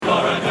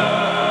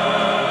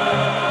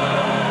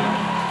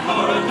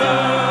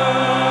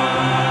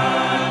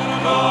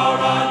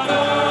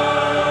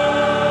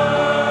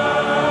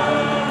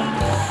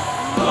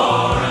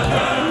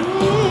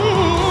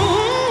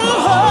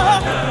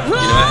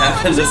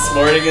happened this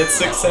morning at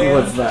 6 a.m.?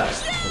 What's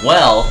that?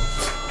 Well,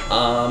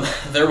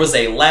 there was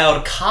a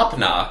loud cop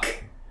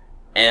knock,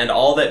 and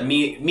all that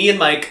me and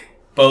Mike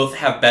both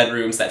have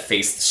bedrooms that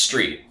face the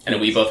street, and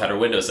we both had our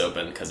windows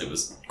open because it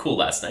was cool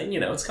last night,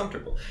 it's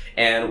comfortable.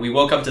 And we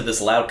woke up to this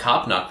loud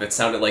cop knock that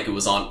sounded like it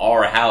was on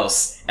our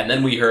house, and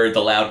then we heard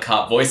the loud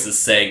cop voices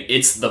saying,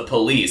 "It's the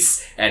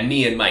police," and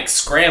me and Mike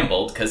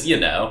scrambled because,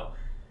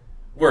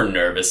 we're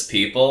nervous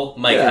people.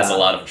 Mike has a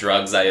lot of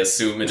drugs, I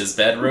assume, in his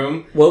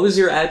bedroom. What was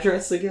your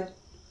address again?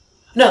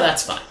 No,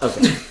 that's fine.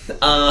 Okay.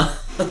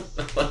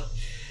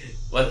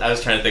 What, I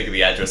was trying to think of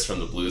the address from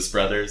the Blues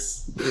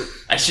Brothers.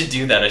 I should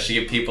do that. I should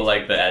give people,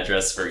 the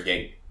address for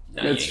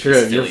It's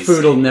true. Your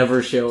food will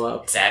never show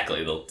up.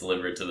 Exactly. They'll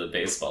deliver it to the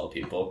baseball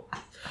people.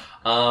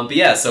 But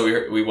yeah,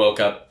 so we woke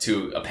up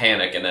to a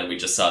panic, and then we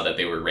just saw that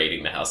they were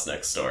raiding the house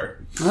next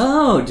door.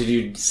 Oh, did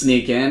you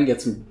sneak in,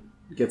 get some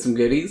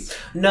goodies?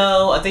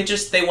 No,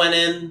 they went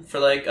in for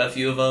a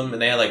few of them,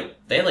 and they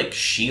had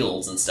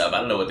shields and stuff. I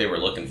don't know what they were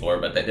looking for,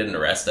 but they didn't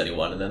arrest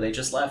anyone, and then they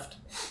just left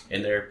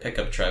in their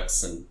pickup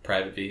trucks and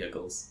private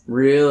vehicles.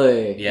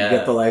 Really? Yeah. You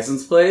get the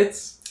license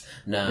plates?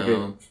 No. I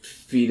could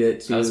feed it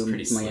to my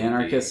sleepy.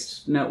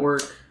 anarchist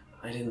network.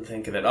 I didn't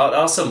think of it. It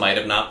also might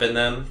have not been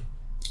them.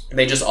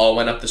 They just all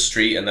went up the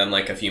street, and then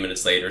a few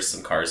minutes later,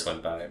 some cars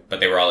went by,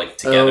 but they were all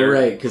together. Oh,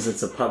 right, because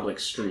it's a public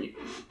street.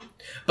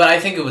 But I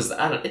think it was,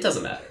 it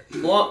doesn't matter.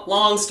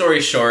 Long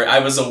story short, I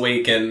was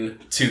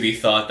awakened to the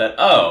thought that,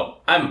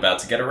 I'm about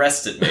to get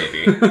arrested,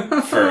 maybe,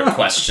 for a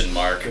question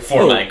mark,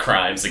 for my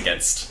crimes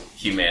against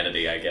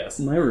humanity, I guess.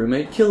 My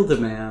roommate killed a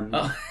man.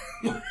 Oh.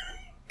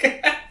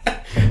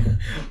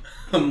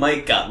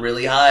 Mike got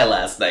really high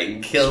last night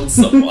and killed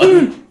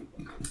someone.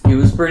 He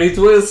was pretty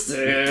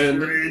twisted.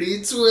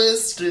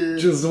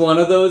 Just one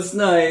of those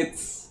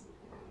nights.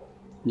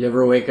 You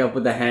ever wake up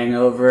with a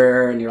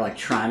hangover and you're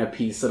trying to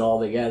piece it all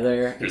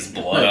together? There's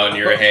blood on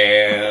your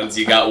hands.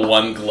 You got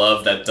one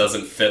glove that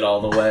doesn't fit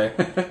all the way.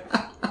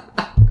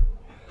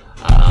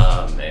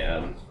 Ah,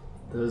 man.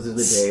 Those are the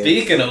days.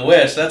 Speaking of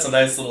which, that's a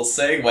nice little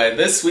segue.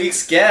 This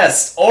week's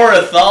guest,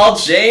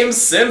 Orenthal James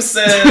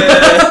Simpson.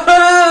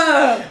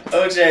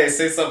 OJ,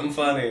 say something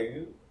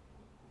funny.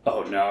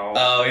 Oh, no.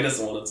 Oh, he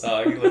doesn't want to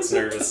talk. He looks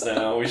nervous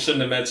now. We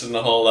shouldn't have mentioned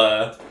the whole,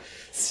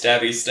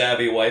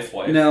 stabby, wife.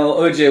 No,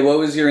 OJ, what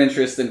was your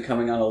interest in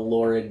coming on a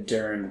Laura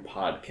Dern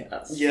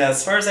podcast? Yeah,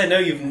 as far as I know,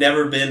 you've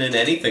never been in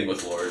anything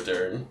with Laura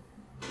Dern.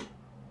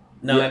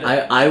 No,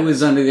 yeah, I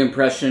was under the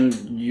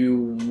impression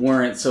you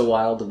weren't so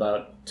wild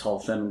about tall,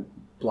 thin,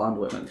 blonde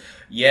women.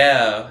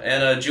 Yeah,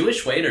 and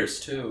Jewish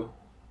waiters, too.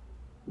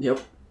 Yep.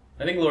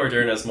 I think Laura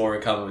Dern has more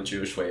in common with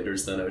Jewish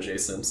waiters than O.J.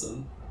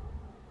 Simpson.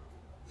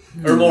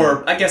 Or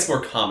more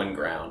common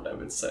ground, I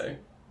would say.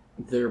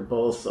 They're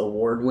both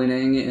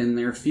award-winning in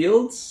their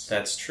fields.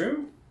 That's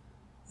true.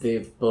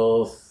 They've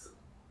both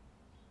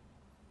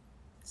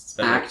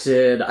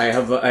acted. I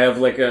have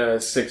a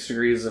 6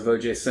 degrees of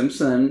O.J.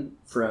 Simpson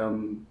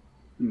from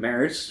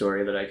Marriage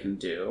Story that I can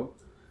do,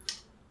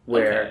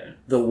 where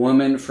the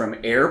woman from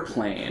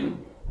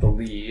Airplane, the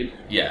lead,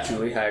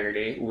 Julie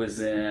Haggerty, was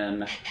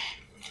in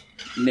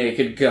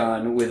Naked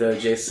Gun with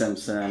O.J.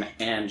 Simpson,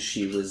 and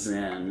she was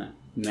in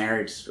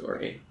Marriage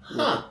Story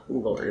with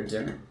Laura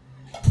Dern.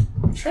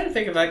 I'm trying to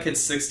think if I could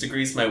 6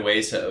 degrees my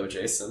way to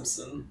O.J.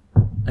 Simpson.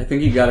 I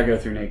think you gotta go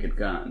through Naked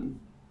Gun.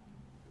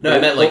 No, I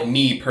meant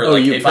me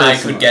if I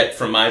could get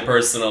from my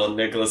personal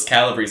Nicholas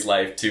Calabre's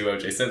life to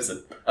O.J.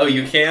 Simpson. Oh,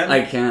 you can?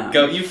 I can.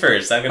 Go you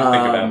first. I'm gonna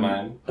think about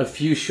mine. A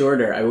few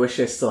shorter. I wish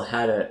I still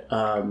had it.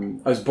 I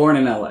was born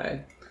in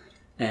L.A.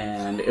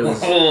 and it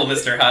was... Oh,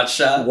 Mr.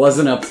 Hotshot.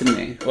 Wasn't up to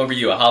me. What were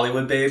you, a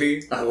Hollywood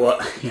baby? My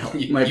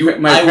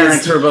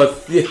parents were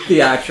both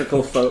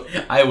theatrical folk.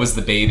 I was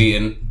the baby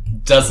in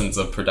dozens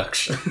of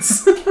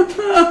productions.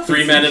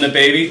 3 Men and a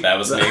Baby? That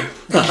was me.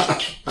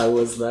 I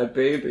was that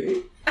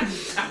baby.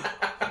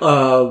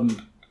 And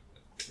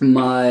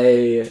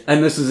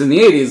this was in the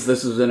 80s.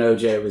 This was when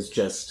OJ was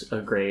just a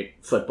great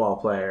football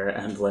player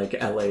and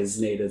LA's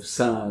native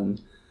son.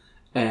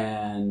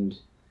 And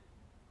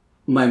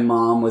my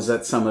mom was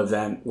at some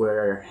event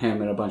where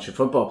him and a bunch of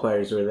football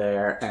players were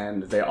there,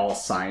 and they all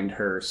signed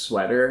her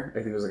sweater. I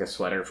think it was a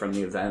sweater from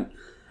the event.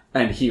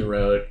 And he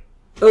wrote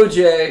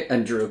OJ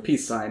and drew a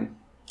peace sign.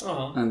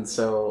 Uh-huh. And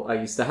so I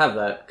used to have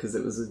that because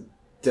it was a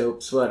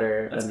dope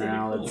sweater. That's and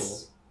now cool.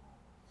 It's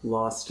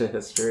lost to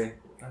history.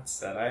 That's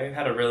sad. I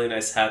had a really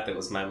nice hat that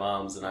was my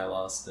mom's and I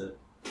lost it.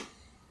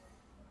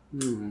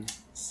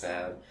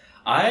 Sad.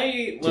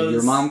 Did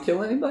your mom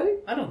kill anybody?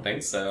 I don't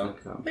think so.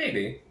 Okay.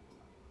 Maybe.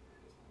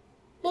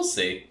 We'll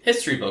see.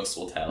 History books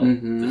will tell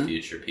the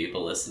future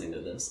people listening to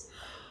this.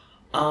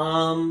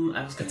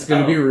 It's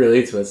gonna be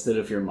really twisted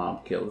if your mom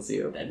kills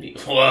you. That'd be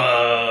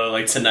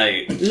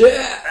tonight.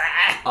 Yeah.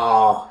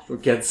 Oh, we'll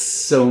get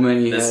so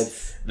many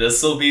heads.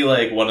 This will be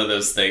one of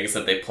those things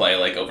that they play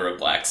over a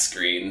black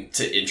screen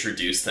to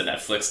introduce the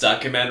Netflix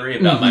documentary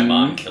about my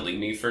mom killing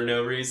me for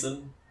no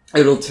reason.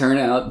 It'll turn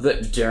out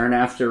that Dern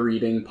After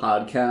Reading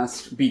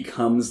podcast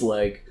becomes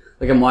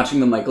Like, I'm watching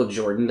the Michael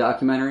Jordan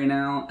documentary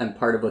now, and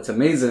part of what's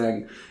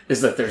amazing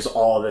is that there's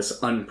all this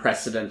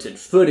unprecedented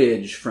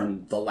footage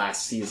from the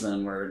last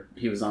season where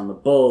he was on the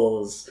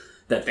Bulls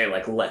that they,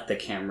 like, let the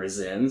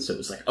cameras in. So it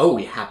was like, oh,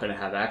 we happen to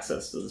have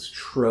access to this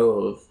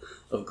trove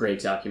of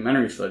great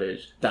documentary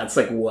footage. That's,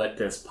 like, what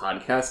this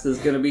podcast is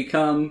going to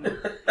become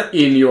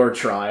in your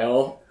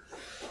trial.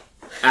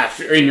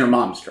 In your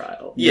mom's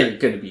trial. Yeah. You're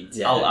going to be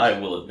dead. I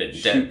will have been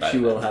dead by She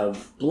now. will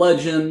have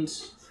bludgeoned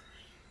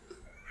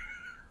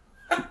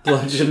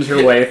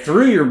her way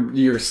through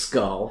your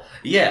skull.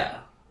 Yeah.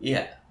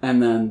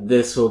 And then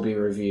this will be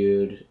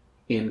reviewed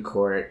in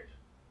court,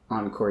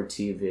 on court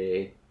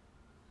TV,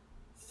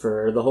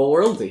 for the whole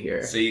world to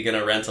hear. So you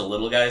gonna rent a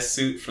little guy's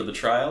suit for the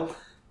trial?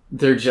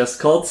 They're just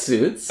called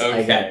suits. Okay.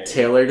 I got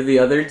tailored the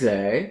other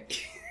day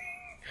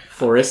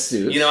for a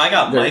suit. You know, I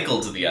got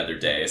Michael's the other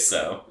day,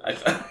 so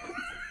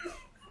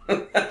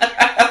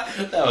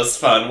that was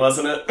fun,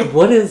 wasn't it?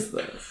 What is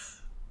this?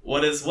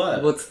 What is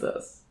what? What's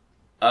this?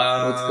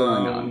 What's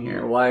going on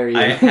here? Why are you?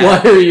 had-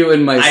 Why are you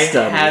in my I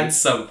study? had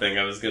something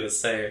I was gonna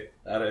say.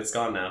 It's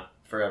gone now.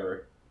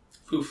 Forever.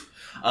 Poof.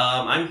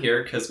 I'm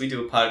here because we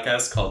do a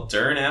podcast called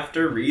Dern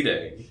After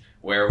Reading,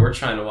 where we're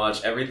trying to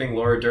watch everything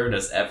Laura Dern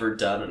has ever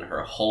done in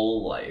her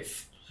whole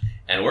life.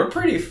 And we're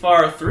pretty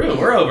far through.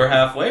 We're over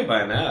halfway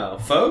by now.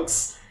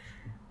 Folks,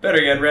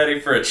 better get ready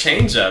for a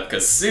change-up,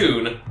 because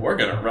soon we're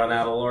gonna run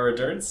out of Laura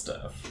Dern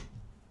stuff.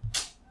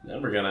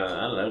 Then we're gonna,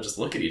 I don't know, just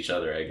look at each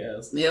other, I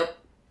guess. Yep.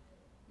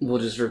 We'll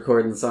just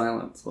record in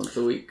silence once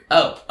a week.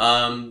 Oh,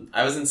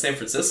 I was in San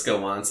Francisco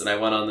once, and I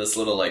went on this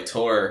little, like,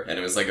 tour, and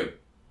it was, like,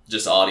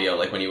 just audio,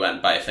 like, when you went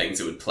and buy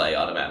things, it would play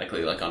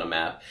automatically, like, on a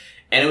map.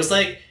 And it was,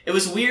 like, it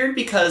was weird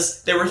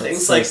because there were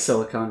things like,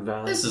 Silicon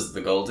Valley. this is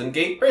the Golden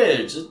Gate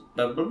Bridge,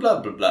 blah, blah,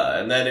 blah, blah, blah.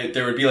 And then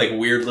there would be, like,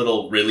 weird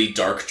little, really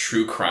dark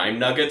true crime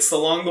nuggets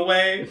along the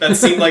way that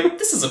seemed like,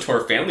 this is a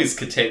tour families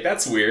could take,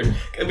 that's weird.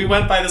 And we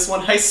went by this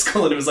one high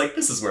school, and it was like,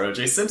 this is where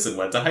O.J. Simpson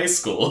went to high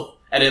school.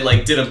 And it,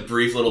 like, did a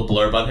brief little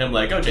blurb on him,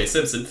 like, O.J.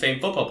 Simpson, famed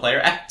football player,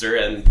 actor,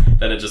 and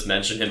then it just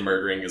mentioned him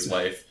murdering his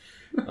wife.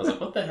 I was like,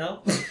 what the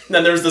hell? And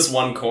then there was this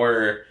one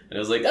corner, and it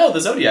was like, oh,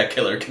 the Zodiac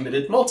Killer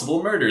committed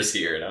multiple murders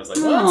here. And I was like,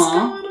 what's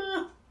going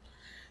on?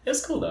 It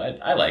was cool, though.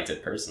 I liked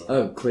it, personally.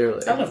 Oh,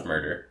 clearly. I love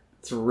murder.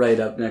 It's right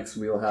up next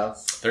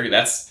wheelhouse.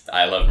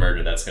 I love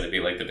murder. That's going to be,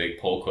 like, the big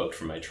poll quote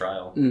for my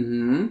trial.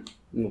 Mm-hmm.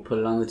 We'll put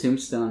it on the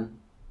tombstone.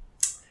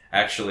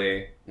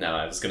 Actually, no,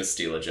 I was going to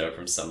steal a joke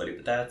from somebody,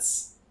 but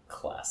that's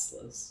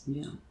classless.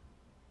 Yeah.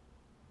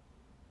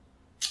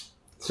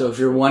 So if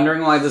you're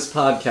wondering why this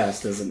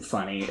podcast isn't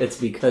funny, it's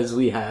because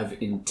we have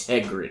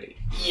integrity.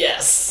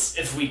 Yes!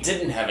 If we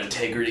didn't have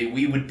integrity,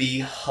 we would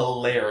be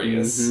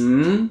hilarious.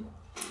 Mm-hmm.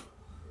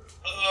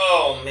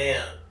 Oh,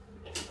 man.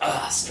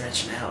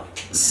 Stretching out.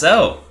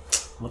 So,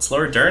 what's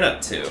Laura Dern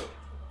up to?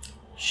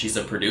 She's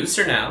a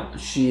producer now.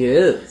 She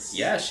is.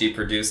 Yeah, she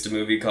produced a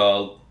movie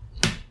called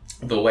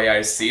The Way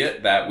I See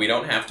It that we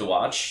don't have to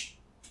watch.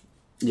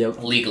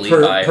 Yep. Legally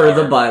per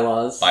the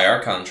bylaws. By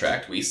our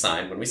contract we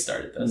signed when we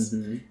started this.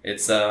 Mm-hmm.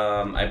 It's,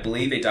 I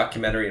believe, a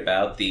documentary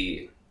about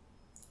the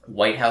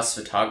White House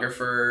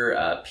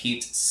photographer,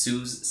 Pete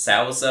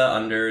Souza,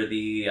 under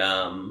the, he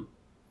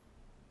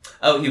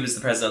was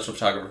the presidential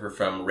photographer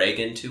from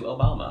Reagan to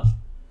Obama.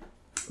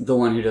 The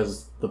one who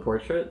does the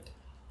portrait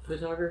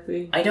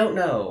photography? I don't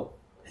know.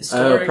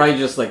 Historic? Probably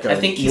just like I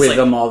think he's with like,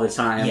 them all the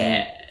time.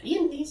 Yeah,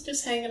 he's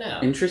just hanging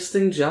out.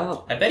 Interesting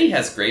job. I bet he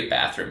has great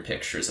bathroom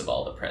pictures of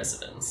all the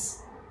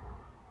presidents.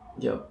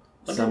 Yep.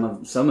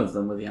 Some of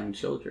them with young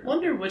children.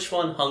 Wonder which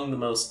one hung the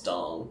most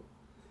dong.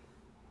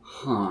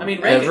 Huh. I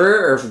mean, Reagan,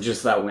 ever, or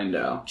just that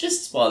window?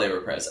 just while they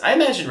were president. I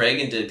imagine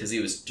Reagan did because he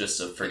was just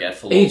a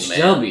forgetful old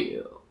man.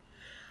 HW.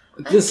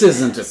 This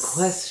isn't a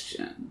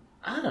question.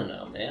 I don't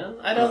know, man.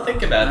 I don't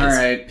think about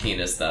his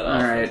penis that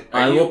often. Alright,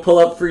 I will pull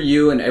up for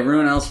you and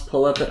everyone else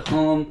pull up at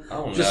home.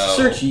 Oh, Just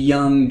no. search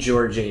young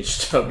George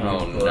H.W.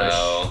 Oh, Bush.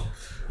 no.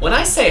 When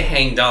I say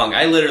hang dong,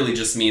 I literally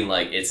just mean,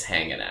 like, it's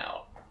hanging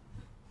out.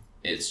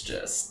 It's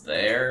just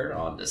there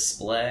on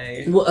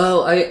display.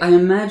 Well, I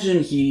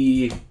imagine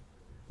he...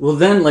 Well,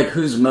 then, like,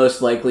 who's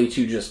most likely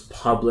to just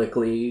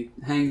publicly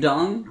hang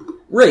dong?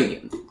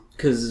 Reagan.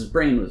 Because his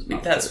brain was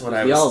melted. That's what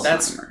I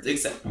was...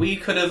 we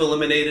could have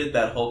eliminated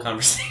that whole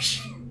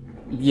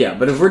conversation. Yeah,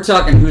 but if we're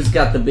talking who's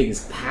got the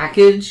biggest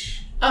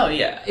package... Oh,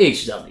 yeah.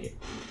 HW.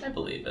 I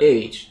believe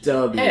it.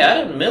 HW. Hey,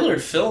 Adam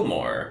Millard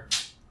Fillmore.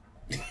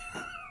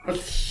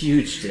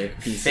 Huge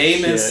dick piece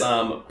Famous,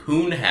 of shit.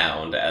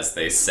 poonhound, as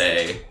they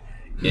say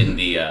in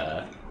the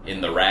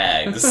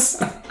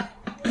rags.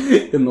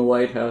 In the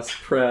White House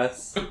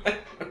press.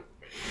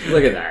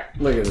 Look at that.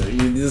 Look at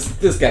that.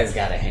 This guy's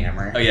got a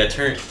hammer. Oh, yeah,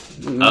 turn...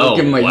 Give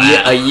him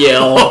a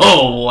Yale.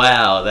 Oh,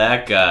 wow,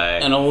 that guy.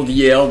 An old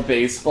Yale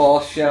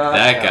baseball shot.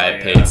 That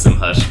guy paid some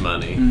hush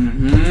money.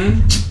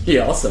 Mm-hmm. He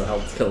also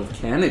helped kill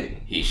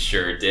Kennedy. He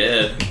sure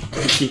did.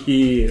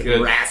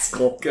 Good.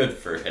 Rascal. Good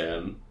for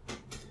him.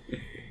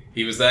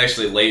 He was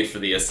actually late for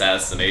the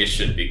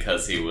assassination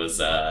because he was,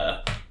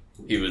 how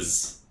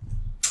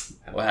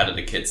How did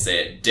the kids say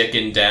it?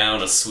 Dicking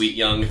down a sweet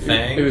young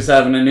thing? Who's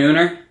having a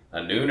nooner? A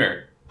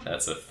nooner.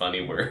 That's a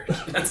funny word.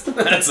 That's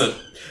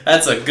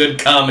a good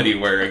comedy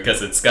word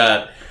because it's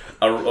got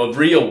a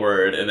real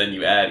word and then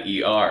you add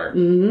ER.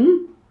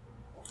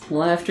 Mm-hmm.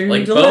 Laughter and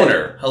like delay.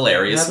 boner.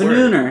 Hilarious Have word.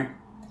 a nooner.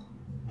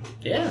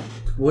 Yeah.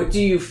 What do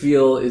you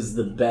feel is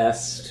the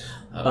best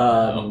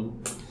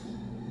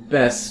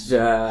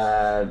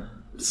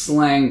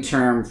slang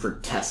term for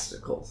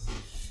testicles?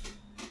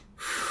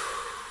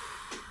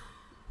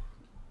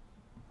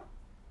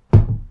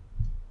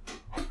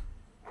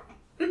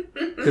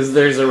 Because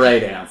there's a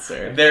right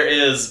answer. There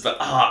is,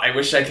 but I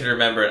wish I could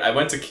remember it. I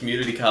went to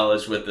community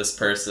college with this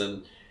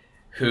person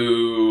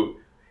who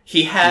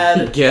he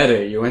had. Get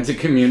it? You went to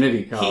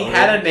community college. He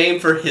had a name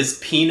for his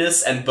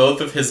penis and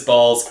both of his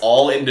balls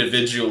all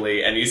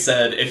individually, and he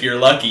said, "If you're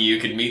lucky, you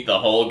could meet the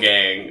whole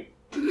gang."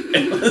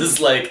 It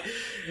was like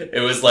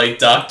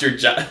Dr.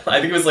 I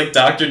think it was like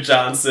Dr.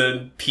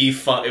 Johnson, P.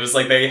 Funk. It was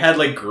like they had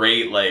like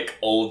great like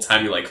old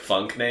timey like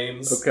funk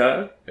names.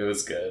 Okay. It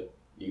was good.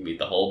 You can meet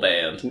the whole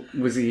band.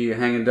 Was he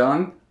hanging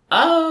dong?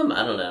 I don't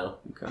know.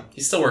 Okay.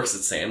 He still works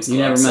at Sam's Club.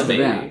 You never so met the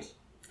maybe. band?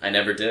 I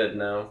never did,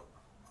 no.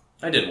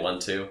 I didn't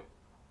want to.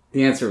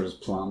 The answer was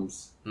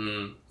Plums.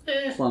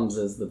 Eh. Plums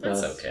is the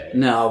best. That's okay.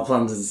 No,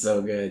 Plums is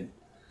so good.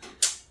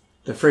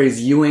 The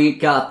phrase, "you ain't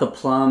got the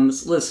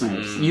plums,"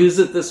 listeners, use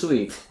it this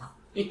week.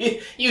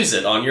 Use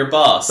it on your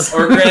boss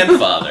or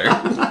grandfather.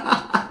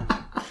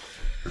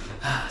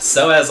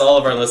 So, as all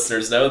of our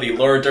listeners know, the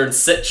Laura Dern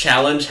Sit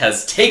Challenge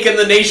has taken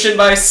the nation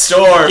by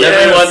storm.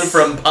 Yes. Everyone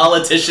from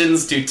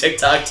politicians to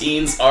TikTok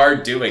teens are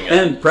doing it.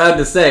 And proud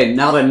to say,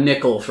 not a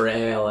nickel for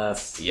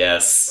ALS.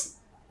 Yes.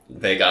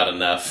 They got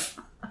enough.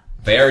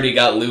 They already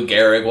got Lou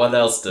Gehrig. What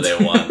else do they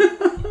want?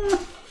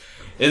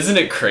 Isn't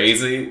it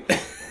crazy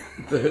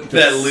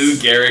that Lou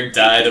Gehrig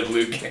died of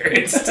Lou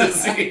Gehrig's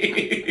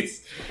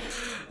disease?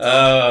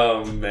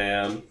 Oh,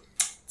 man.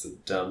 It's a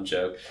dumb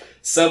joke.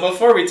 So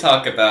before we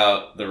talk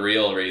about the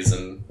real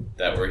reason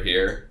that we're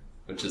here,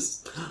 which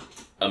is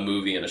a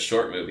movie and a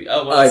short movie.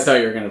 I thought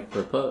you were going to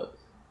propose.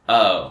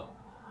 Oh.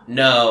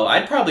 No,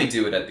 I'd probably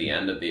do it at the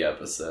end of the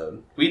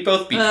episode. We'd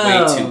both be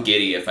way too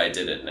giddy if I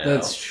did it now.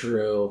 That's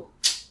true.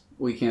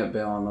 We can't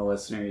bail on the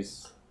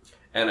listeners.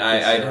 And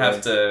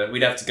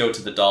we'd have to go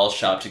to the doll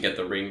shop to get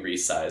the ring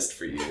resized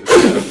for you.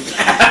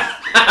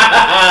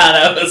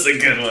 That was a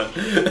good one.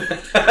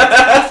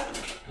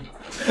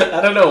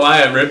 I don't know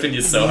why I'm ripping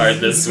you so hard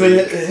this week.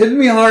 But hit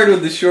me hard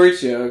with the short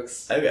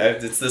jokes.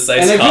 It's this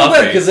iced and I coffee.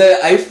 feel bad because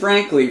I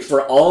frankly,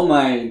 for all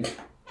my,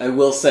 I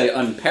will say,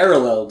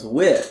 unparalleled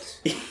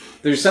wit,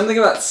 there's something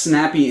about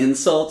snappy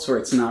insults where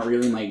it's not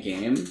really my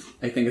game.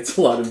 I think it's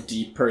a lot of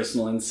deep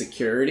personal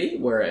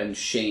insecurity and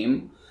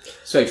shame.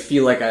 So I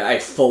feel like I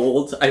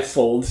fold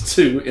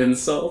to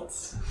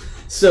insults.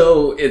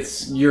 So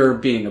you're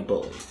being a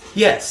bully.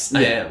 Yes,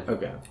 I am.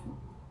 Okay.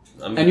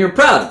 And you're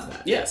proud of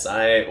that. Yes,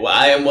 I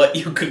am what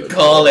you could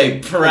call a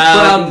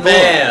proud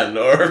man,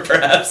 or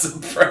perhaps a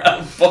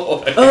proud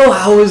boy. Oh,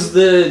 how was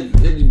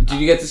did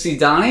you get to see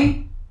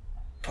Donnie?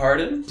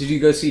 Pardon? Did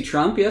you go see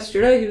Trump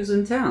yesterday? He was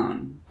in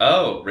town.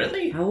 Oh,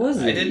 really? How was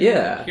it? I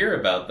didn't hear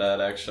about that,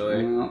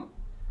 actually. Well,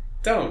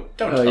 don't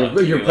talk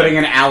you're putting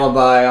an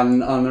alibi on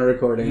the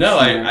recording. No,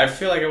 I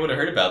feel like I would have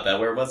heard about that.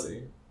 Where was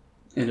he?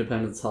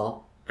 Independence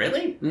Hall.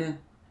 Really? Yeah.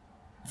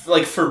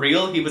 Like, for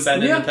real? He was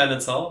at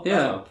Independence Hall?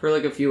 Yeah, Oh. for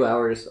like a few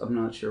hours. I'm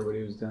not sure what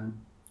he was doing.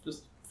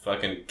 Just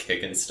fucking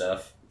kicking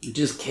stuff.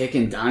 Just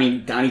kicking.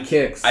 Donnie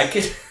kicks. I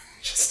could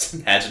just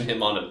imagine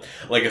him on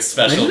a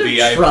special Imagine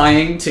VIP.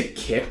 trying to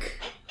kick.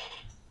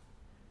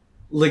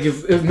 Like,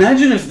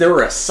 imagine if there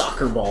were a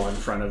soccer ball in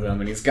front of him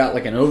and he's got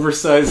like an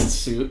oversized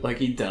suit like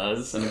he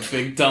does and a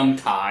big dumb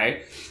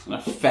tie and a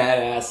fat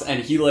ass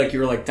and you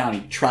were like,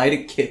 Donnie, try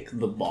to kick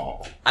the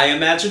ball. I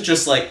imagine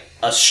just like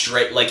a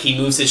straight, like he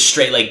moves his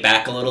straight leg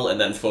back a little and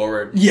then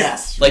forward.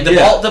 Yes. Like the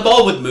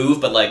ball would move,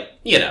 but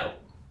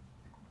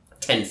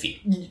 10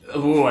 feet.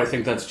 Oh, I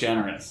think that's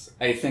generous.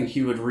 I think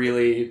he would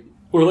really,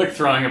 or like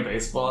throwing a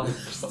baseball.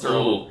 Just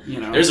throw,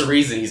 There's a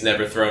reason he's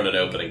never thrown an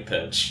opening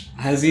pitch.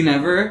 Has he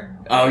never?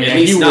 Oh yeah,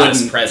 he's not wouldn't.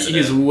 as president.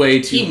 He's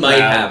way too. He might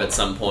have at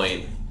some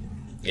point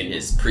in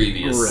his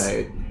previous.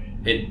 Right.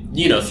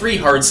 3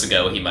 hearts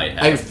ago he might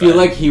have. I feel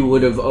like he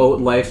would have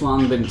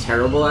lifelong been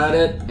terrible at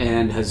it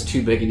and has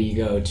too big an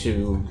ego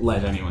to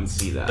let anyone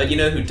see that. But you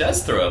know who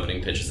does throw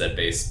opening pitches at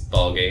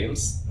baseball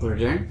games?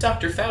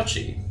 Dr.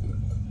 Fauci.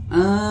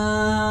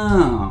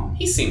 Oh.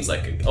 He seems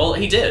like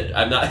he did.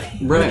 I'm not.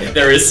 Right.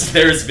 There is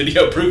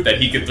video proof that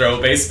he could throw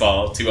a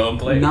baseball to home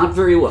plate. Not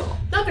very well.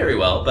 Not very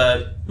well,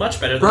 but much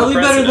better than Probably the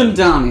president. better than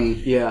Donnie,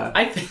 yeah.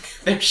 I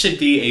think there should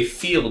be a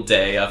field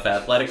day of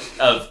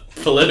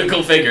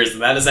political figures,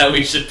 and that is how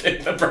we should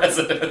pick the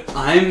president.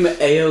 I'm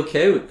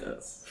A-okay with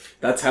this.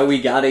 That's how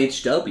we got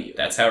HW.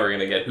 That's how we're going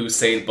to get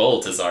Usain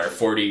Bolt as our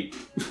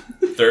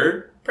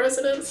 43rd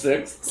president?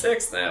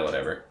 Sixth? Nah,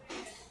 whatever.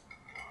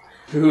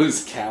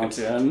 Who's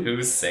counting?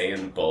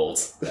 Usain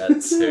Bolt.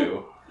 That's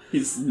who.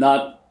 He's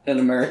not an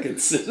American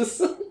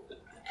citizen.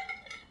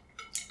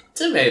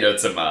 Tomato,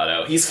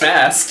 tomato. He's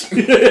fast.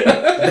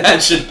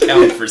 That should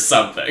count for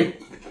something.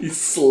 He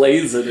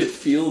slays it at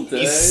field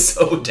day. He's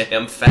so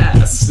damn He's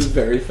fast. a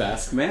very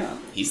fast man.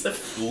 He's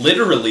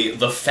literally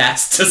the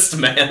fastest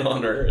man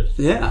on Earth.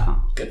 Yeah.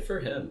 Good for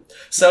him.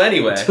 So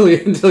anyway.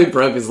 Until he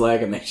broke his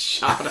leg and they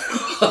shot him.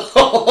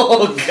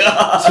 Oh,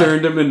 God.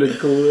 Turned him into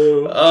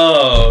glue.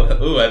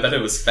 Oh, I bet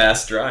it was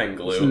fast drying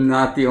glue.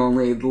 Not the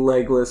only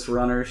legless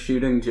runner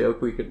shooting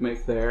joke we could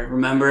make there.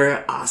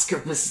 Remember Oscar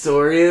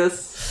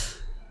Pistorius?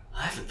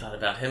 I haven't thought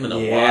about him in a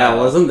Yeah,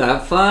 while. wasn't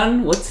that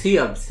fun? What's he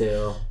up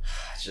to?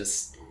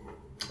 Just,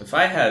 if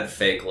I had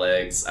fake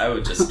legs, I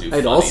would just do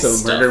I'd funny also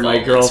stuff murder my all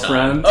the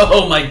girlfriend. time.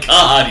 Oh my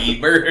God, he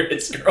murdered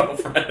his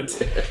girlfriend.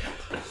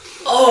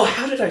 Oh,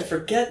 how did I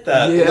forget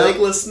that? Yeah.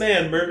 Legless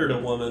man murdered a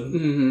woman.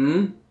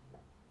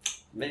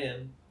 Mm-hmm.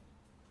 Man.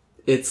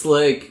 It's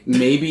like,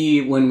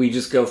 maybe when we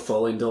just go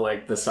full into,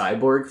 like, the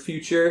cyborg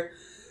future,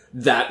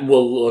 that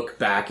will look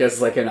back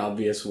as, like, an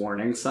obvious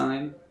warning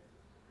sign.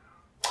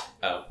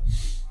 Oh.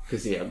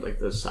 Because he had, like,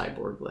 those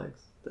cyborg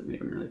legs that made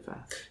him really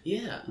fast.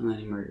 Yeah. And then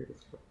he murdered his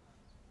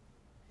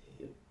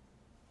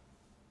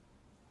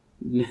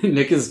girlfriend.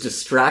 Nick is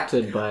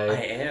distracted by...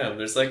 I am.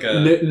 There's like a...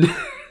 N-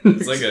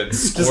 It's like a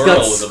Just squirrel got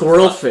with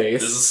squirrel a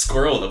face. There's a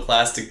squirrel with a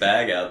plastic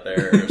bag out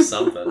there or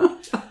something.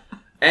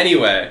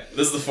 Anyway,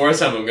 this is the fourth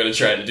time I'm going to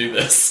try to do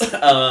this.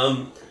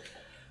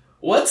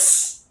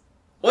 What's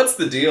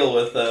the deal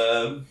with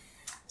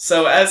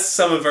So as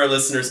some of our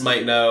listeners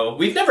might know,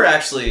 we've never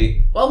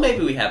actually, well,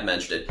 maybe we have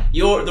mentioned it.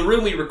 The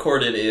room we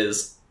recorded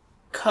is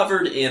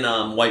covered in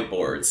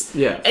whiteboards.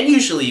 Yeah. And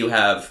usually you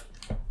have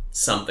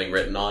something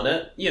written on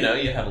it. You know,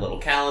 you have a little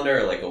calendar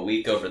or like a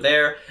week over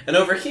there. And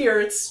over here,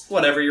 it's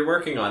whatever you're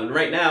working on. And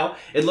right now,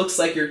 it looks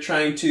like you're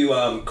trying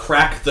to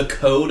crack the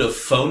code of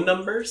phone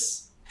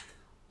numbers.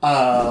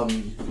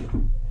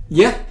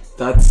 Yeah,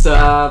 that's,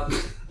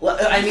 Well,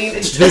 I mean,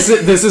 it's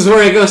this is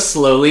where I go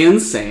slowly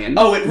insane.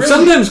 Oh, it really...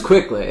 Sometimes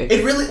quickly.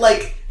 It really,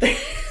 like...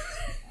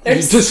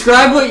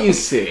 Describe what you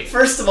see.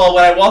 First of all,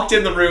 when I walked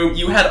in the room,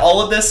 you had all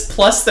of this,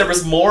 plus there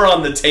was more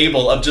on the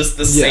table of just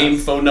the same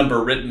phone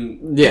number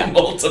written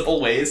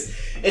multiple ways.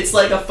 It's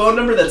like a phone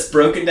number that's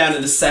broken down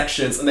into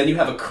sections, and then you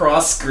have a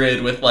cross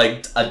grid with,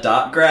 like, a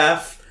dot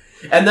graph.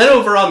 And then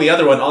over on the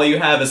other one, all you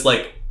have is,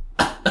 like,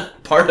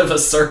 part of a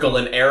circle,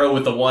 an arrow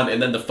with a 1, and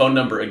then the phone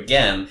number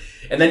again.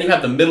 And then you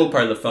have the middle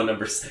part of the phone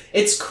number.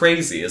 It's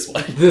crazy, is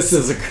what. This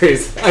is a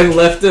crazy. I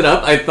left it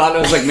up. I thought, I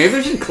was like, maybe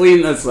I should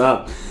clean this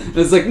up. And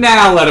it's like,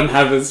 nah, let him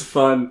have his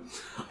fun.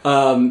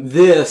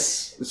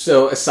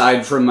 So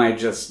aside from my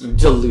just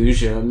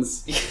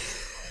delusions,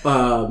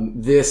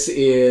 this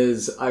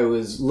is, I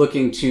was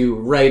looking to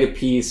write a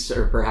piece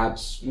or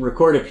perhaps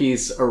record a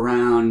piece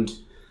around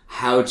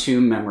how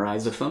to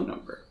memorize a phone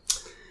number.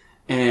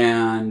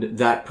 And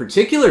that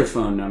particular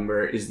phone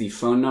number is the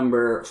phone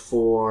number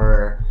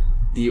for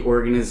the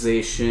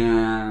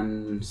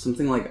organization,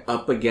 something like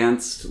Up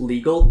Against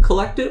Legal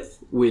Collective,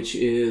 which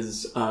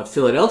is a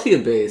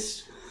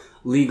Philadelphia-based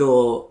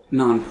legal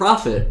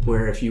nonprofit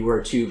where if you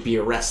were to be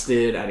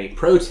arrested at a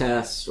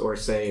protest or,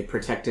 say,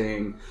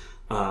 protecting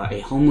a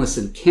homeless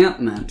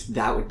encampment,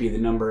 that would be the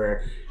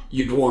number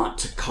you'd want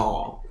to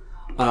call.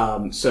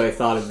 So I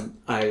thought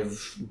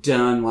I've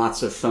done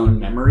lots of phone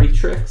memory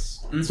tricks.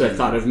 Mm-hmm. So I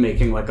thought of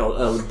making like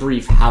a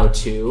brief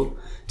how-to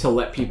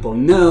let people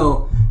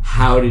know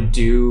how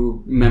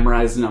to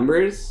memorize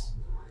numbers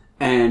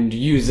and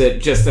use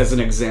it just as an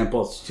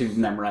example to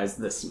memorize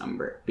this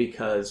number.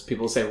 Because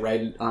people say write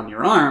it on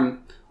your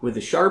arm with a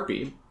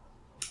Sharpie.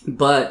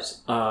 But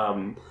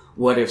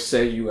what if,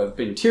 say, you have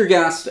been tear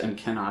gassed and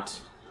cannot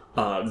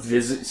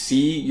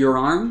see your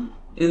arm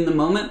in the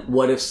moment?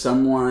 What if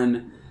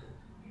someone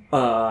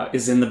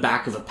is in the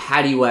back of a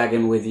paddy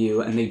wagon with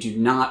you and they do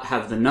not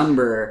have the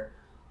number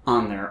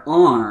on their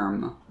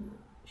arm,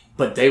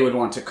 but they would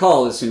want to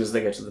call as soon as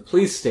they get to the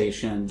police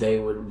station?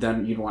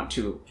 You'd want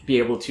to be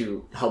able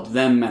to help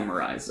them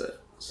memorize it.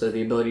 So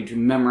the ability to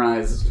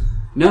memorize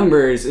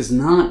numbers is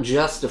not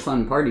just a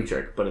fun party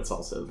trick, but it's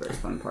also a very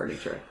fun party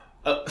trick.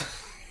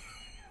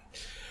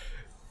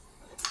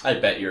 I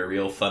bet you're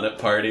real fun at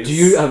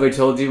parties. Have I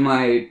told you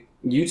my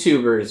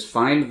YouTubers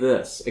find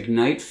this?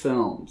 Ignite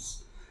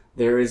Films.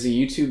 There is a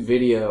YouTube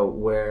video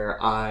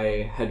where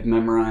I had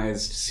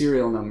memorized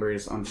serial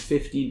numbers on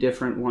 50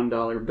 different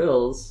 $1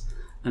 bills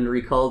and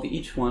recalled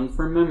each one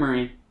from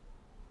memory.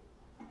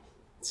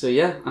 So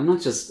yeah, I'm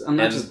not just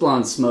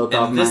blowing smoke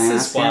off my ass. And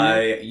this is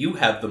why you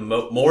have the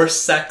more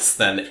sex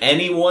than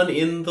anyone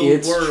in the world.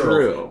 It's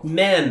true.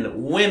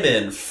 Men,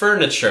 women,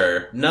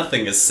 furniture,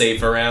 nothing is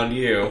safe around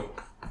you.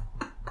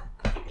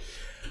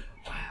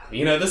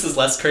 You know, this is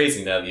less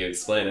crazy now that you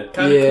explain it.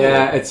 Kind of cool.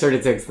 Yeah, it sort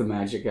of takes the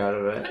magic out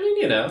of it. I mean,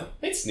 you know,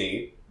 it's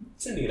neat.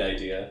 It's a neat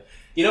idea.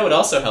 You know, it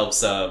also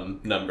helps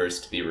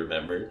numbers to be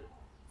remembered.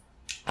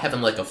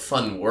 Having, like, a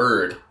fun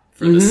word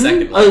for the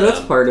second one. Oh, that's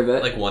part of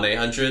it. Like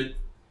 1-800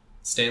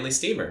 Stanley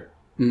Steamer.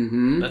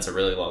 Mm-hmm. That's a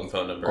really long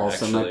phone number,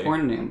 also actually. my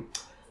porn name.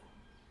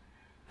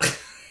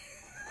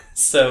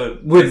 So...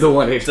 With the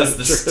 1-800. Does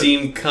the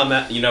steam come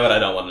out... You know what? I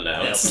don't want to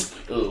know.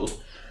 Ooh.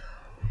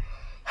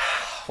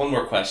 one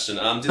more question.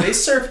 Do they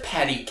serve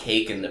patty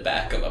cake in the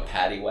back of a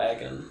paddy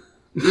wagon?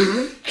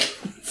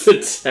 It's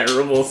a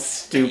terrible,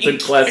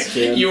 stupid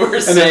question. You were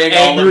and saying I'm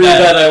all of angry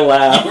that. I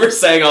laughed. You were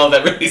saying all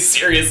that really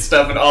serious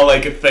stuff, and all I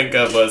could think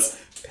of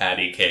was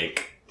patty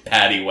cake,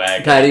 paddy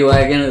wagon. Paddy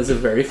wagon is a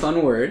very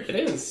fun word. It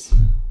is.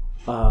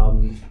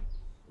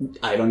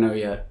 I don't know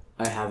yet.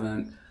 I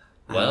haven't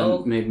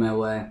made my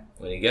way.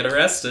 When you get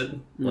arrested,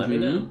 let me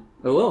know.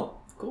 I will.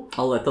 Cool.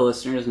 I'll let the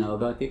listeners know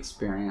about the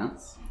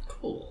experience.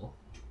 Cool.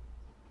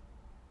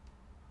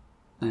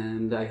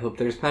 And I hope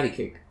there's patty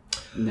cake.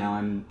 Now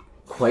I'm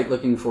quite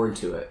looking forward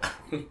to it.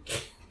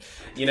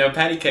 You know,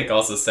 patty cake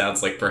also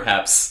sounds like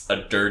perhaps a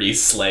dirty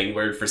slang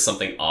word for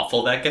something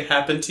awful that could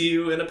happen to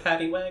you in a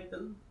paddy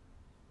wagon.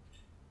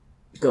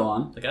 Go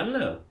on. Like, I don't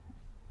know.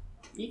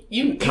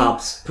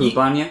 Cops poop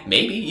on you?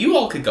 Maybe. You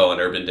all could go on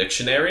Urban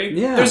Dictionary.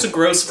 Yeah. There's a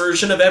gross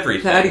version of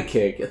everything. Patty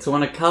cake. It's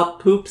when a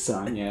cop poops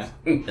on you.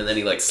 And then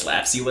he, like,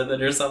 slaps you with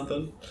it or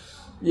something.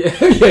 Yeah,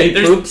 he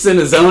poops in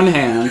his own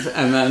hand,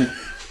 and then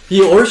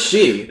he or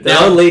she, they're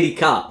all lady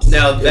cops.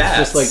 Now it's that's...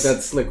 just like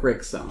that Slick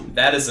Rick song.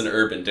 That is an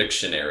Urban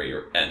Dictionary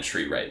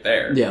entry right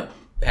there. Yeah.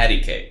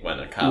 Patty cake, when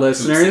a cop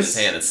Listeners, poops in his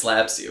hand and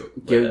slaps you.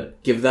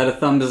 Give that a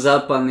thumbs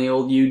up on the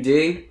old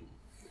UD.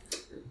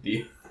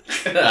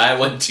 I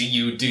went to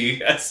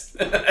UD. I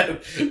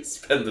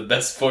spent the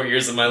best 4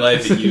 years of my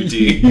life at UD.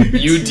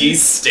 UD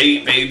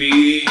State,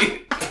 baby.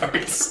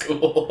 Art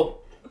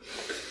school.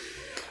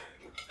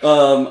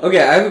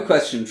 Okay, I have a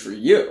question for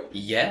you.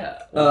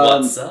 Yeah.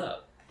 What's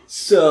up?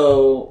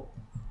 So,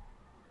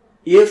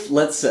 if,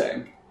 let's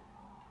say,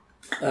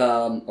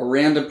 a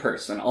random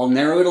person, I'll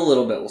narrow it a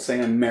little bit, we'll say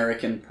an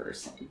American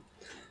person.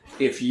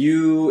 If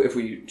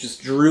we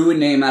just drew a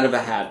name out of a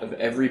hat of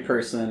every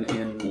person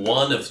in...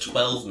 1 of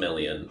 12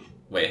 million.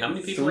 Wait, how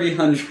many people?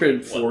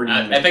 340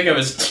 million. I think I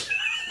was...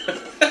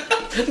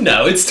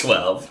 No, it's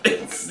 12.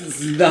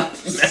 It's not...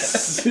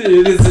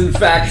 It is, in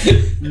fact,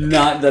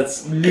 not...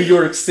 That's New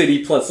York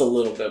City plus a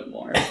little bit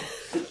more.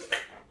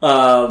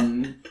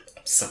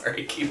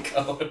 Sorry, keep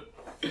going.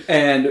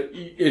 And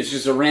it's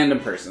just a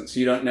random person, so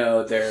you don't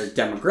know their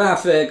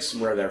demographics,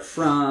 where they're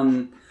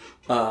from...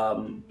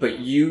 but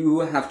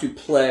you have to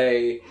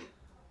play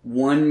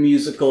one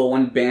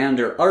band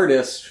or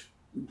artist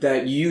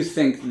that you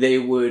think they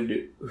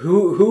would...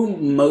 Who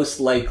most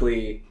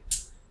likely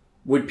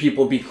would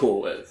people be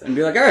cool with? And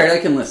be like, alright, I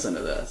can listen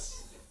to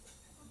this.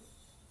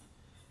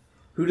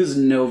 Who does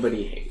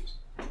nobody hate?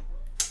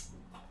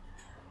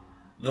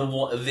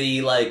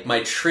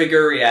 My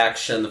trigger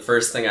reaction, the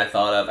first thing I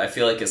thought of, I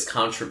feel like is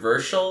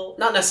controversial.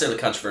 Not necessarily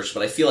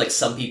controversial, but I feel like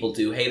some people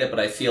do hate it, but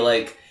I feel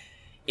like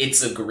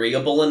it's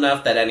agreeable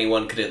enough that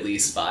anyone could at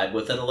least vibe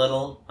with it a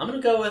little. I'm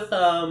gonna go with,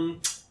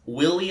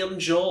 William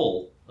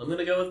Joel. I'm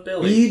gonna go with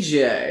Billy.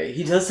 BJ.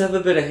 He does have a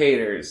bit of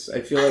haters.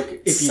 I feel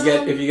like if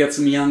you get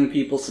some young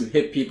people, some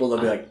hip people, they'll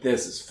be like,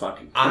 this is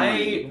fucking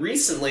funny.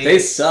 They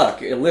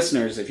suck.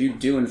 Listeners, if you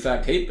do in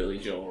fact hate Billy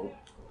Joel,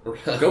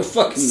 go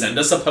fucking... Send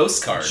us a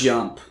postcard.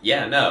 Jump.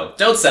 Yeah, no.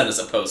 Don't send us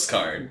a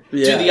postcard.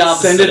 Yeah, do the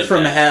opposite send it of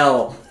from that.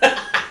 hell.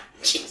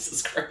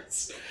 Jesus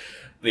Christ.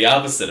 The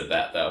opposite of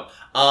that, though.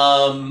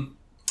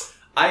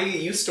 I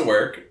used to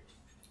work,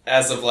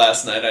 as of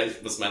last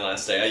night, was my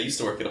last day, I used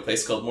to work at a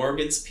place called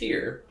Morgan's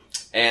Pier.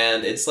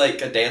 And it's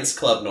like a dance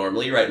club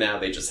normally. Right now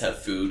they just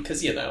have food,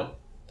 because, you know,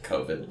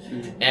 COVID.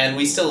 Mm-hmm. And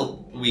they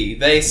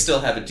still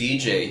have a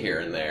DJ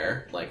here and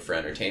there, like, for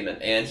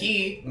entertainment. And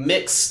he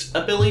mixed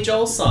a Billy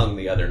Joel song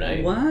the other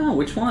night. Wow,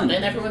 which one?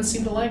 And everyone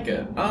seemed to like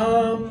it.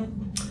 I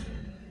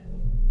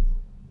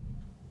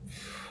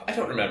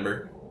don't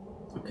remember.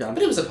 Okay.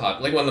 But it was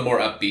one of the more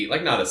upbeat,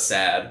 like, not as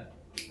sad.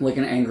 Like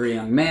an angry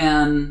young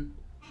man.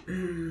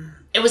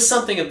 It was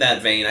something of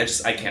that vein. I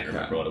can't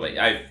remember what it was.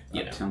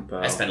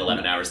 I spend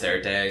 11 hours there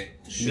a day.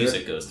 Sure.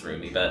 Music goes through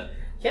me, but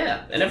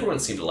yeah, and everyone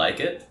seemed to like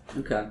it.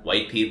 Okay.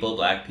 White people,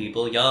 black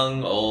people,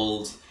 young,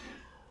 old,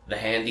 the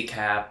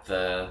handicapped,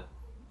 the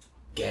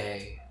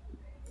gay.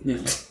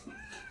 Yeah.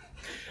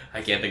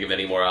 I can't think of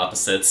any more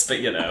opposites, but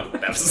you know,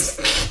 that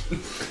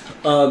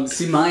was...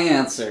 See, my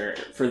answer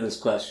for this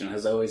question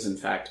has always, in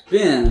fact,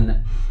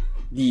 been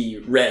the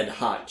Red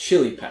Hot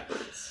Chili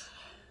Peppers.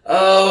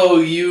 Oh,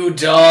 you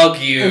dog,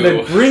 you. And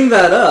I bring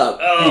that up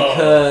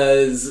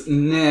because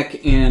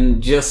Nick,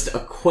 in just a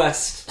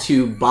quest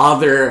to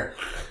bother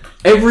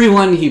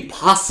everyone he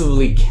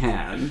possibly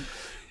can,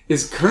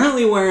 is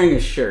currently wearing a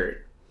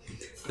shirt.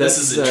 This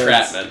is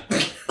entrapment.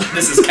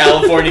 This is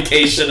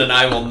Californication, and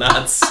I will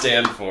not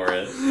stand for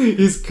it.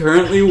 He's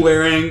currently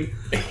wearing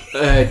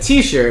a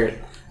t-shirt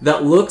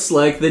that looks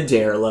like the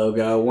Dare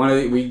logo.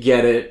 We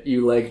get it,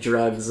 you like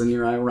drugs and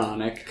you're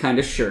ironic kind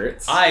of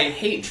shirts. I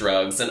hate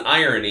drugs, and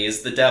irony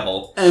is the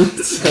devil. And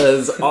it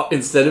says,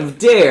 instead of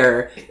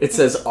Dare, it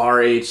says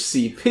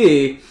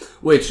RHCP,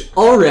 which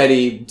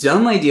already,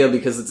 dumb idea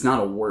because it's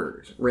not a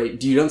word,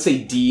 right? You don't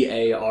say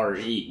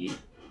D-A-R-E.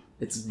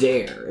 It's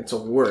Dare. It's a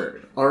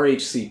word.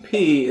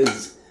 RHCP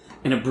is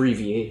an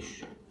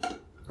abbreviation.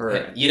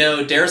 Right. You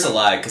know, Dare's a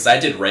lie, because I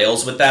did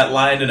rails with that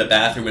line in a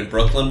bathroom in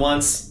Brooklyn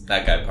once.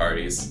 That guy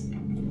parties.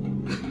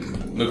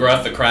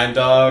 McGruff the crime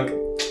dog.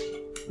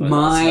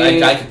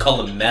 I could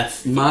call him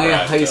Meth. My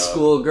high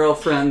school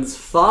girlfriend's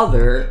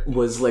father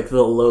was like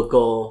the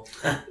local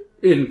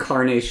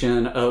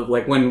incarnation of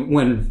like when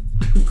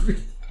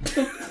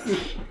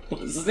what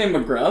was his name,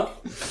 McGruff?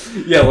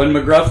 Yeah, when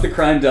McGruff the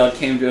crime dog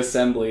came to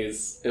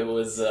assemblies, it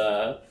was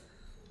the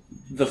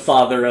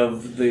father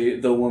of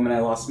the woman I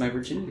lost my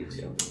virginity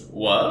to.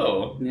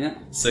 Whoa. Yeah.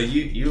 So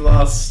you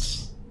lost.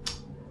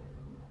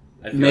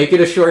 Make it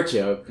a short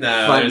joke.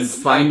 No,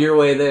 find your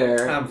way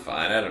there. I'm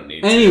fine. I don't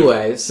need to.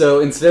 Anyway, so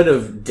instead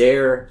of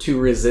dare to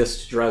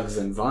resist drugs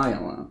and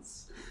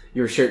violence,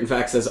 your shirt in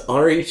fact says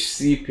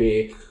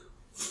RHCP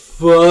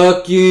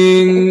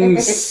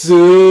fucking suck.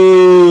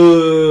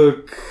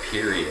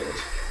 Period.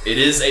 It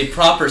is a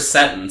proper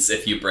sentence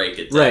if you break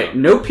it down. Right.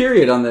 No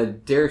period on the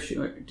dare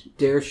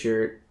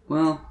shirt.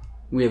 Well,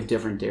 we have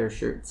different dare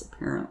shirts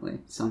apparently.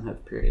 Some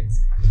have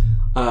periods.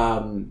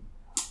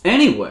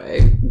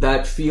 Anyway,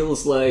 that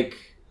feels like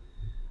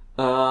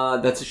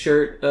that's a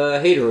shirt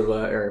hater would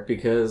wear,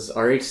 because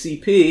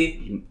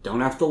RHCP, you don't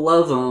have to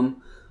love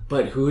them,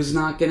 but who's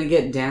not going to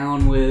get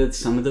down with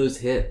some of those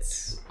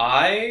hits?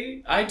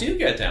 I do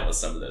get down with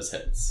some of those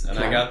hits, and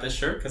Okay. I got this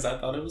shirt because I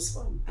thought it was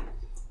fun.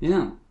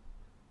 Yeah.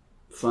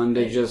 Fun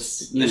to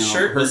just, The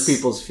shirt hurt was-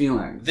 people's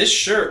feelings. This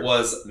shirt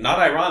was, not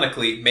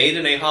ironically, made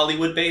in a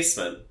Hollywood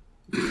basement.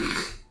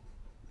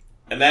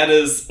 And that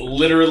is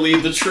literally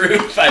the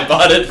truth. I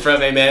bought it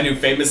from a man who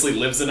famously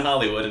lives in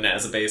Hollywood and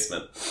has a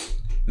basement.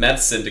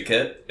 Meth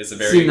Syndicate is a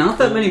very See, not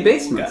that cool many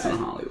basements guy. in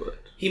Hollywood.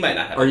 He might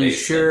not have Are a you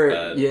basement, sure?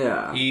 but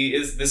Yeah.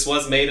 This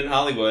was made in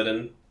Hollywood,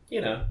 and,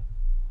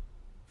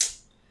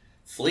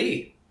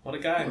 Flea. What a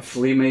guy.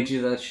 Flea made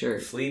you that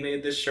shirt. Flea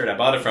made this shirt. I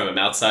bought it from him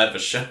outside of a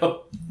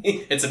show.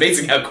 It's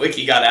amazing how quick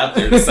he got out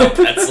there to sell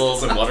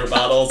pretzels and water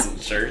bottles and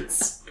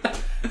shirts.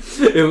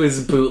 It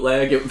was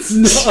bootleg. It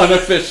was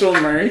unofficial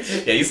merch.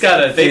 Yeah, he's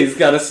got a... He's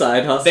got a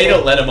side hustle. They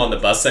don't let him on the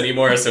bus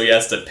anymore, so he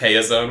has to pay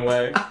his own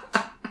way.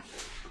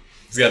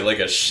 He's got like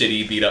a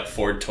shitty beat-up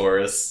Ford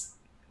Taurus.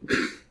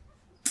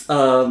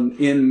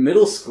 In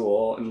middle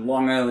school in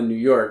Long Island, New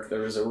York,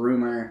 there was a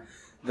rumor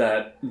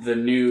that the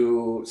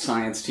new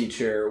science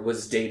teacher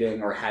was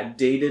dating or had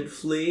dated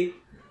Flea.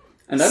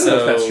 And I don't know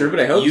if that's true,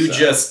 but I hope you so.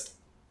 just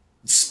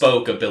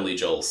spoke a Billy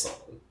Joel song.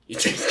 You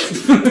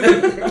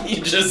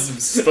just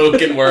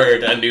spoken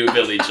word a new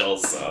Billy Joel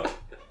song.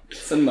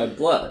 It's in my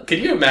blood. Can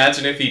you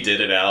imagine if he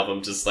did an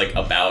album just like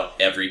about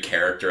every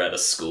character at a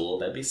school?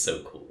 That'd be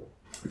so cool.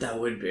 That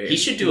would be. He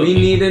should do We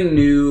need a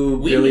new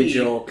We Billy need-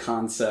 Joel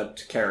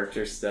concept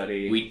character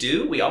study. We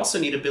do. We also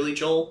need a Billy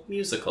Joel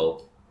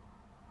musical.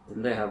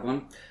 Didn't they have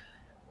one?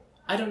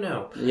 I don't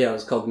know. Yeah, it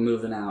was called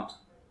Moving Out.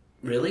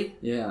 Really?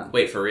 Yeah.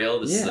 Wait, for real?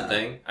 This is Yeah. a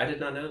thing? I did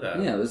not know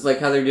that. Yeah, it was like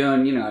how they're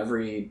doing,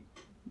 every...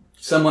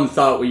 Someone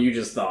thought what you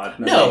just thought.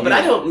 No, but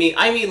I don't mean...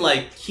 I mean,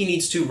 like, he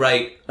needs to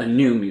write... A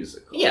new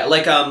musical. Yeah,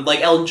 like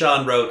Elton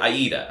John wrote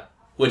Aida,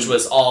 which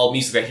was all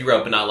music that he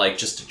wrote, but not, like,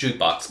 just a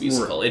jukebox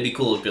musical. Right. It'd be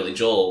cool if Billy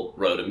Joel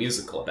wrote a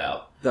musical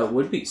about That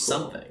would be cool.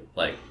 something.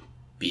 Like,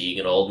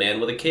 being an old man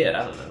with a kid.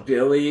 I don't know.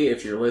 Billy,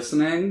 if you're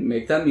listening,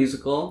 make that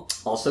musical.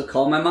 Also,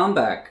 call my mom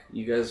back.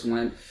 You guys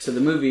went to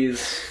the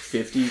movies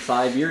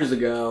 55 years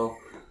ago,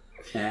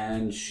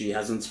 and she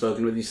hasn't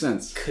spoken with you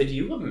since. Could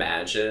you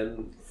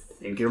imagine...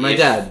 I think you're my if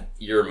dad.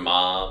 Your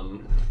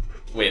mom...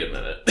 Wait a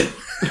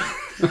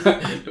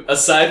minute.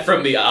 Aside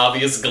from the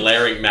obvious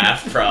glaring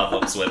math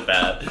problems with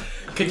that,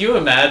 can you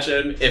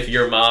imagine if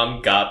your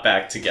mom got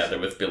back together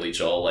with Billy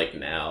Joel, like,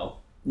 now?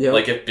 Yep.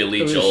 Like, if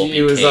Billy Joel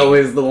He was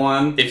always the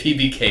one. If he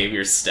became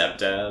your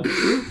stepdad,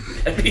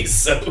 that'd be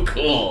so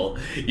cool.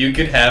 You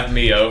could have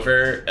me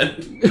over.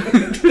 And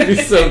It'd be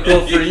so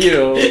cool for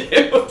you.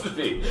 It would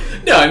be.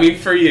 No, I mean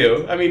for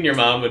you. I mean your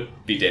mom would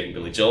be dating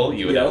Billy Joel.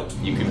 You would. Yep.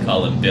 You could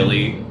call him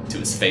Billy to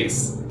his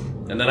face,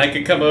 and then I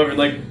could come over and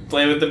like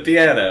play with the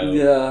piano.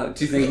 Yeah.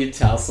 Do you think he'd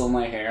tousle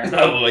my hair?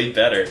 Oh, way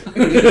better.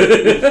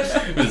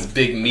 With his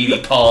big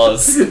meaty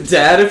paws.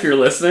 Dad, if you're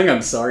listening,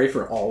 I'm sorry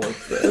for all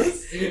of this.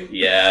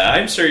 Yeah,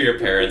 I'm sure your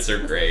parents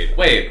are great.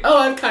 Wait. Oh,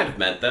 I've kind of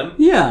met them.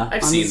 Yeah.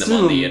 I've seen them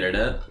on the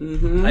internet.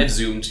 Mm-hmm. I've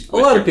zoomed. A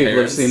lot of people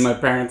have seen my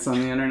parents on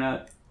the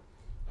internet.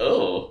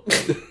 Oh.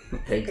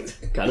 Hey,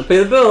 gotta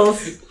pay the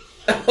bills.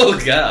 Oh,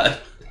 God.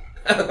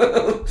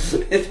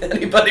 If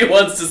anybody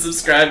wants to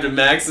subscribe to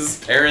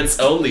Max's Parents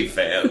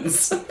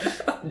OnlyFans,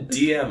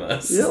 DM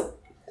us. Yep.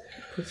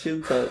 Put you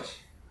in touch.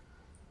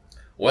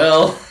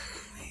 Well,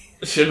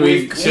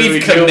 we've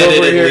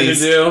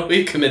committed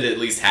we've committed at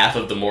least half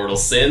of the mortal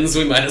sins.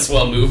 We might as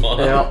well move on.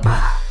 Yep.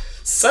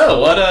 So,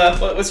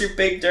 what was your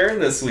big dern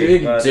this week?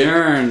 Big buddy?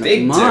 dern.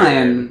 Big Mine.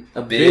 dern.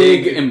 A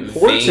big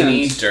important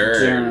veiny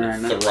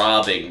dern. dern.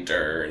 Throbbing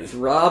dern.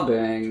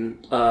 Throbbing.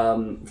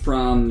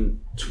 From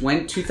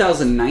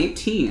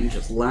 2019,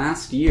 just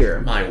last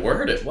year. My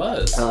word, it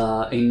was.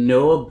 A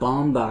Noah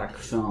Baumbach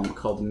film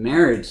called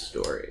Marriage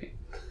Story.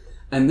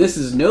 And this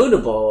is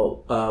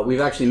notable,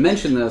 we've actually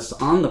mentioned this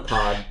on the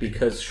pod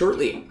because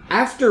shortly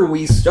after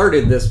we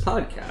started this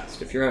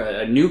podcast, if you're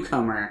a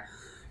newcomer,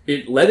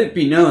 let it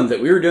be known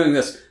that we were doing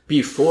this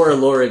before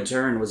Laura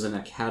Dern was an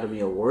Academy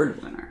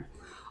Award winner.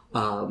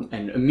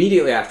 And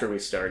immediately after we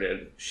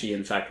started, she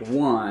in fact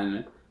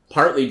won,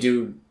 partly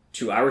due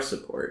to our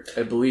support,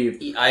 I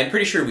believe. I'm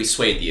pretty sure we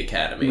swayed the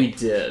Academy. We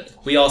did.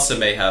 We also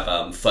may have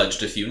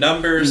fudged a few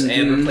numbers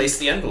and replaced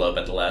the envelope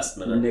at the last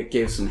minute. Nick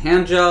gave some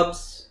hand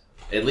jobs.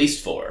 At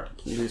least 4.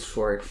 At least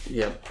 4,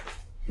 yep.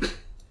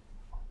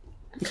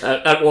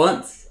 at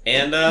once.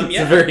 And,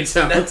 He's a very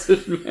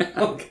talented man.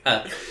 Oh,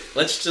 God.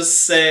 Let's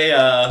just say,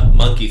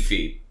 monkey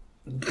feet.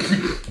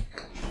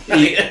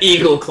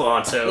 Eagle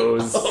claw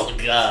toes. Oh,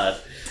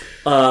 God.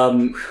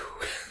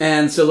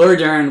 And so Laura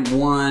Dern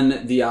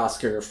won the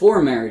Oscar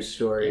for Marriage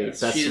Story.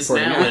 Yes, Best she is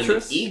Supporting now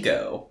Actress. an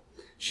Ego.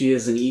 She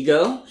is an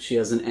Ego. She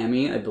has an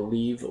Emmy, I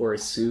believe, or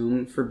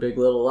assume for Big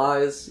Little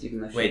Lies. Even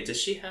though Wait, does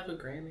she have a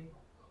Grammy?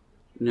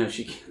 No,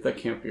 she can't, that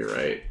can't be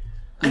right.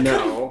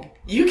 No.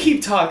 You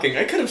keep talking.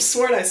 I could have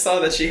sworn I saw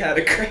that she had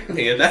a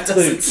Grammy, and that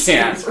doesn't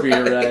can't be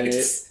right.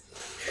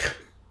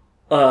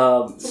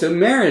 So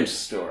Marriage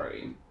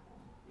Story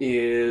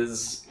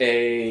is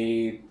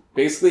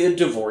basically a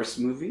divorce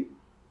movie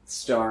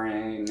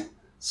starring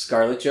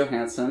Scarlett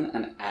Johansson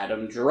and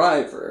Adam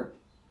Driver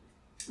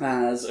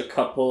as a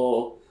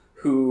couple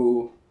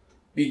who,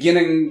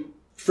 beginning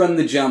from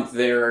the jump,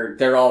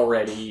 they're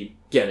already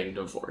getting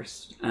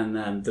divorced, and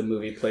then the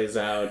movie plays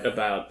out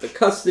about the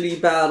custody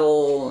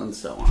battle and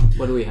so on.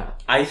 What do we have?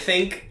 I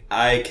think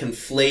I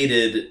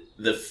conflated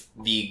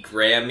the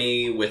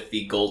Grammy with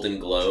the Golden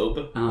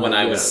Globe when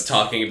I was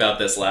talking about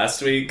this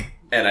last week,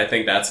 and I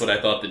think that's what I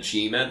thought the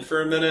G meant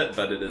for a minute,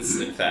 but it is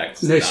in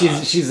fact no.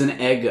 not. She's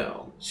an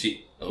ego.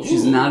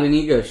 She's not an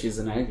ego. She's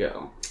an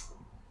ego.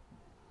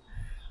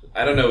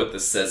 I don't know what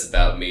this says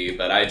about me,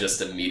 but I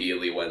just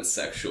immediately went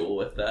sexual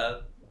with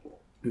that.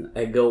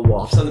 Eggo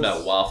waffles. Something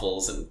about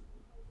waffles and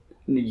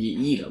you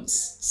eat them.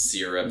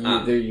 Syrup.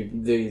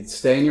 They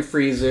stay in your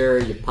freezer.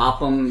 You pop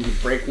them. You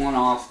break one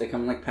off. They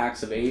come in like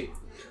packs of 8.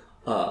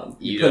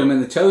 You put them in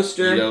the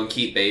toaster. You don't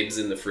keep babes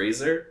in the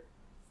freezer?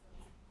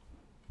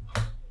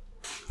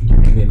 You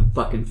keep it in the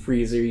fucking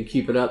freezer. You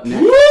keep it up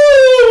next.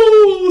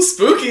 Woo!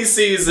 Spooky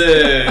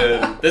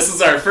season! This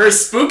is our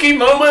first spooky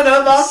moment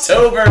of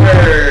October!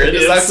 It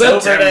is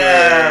October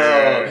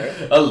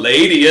now! A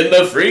lady in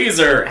the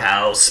freezer!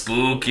 How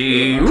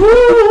spooky!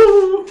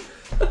 Woo!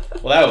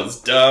 Well, that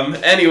was dumb.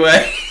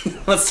 Anyway,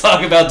 let's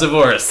talk about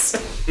divorce.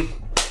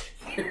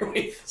 Here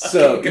we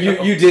So, go.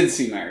 you did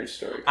see Marriage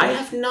Story, correct? I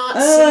have not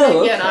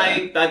seen it yet.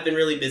 Okay. I've been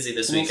really busy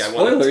this week. Well, I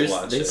wanted to spoilers,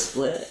 watch they it.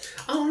 split.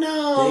 Oh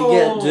no! They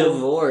get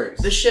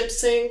divorced. The ship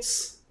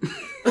sinks.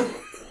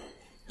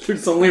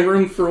 There's only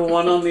room for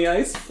one on the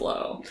ice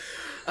floe.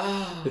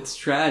 Oh, It's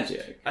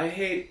tragic. I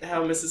hate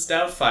how Mrs.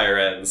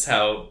 Doubtfire ends.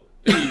 How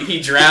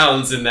he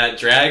drowns in that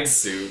drag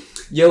suit.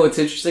 Yo, what's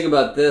interesting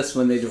about this,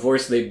 when they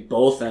divorce, they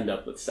both end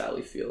up with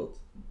Sally Field.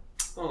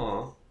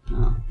 Aw.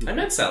 Oh. I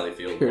met Sally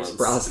Field Pierce once.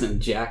 Brosnan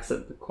jacks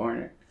at the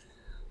corner.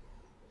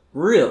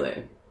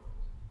 Really?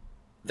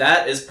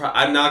 That is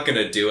I'm not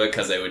gonna do it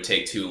because it would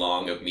take too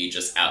long of me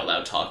just out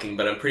loud talking,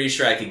 but I'm pretty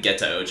sure I could get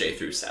to OJ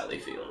through Sally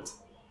Field.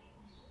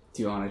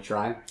 Do you want to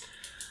try?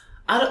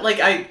 I don't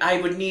I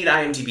would need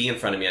IMDb in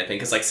front of me, I think,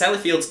 because like Sally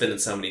Field's been in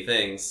so many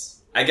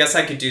things. I guess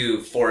I could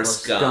do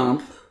Forrest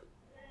Gump.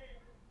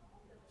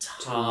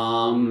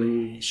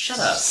 Tom. Shut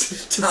up.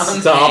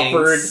 Tom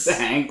Stoppard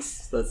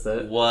Hanks. That's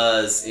it.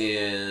 Was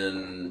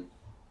in.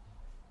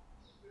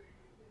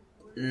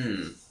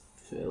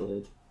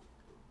 Philadelphia.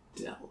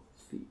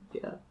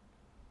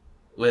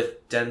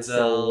 With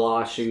Denzel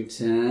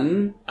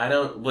Washington. I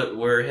don't.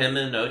 Were him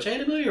and OJ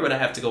in a movie, or would I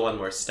have to go one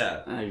more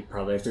step? You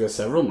probably have to go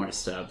several more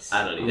steps.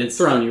 I don't need It's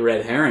throwing you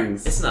red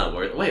herrings. It's not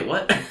worth. Wait,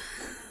 what?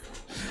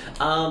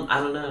 I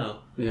don't know.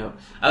 Yeah.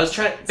 I was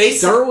trying.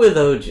 Start with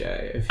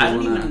OJ. If you I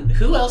don't wanna... even.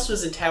 Who else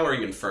was in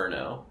Towering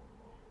Inferno?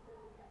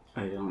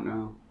 I don't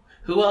know.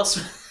 Who else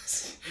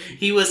was?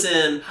 He was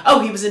in. Oh,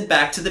 he was in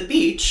Back to the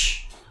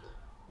Beach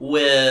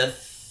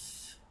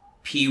with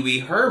Pee Wee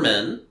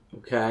Herman.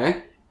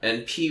 Okay.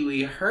 And Pee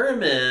Wee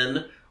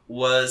Herman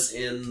was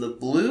in the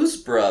Blues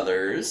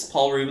Brothers.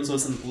 Paul Rubens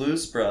was in the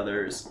Blues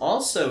Brothers.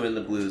 Also in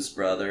the Blues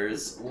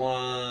Brothers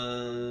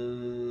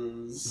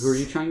was... Who are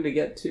you trying to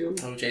get to?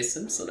 O.J.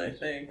 Simpson, I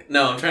think.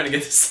 No, I'm trying to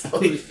get to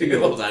Sally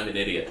Field. I'm an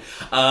idiot.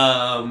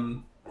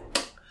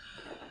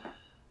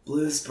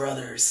 Blues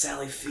Brothers,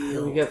 Sally How Field.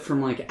 do we get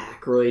from like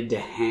Aykroyd to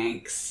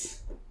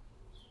Hanks?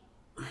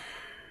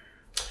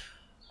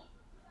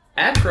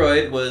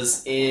 Aykroyd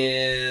was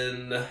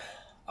in...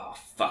 Oh,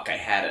 fuck, I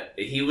had it.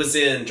 He was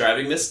in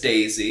Driving Miss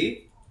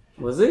Daisy.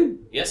 Was he?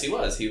 Yes, he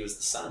was. He was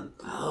the son.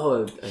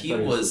 Oh, I He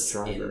thought was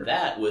the driver. in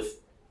that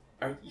with...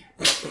 Are you...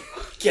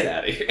 Get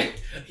out of here.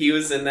 He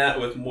was in that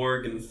with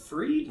Morgan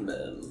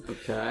Freeman.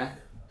 Okay.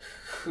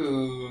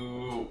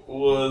 Who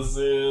was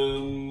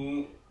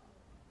in...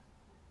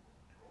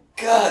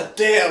 God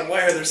damn,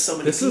 why are there so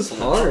many This people is in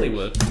hard.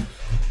 Hollywood?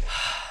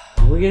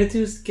 All we gotta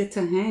do is get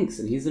to Hanks,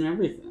 and he's in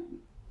everything.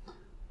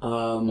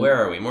 Where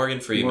are we? Morgan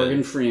Freeman.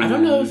 Morgan Freeman. I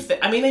don't know if...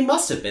 they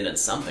must have been in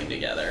something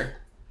together.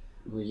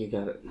 Well, you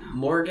got it now.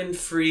 Morgan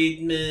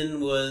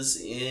Freeman was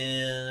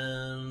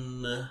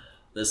in...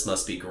 This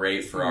must be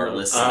great for our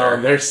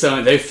listener.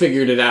 Oh, they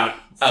figured it out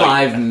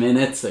 5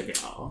 minutes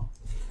ago.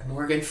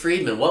 Morgan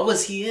Freeman. What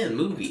was he in?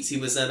 Movies. He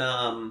was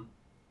in,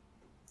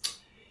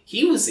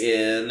 He was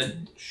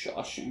in...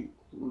 Shawshank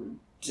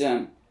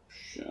Redemption.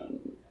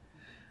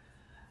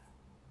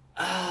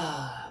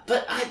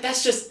 But that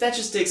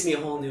just digs me a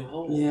whole new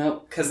hole.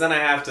 Yep. Because then I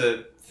have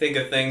to think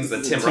of things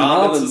that Tim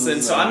Robbins was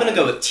in. So I'm going to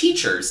go with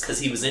Teachers, because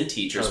he was in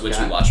Teachers, which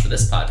we watched for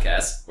this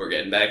podcast. We're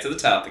getting back to the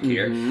topic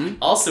here.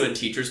 Also in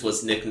Teachers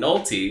was Nick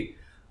Nolte.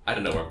 I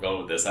don't know where I'm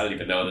going with this. I don't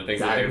even know the things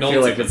that Nick Nolte was in. I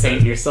feel like you're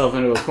painting yourself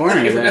into a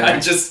corner there.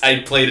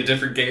 I played a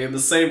different game the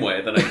same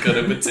way that I could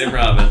have with Tim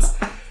Robbins.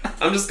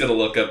 I'm just going to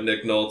look up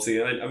Nick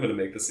Nolte. I'm going to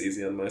make this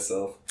easy on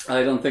myself.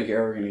 I don't think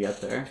you're ever going to get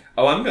there.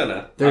 Oh, I'm going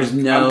to.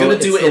 I'm going to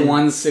do it in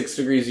 1 6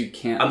 degrees you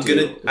can't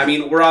I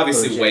mean, we're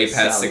obviously way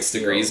past 6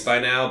 degrees by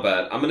now,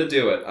 but I'm going to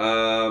do it.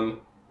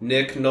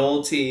 Nick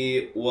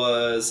Nolte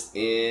was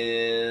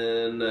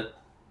in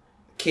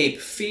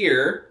Cape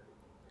Fear.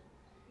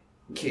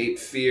 Cape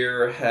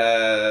Fear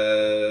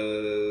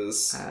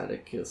has...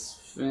 Atticus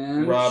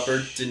Finch.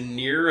 Robert De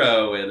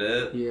Niro in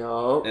it.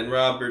 Yup. And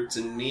Robert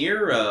De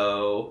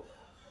Niro...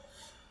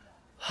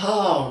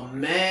 Oh,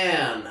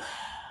 man.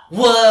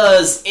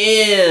 Was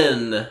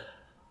in...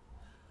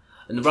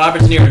 And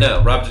Robert De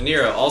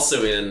Niro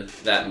also in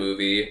that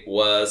movie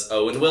was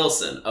Owen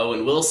Wilson.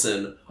 Owen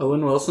Wilson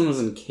was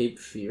in Cape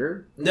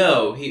Fear?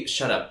 No,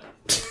 Shut up.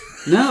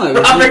 No, it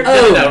was... Robert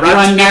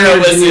De Niro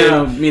was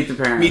in... Meet the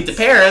Parents. Meet the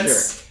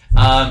Parents.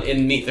 Sure.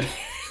 In Meet the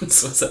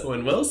Parents was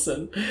Owen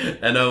Wilson.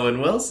 And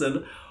Owen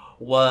Wilson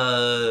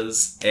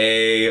was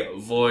a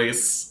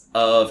voice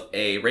of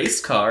a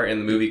race car in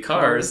the movie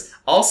Cars.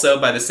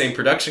 Also, by the same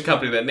production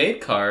company that made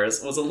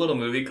Cars, was a little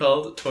movie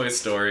called Toy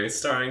Story,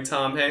 starring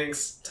Tom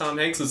Hanks. Tom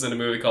Hanks was in a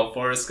movie called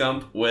Forrest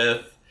Gump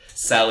with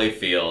Sally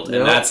Field.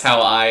 And that's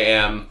how I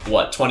am,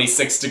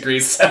 26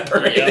 degrees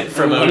separated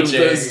from OJ. One of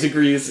those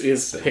degrees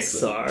is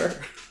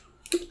Pixar.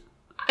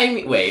 I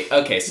mean, wait,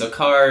 okay, so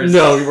Cars...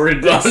 No, we're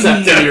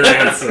accepting your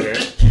answer.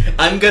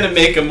 I'm gonna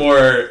make a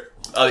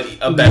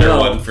better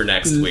one for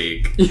next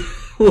week.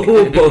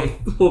 We'll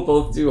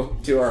both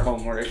do our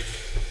homework.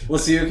 We'll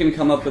see who can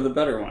come up with a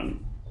better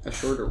one. A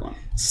shorter one.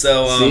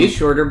 So, see?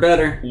 Shorter,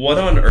 better. What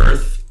on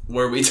earth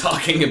were we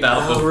talking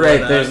about before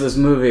right, that? There's this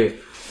movie.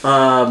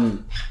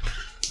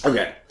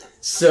 Okay.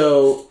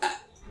 So,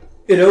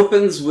 it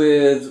opens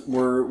with,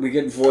 we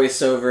get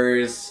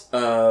voiceovers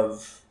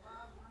of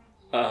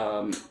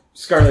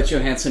Scarlett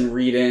Johansson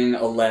reading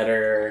a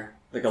letter,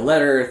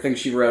 thing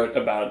she wrote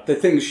about the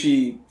things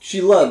she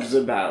loves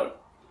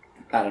about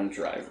Adam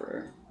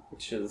Driver,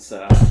 which is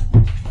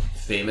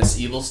famous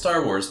evil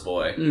Star Wars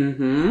boy.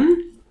 Mm-hmm.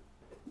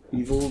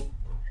 Evil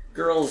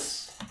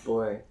girls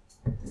boy.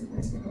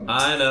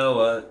 I know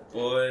what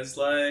boys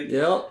like.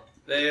 Yep.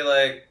 They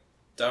like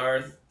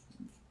Darth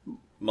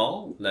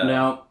Maul?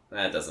 No.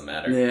 That doesn't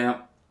matter.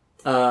 Yeah.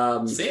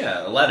 So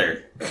yeah, a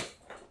letter.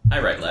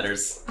 I write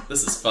letters.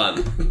 This is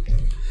fun.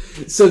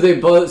 So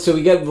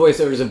we get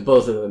voiceovers of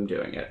both of them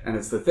doing it, and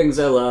it's the things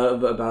I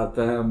love about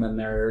them, and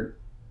they're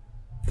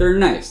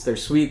nice. They're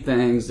sweet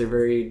things. They're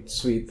very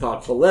sweet,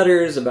 thoughtful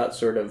letters about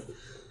sort of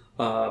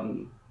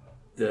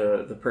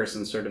the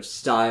person's sort of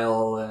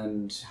style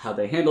and how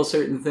they handle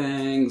certain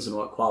things and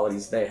what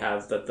qualities they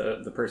have that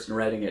the person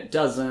writing it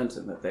doesn't,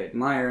 and that they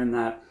admire in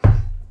that.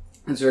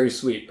 It's very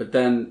sweet. But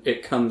then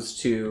it comes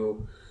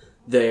to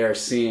they're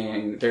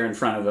in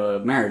front of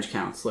a marriage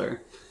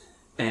counselor,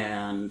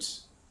 and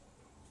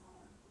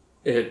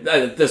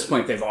at this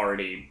point they've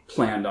already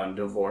planned on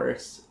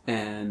divorce,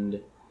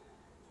 and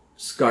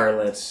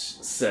Scarlett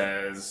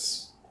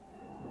says,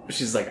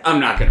 she's like, I'm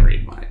not going to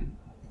read mine.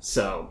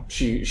 So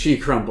she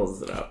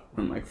crumbles it up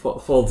and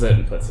folds it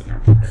and puts it in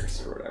her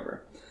purse or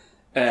whatever.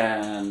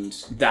 And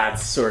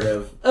that's sort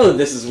of,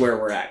 this is where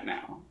we're at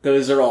now.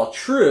 Those are all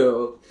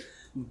true,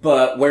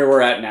 but where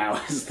we're at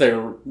now is their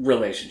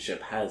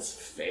relationship has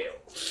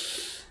failed.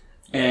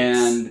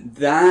 And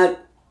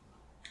that,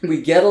 we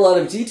get a lot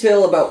of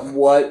detail about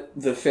what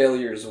the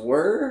failures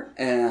were,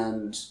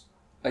 and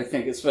I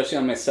think, especially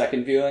on my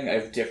second viewing, I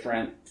have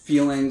different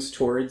feelings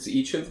towards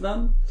each of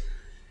them.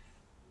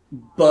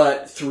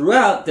 But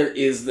throughout, there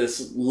is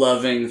this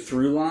loving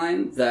through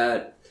line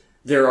that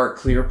there are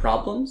clear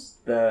problems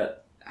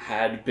that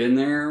had been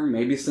there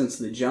maybe since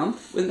the jump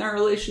in their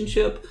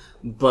relationship,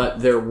 but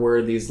there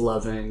were these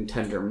loving,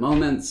 tender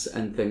moments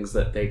and things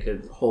that they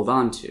could hold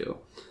on to.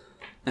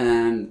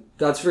 And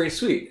that's very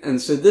sweet. And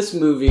so this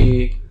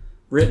movie,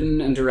 written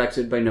and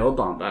directed by Noah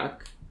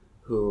Baumbach,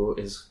 who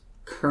is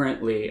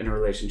currently in a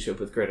relationship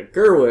with Greta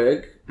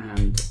Gerwig,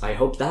 and I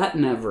hope that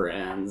never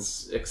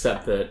ends,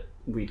 except that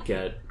we'd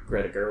get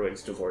Greta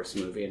Gerwig's divorce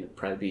movie, and it'd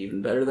probably be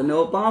even better than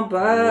Noah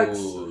Baumbach's.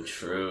 Ooh,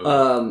 true.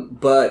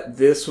 But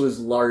this was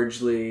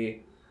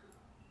largely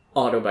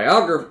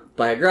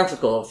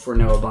autobiographical for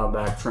Noah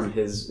Baumbach from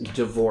his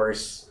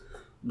divorce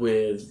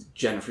with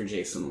Jennifer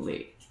Jason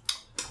Leigh,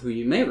 who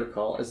you may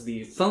recall as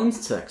the phone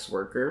sex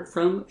worker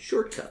from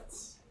Short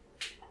Cuts.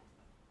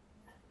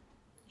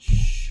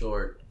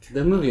 Short.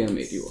 The movie I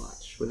made you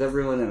watch with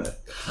everyone in it.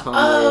 Tom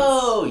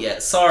Oh, yeah.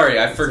 Sorry,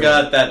 I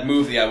forgot that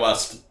movie I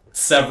watched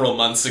several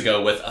months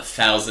ago with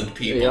 1,000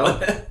 people.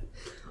 Yep.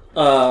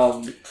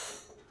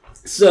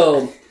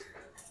 So,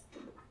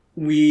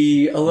 a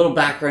little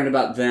background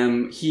about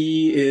them.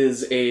 He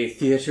is a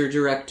theater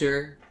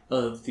director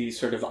of the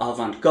sort of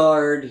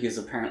avant-garde. He's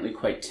apparently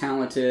quite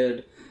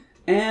talented.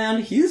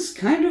 And he's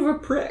kind of a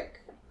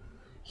prick.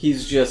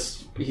 He's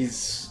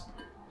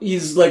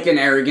like an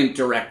arrogant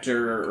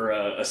director or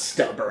a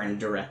stubborn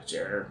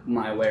director,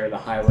 my way or the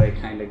highway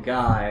kind of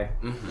guy.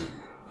 Mm-hmm.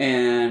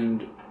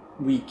 And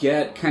we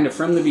get kind of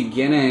from the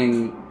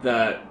beginning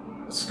that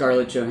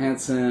Scarlett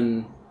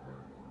Johansson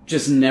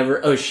just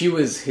never... she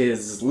was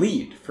his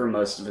lead for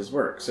most of his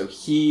work. So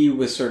he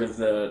was sort of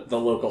the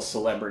local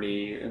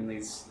celebrity and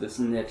this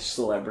niche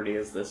celebrity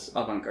as this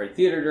avant-garde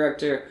theater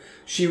director.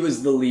 She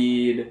was the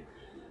lead.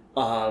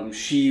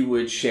 She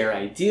would share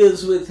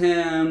ideas with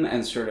him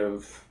and sort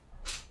of...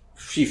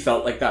 She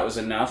felt like that was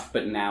enough,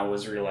 but now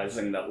was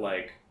realizing that,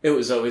 like, it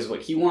was always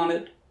what he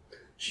wanted.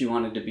 She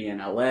wanted to be in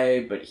LA,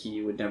 but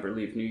he would never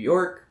leave New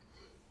York.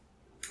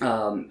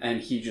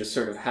 And he just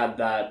sort of had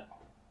that,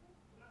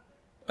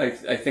 I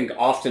think,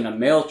 often a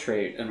male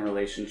trait in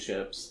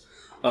relationships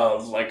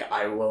of, like,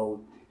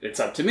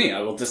 it's up to me.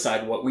 I will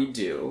decide what we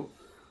do.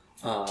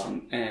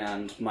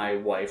 And my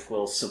wife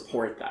will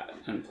support that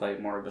and play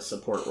more of a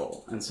support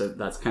role. And so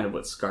that's kind of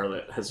what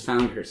Scarlett has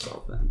found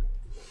herself in.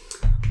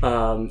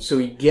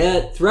 So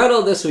throughout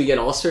all this, we get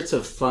all sorts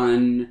of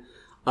fun,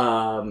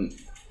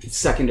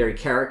 secondary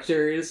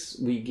characters.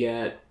 We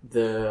get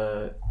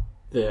the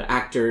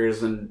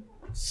actors and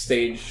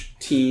stage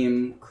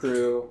team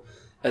crew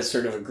as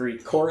sort of a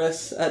Greek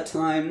chorus at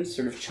times,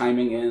 sort of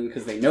chiming in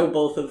because they know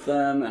both of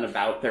them and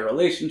about their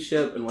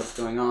relationship and what's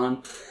going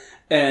on.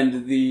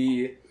 And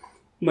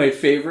my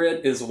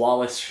favorite is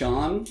Wallace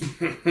Shawn,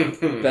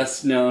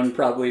 best known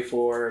probably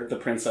for The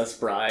Princess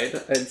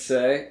Bride, I'd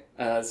say,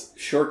 as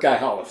Short Guy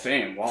Hall of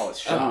Fame, Wallace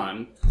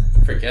Shawn.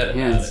 Forget about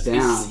Hands it.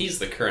 down. He's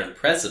the current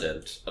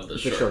president of the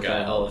Short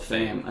Guy Hall of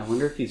Fame. I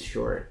wonder if he's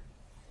short.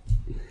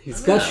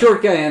 He's got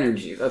short guy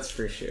energy, that's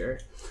for sure.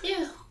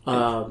 Yeah.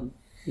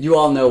 You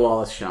all know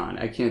Wallace Shawn.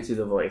 I can't do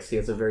the voice. He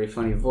has a very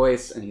funny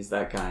voice, and he's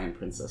that guy in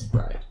Princess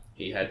Bride.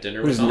 He had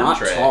dinner Who's with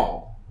Andre. not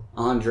tall.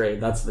 Andre,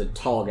 that's the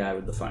tall guy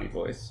with the funny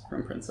voice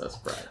from Princess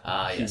Bride.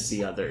 Yes. He's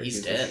the other.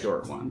 He's the dead.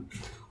 short one.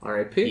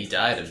 R.I.P. He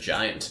died of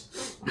giant.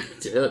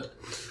 Did.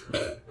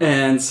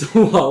 And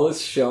so Wallace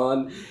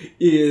Shawn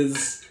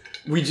is...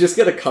 We just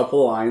get a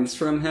couple lines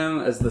from him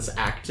as this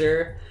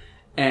actor,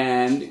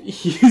 and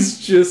he's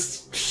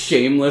just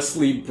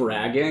shamelessly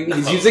bragging.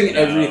 He's using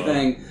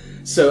everything...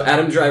 So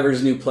Adam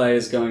Driver's new play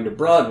is going to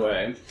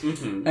Broadway.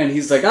 Mm-hmm. And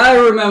he's like, I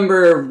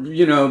remember,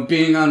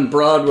 being on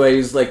Broadway.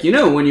 He's like,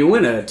 when you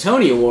win a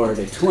Tony Award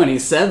at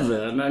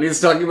 27. And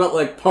he's talking about,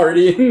 like,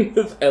 partying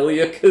with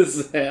Elia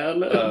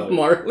Kazan and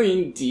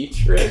Marlene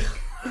Dietrich.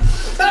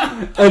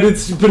 But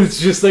it's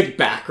just, like,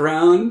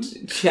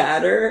 background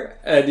chatter.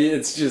 And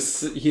it's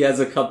just, he has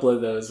a couple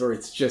of those where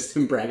it's just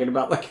him bragging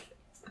about, like,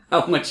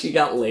 how much he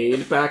got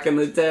laid back in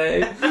the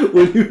day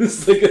when he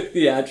was like a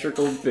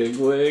theatrical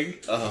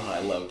bigwig. Oh, I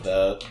love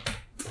that.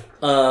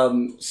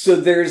 So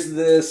there's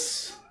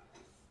this...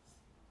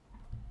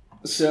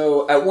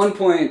 So at one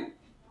point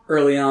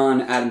early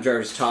on, Adam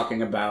Driver's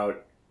talking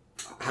about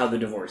how the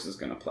divorce is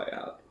going to play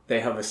out. They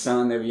have a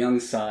son, they have a young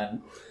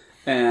son,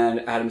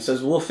 and Adam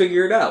says, we'll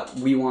figure it out.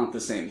 We want the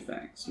same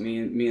things. Me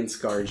and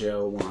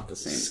ScarJo want the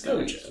same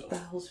things. What the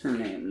hell's her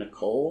name?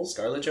 Nicole?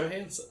 Scarlett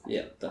Johansson.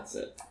 Yeah, that's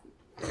it.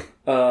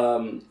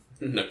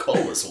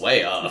 Nicole was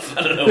way off.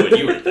 I don't know what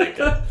you were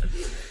thinking.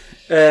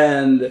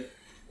 And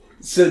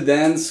so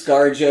then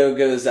ScarJo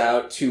goes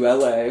out to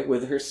LA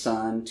with her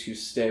son to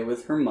stay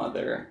with her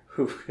mother,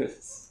 who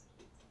is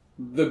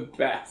the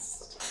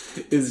best.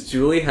 Is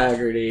Julie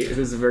Haggerty,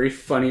 who's a very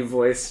funny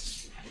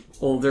voiced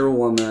older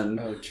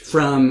woman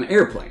from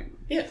Airplane.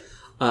 Yeah.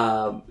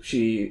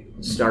 She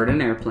starred in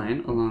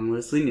Airplane along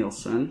with Leslie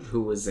Nielsen,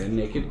 who was in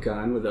Naked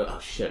Gun with a... Oh,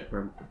 shit,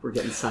 we're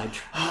getting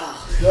sidetracked.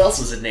 Who else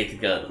was in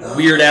Naked Gun?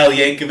 Weird Al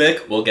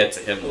Yankovic. We'll get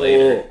to him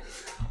later.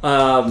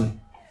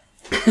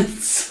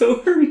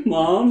 So her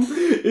mom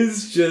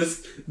is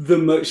just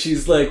the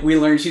she's like... We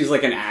learned she's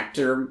like an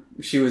actor.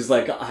 She was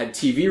like... had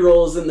TV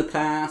roles in the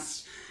past.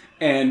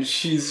 And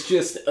she's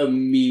just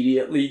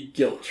immediately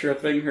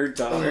guilt-tripping her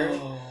daughter.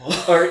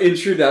 Oh. Our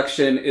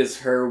introduction is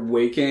her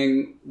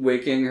waking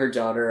her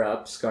daughter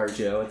up,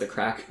 ScarJo, at the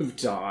crack of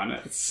dawn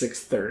at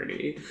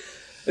 6:30.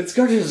 And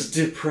ScarJo's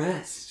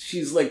depressed.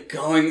 She's, like,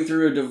 going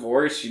through a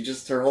divorce.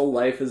 Her whole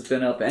life has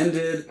been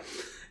upended.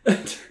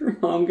 And her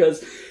mom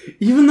goes,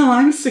 even though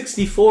I'm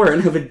 64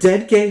 and have a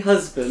dead gay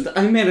husband,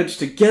 I manage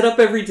to get up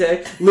every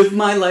day, live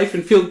my life,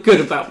 and feel good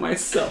about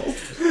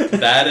myself.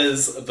 That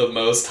is the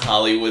most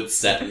Hollywood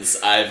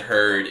sentence I've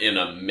heard in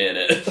a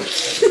minute.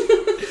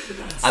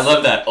 I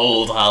love that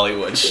old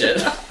Hollywood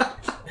shit.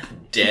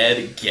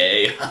 Dead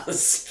gay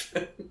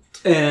husband.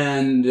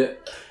 And,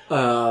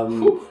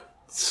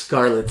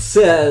 Scarlett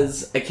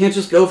says, I can't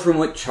just go from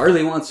what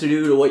Charlie wants to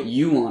do to what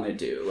you want to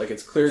do. Like,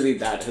 it's clearly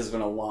that has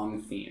been a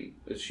long theme,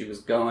 that she was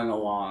going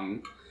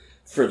along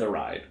for the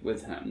ride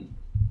with him.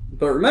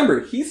 But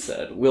remember, he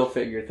said, we'll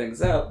figure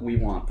things out, we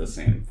want the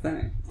same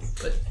thing.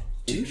 But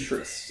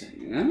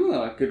interesting.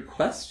 Oh, good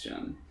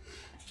question.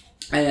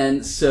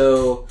 And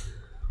so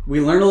we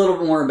learn a little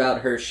bit more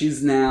about her.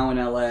 She's now in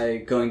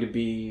LA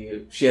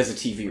she has a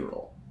TV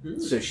role.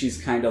 So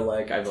she's kind of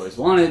like, I've always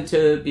wanted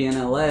to be in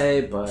LA,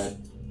 but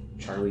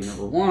Charlie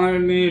never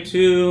wanted me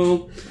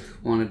to.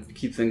 Wanted to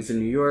keep things in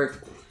New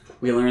York.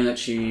 We learn that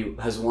she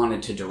has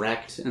wanted to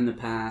direct in the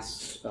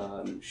past.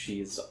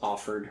 She's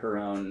offered her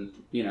own,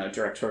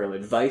 directorial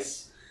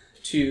advice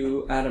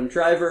to Adam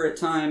Driver at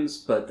times,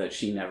 but that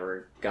she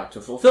never got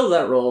to fulfill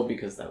that role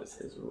because that was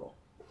his role.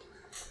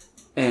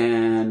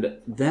 And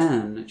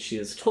then she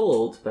is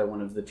told by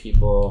one of the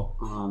people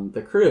on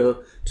the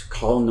crew to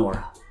call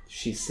Nora.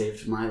 She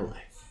saved my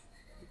life.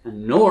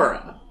 And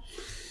Nora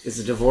is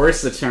a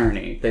divorce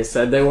attorney. They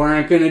said they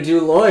weren't going to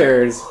do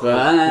lawyers,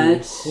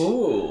 but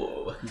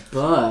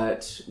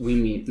we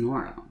meet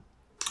Nora.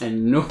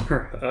 And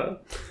Nora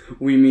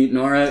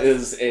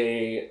is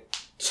a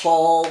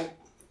tall,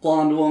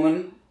 blonde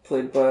woman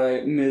played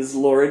by Ms.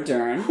 Laura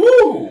Dern.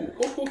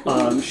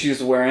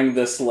 She's wearing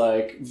this,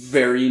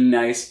 very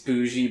nice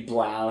bougie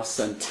blouse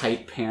and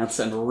tight pants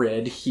and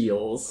red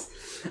heels.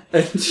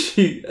 And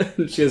she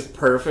has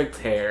perfect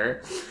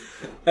hair.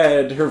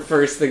 And her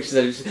first thing she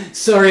said is,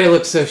 sorry I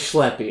look so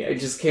schleppy. I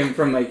just came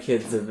from my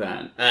kid's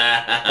event.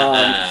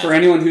 For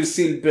anyone who's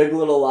seen Big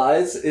Little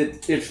Lies,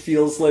 it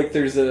feels like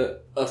there's a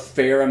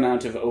fair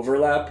amount of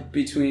overlap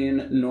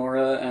between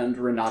Nora and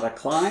Renata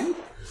Klein,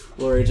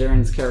 Laura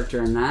Dern's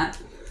character in that,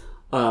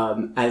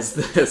 as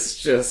this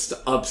just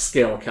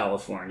upscale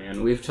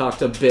Californian. We've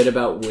talked a bit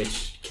about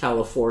which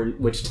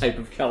type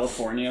of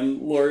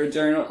Californian Laura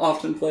Dern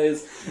often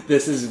plays.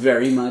 This is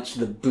very much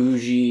the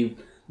bougie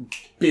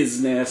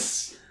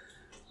business,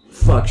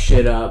 fuck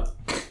shit up,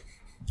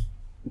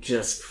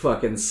 just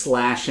fucking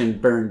slash and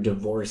burn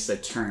divorce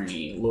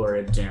attorney,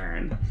 Laura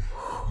Dern.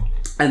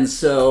 And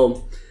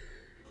so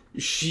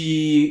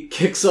she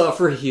kicks off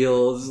her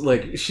heels,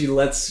 she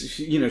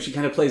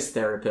kind of plays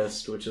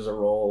therapist, which is a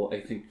role I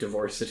think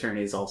divorce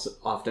attorneys also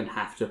often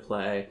have to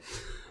play,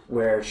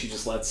 where she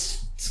just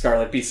lets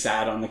Scarlett be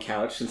sad on the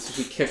couch, and so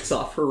she kicks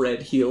off her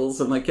red heels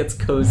and gets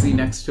cozy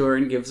next to her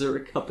and gives her a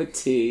cup of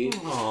tea.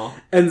 Aww.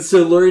 And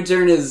so Laura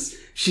Dern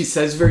she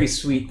says very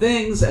sweet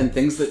things and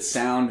things that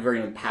sound very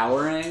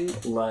empowering,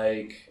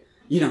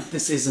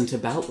 this isn't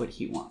about what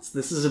he wants.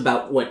 This is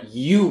about what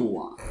you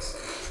want.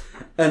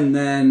 And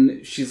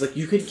then she's like,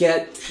 you could,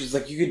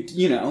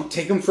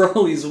 take him for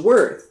all he's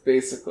worth,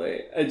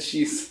 basically. And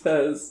she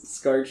says,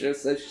 Scarjo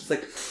says, she's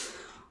like,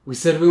 we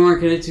said we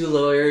weren't going to do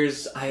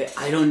lawyers.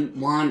 I don't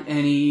want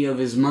any of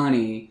his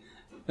money.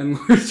 And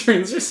Laura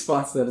Dern's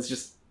response to that is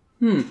just,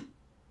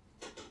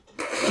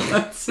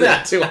 That's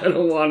it, too. I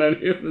don't want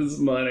any of his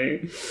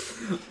money.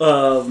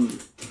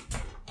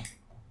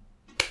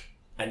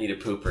 I need a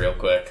poop real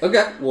quick.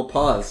 Okay, we'll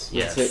pause.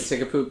 Yes.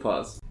 Take a poop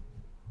pause.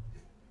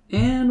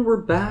 And we're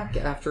back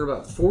after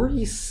about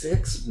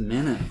 46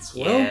 minutes.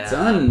 Well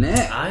done,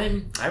 Nick.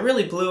 I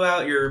really blew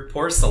out your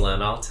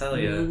porcelain, I'll tell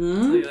you. Mm-hmm.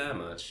 I'll tell you that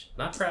much.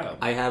 Not proud.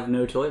 I have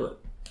no toilet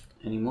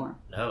anymore.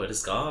 No, it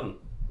is gone.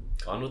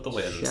 Gone with the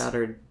wind.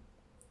 Shattered.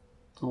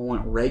 It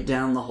went right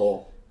down the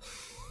hole.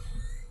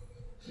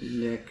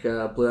 Nick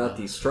blew out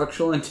the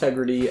structural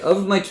integrity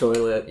of my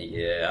toilet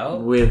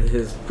with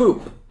his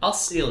poop. I'll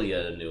steal you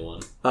a new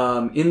one.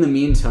 In the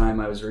meantime,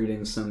 I was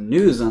reading some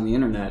news on the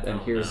internet,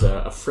 and here's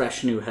a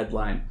fresh new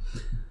headline.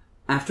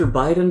 After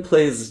Biden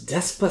plays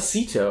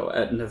Despacito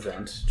at an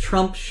event,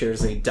 Trump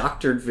shares a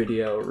doctored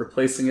video,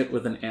 replacing it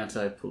with an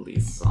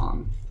anti-police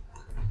song.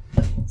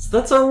 So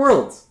that's our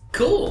world.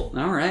 Cool.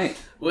 All right.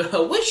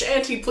 Well, which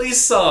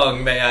anti-police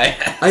song, may I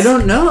ask? I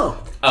don't know.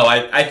 Oh,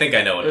 I think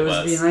I know what it was.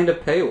 It was behind a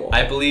paywall.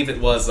 I believe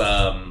it was,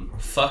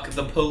 Fuck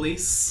the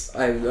Police.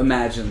 I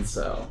imagine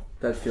so.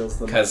 That feels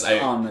the most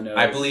on the nose.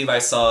 I believe I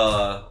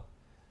saw...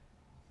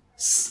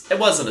 It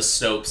wasn't a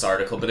Snopes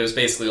article, but it was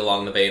basically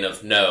along the vein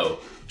of, no,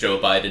 Joe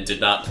Biden did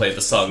not play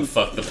the song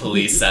Fuck the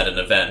Police at an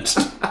event,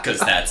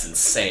 because that's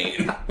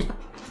insane.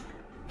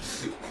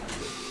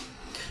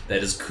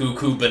 That is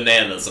cuckoo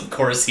bananas. Of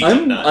course he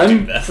did not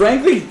do that. I'm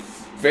frankly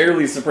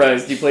fairly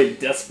surprised he played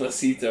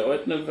Despacito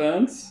at an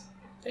event.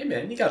 Hey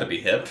man, you gotta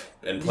be hip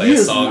and play a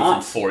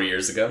song from 4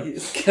 years ago.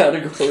 He's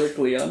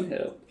categorically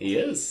unhip. He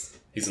is.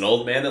 He's an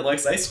old man that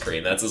likes ice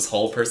cream. That's his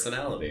whole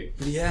personality.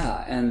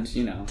 Yeah, and,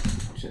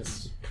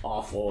 just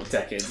awful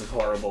decades of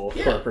horrible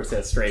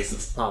corporatist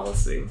racist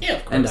policy. Yeah,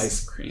 of course. And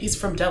ice cream. He's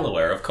from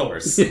Delaware, of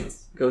course.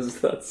 Yes, goes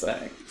without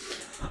saying.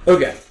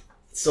 Okay,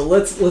 so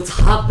let's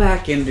hop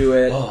back into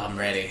it. Oh, I'm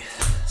ready.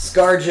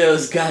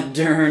 ScarJo's got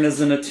Dern as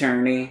an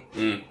attorney.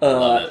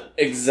 Love it.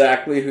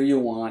 Exactly who you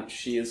want.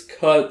 She is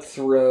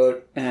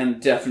cutthroat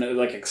and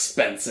definitely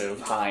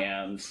expensive,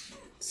 high-end,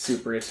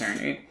 super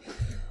attorney.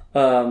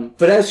 But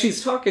as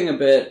she's talking a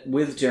bit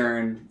with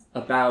Dern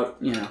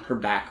about, her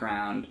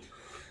background,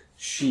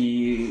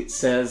 she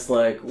says,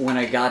 like, when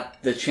I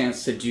got the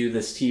chance to do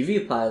this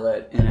TV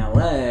pilot in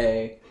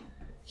LA,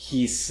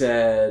 he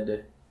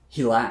said,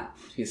 he laughed.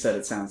 He said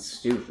it sounds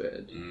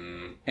stupid.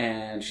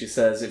 And she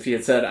says, if he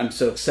had said, I'm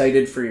so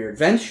excited for your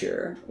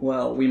adventure,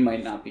 well, we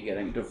might not be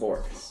getting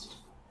divorced.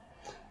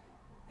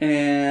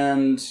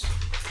 And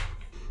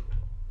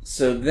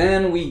so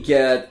then we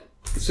get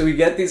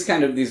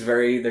these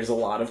there's a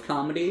lot of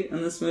comedy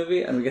in this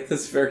movie, and we get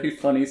this very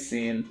funny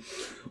scene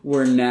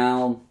where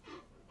now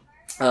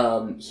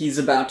he's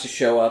about to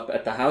show up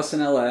at the house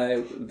in LA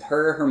with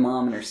her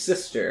mom, and her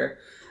sister,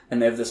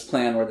 and they have this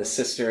plan where the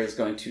sister is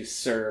going to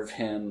serve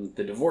him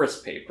the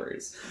divorce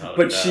papers.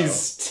 But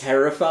she's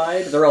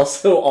terrified. They're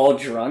also all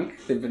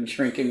drunk. They've been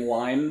drinking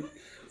wine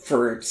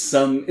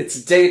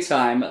it's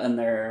daytime, and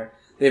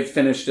they've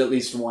finished at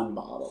least one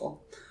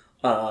bottle.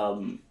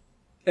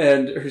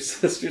 And her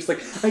sister's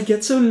like, I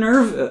get so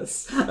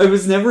nervous. I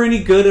was never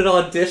any good at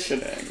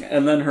auditioning.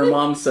 And then her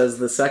mom says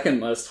the second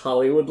most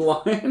Hollywood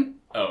line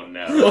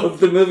of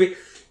the movie.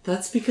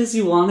 That's because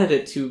you wanted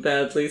it too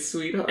badly,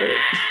 sweetheart.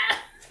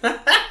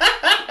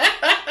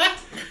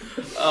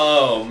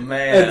 Oh,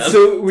 man. And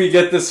so we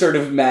get this sort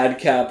of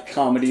madcap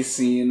comedy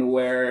scene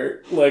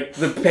where, like,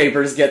 the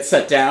papers get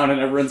set down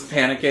and everyone's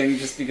panicking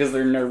just because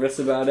they're nervous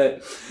about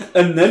it.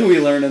 And then we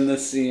learn in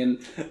this scene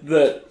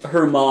that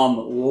her mom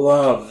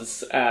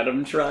loves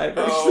Adam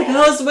Driver. She's like,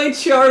 how's my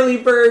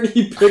Charlie bird?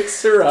 He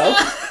picks her up.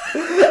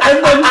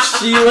 And then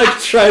she, like,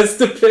 tries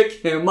to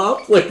pick him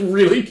up, like,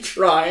 really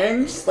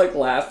trying, just, like,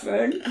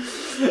 laughing.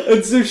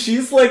 And so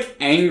she's, like,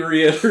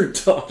 angry at her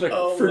daughter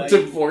for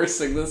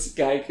divorcing this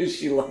guy because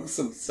she loves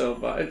him so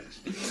much.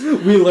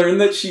 We learn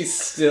that she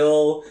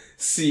still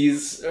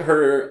sees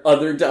her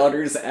other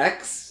daughter's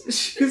ex.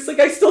 She's like,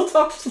 I still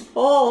talk to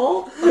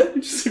Paul.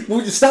 And she's like,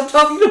 well, stop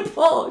talking to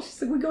Paul. She's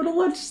like, we go to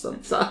lunch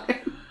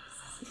sometime.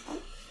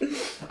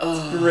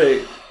 It's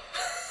great.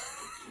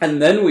 And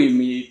then we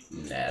meet...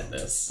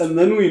 Madness. And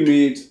then we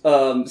meet...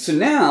 so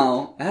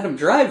now, Adam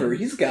Driver,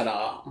 he's got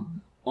a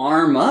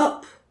arm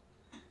up.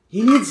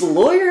 He needs a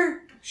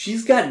lawyer.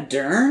 She's got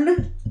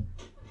Dern.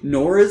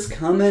 Nora's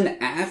coming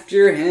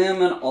after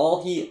him and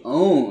all he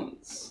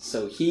owns.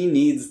 So he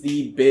needs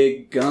the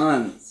big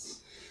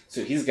guns.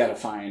 So he's got to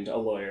find a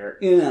lawyer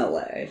in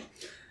LA.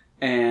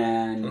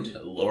 And...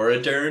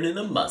 Laura Dern in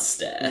a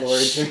mustache.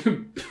 Laura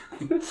Dern...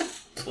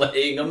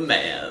 Playing a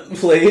man.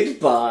 Played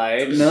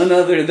by none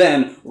other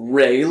than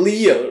Ray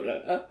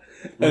Liotta.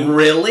 And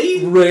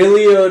really? Ray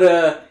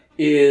Liotta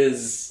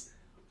is,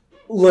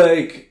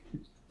 like,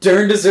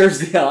 Dern deserves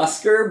the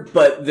Oscar,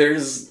 but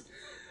there's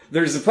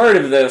a part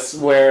of this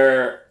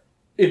where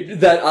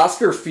that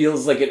Oscar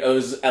feels like it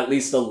owes at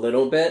least a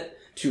little bit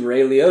to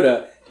Ray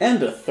Liotta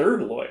and a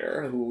third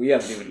lawyer, who we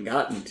haven't even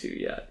gotten to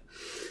yet.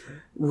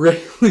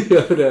 Ray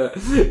Liotta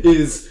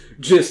is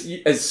just,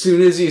 as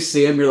soon as you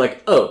see him, you're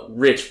like, oh,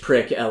 rich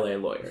prick LA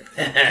lawyer.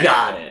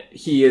 Got it.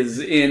 He is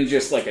in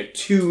just like a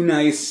too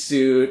nice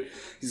suit.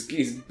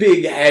 He's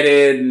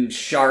big-headed and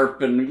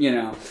sharp and, you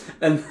know.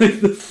 And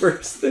like the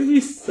first thing he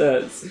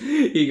says,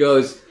 he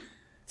goes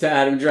to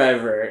Adam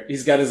Driver.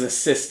 He's got his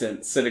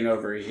assistant sitting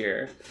over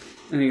here.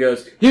 And he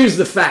goes, here's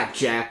the fact,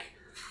 Jack.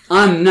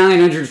 I'm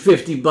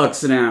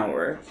 $950 an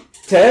hour.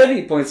 Ted,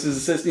 he points to his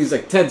assistant, he's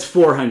like, Ted's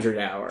 $400 an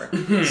hour.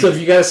 So if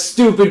you got a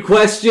stupid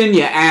question,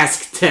 you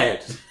ask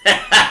Ted.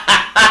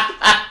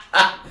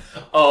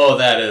 Oh,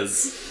 that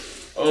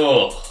is...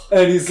 Oh.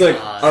 And he's like,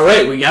 all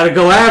right, we gotta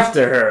go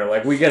after her.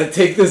 Like, we gotta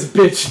take this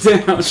bitch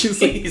down. She's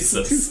like,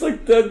 he's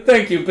like,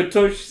 thank you, but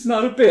she's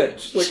not a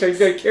bitch. Like,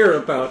 I care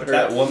about her.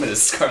 That woman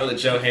is Scarlett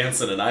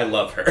Johansson, and I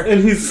love her.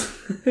 And he's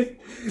like,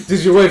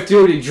 does your wife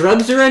do any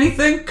drugs or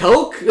anything?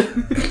 Coke?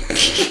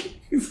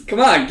 He's like,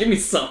 come on, give me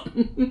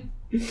some.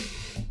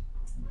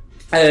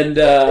 And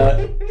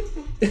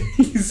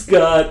he's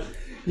got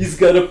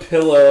a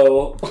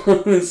pillow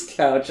on his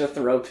couch, a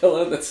throw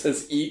pillow that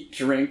says "Eat,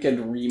 drink,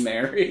 and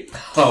remarry."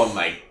 Oh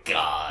my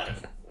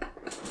god!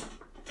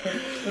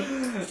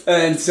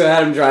 And so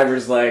Adam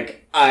Driver's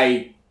like,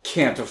 I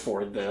can't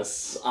afford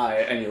this,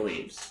 and he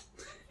leaves.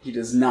 He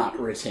does not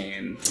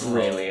retain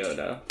Ray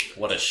Liotta.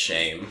 What a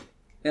shame.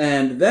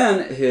 And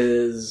then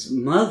his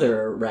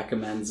mother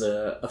recommends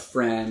a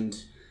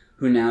friend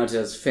who now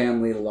does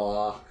family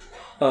law.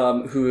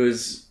 Who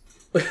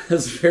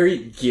has very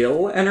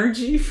Gil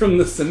energy from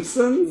The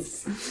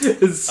Simpsons.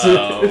 Is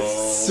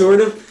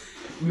sort of,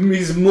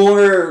 he's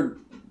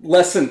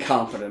less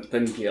incompetent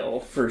than Gil,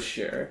 for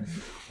sure.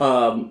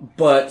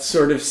 But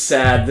sort of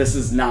sad, this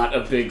is not a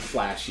big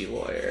flashy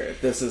lawyer.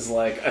 This is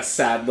like a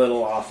sad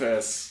little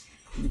office,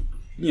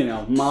 you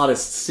know,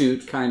 modest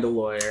suit kind of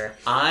lawyer.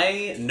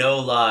 I, no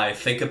lie,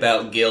 think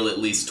about Gil at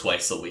least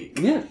twice a week.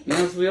 Yeah,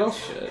 as we all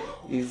should.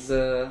 He's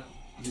a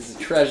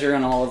treasure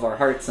in all of our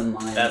hearts and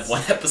minds. That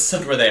one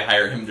episode where they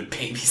hire him to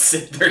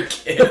babysit their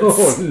kids.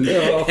 Oh,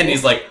 no. And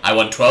he's like, I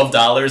want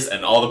 $12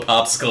 and all the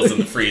popsicles in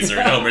the freezer.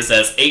 And Homer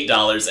says,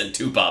 $8 and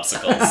 2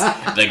 popsicles.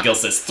 And then Gil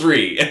says,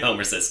 3. And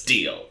Homer says,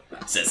 deal.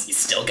 Says, you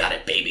still got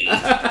it, baby.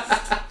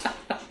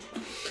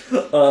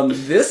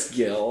 This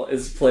Gil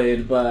is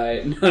played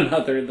by none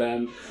other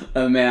than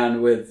a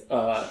man with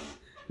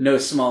no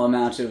small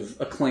amount of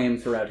acclaim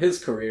throughout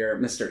his career,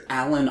 Mr.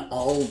 Alan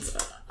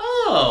Alda.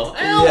 Oh,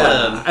 Alan!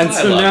 Yeah. And I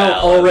so love now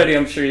Alan. already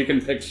I'm sure you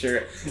can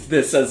picture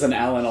this as an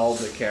Alan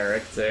Alda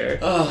character.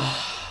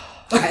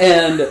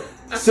 And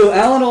so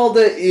Alan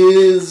Alda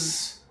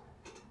is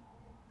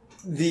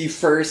the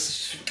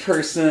first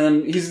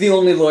person, he's the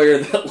only lawyer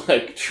that,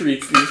 like,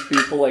 treats these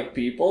people like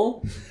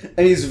people.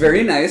 And he's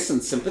very nice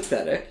and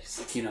sympathetic. He's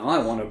like, you know, I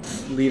want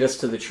to lead us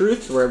to the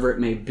truth, wherever it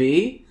may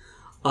be.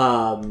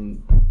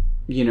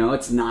 You know,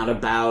 it's not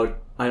about,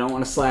 I don't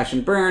want to slash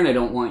and burn. I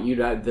don't want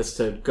this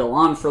to go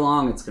on for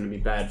long. It's going to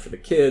be bad for the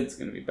kids. It's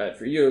going to be bad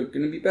for you. It's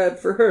going to be bad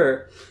for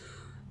her.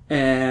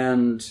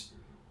 And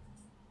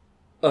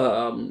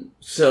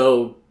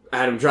so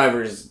Adam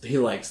Driver, he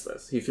likes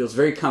this. He feels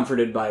very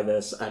comforted by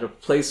this at a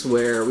place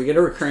where we get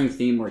a recurring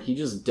theme where he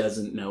just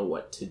doesn't know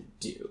what to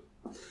do.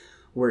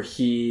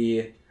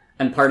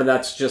 And part of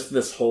that's just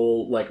this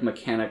whole, like,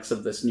 mechanics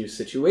of this new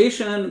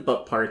situation,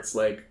 but parts,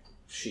 like,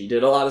 she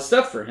did a lot of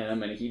stuff for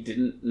him and he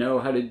didn't know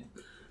how to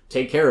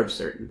take care of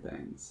certain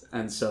things.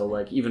 And so,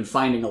 like, even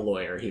finding a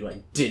lawyer, he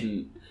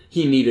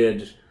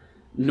needed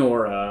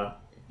Laura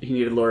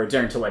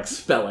Dern to, like,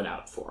 spell it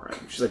out for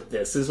him. She's like,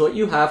 this is what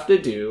you have to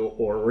do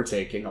or we're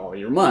taking all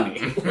your money.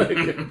 Like,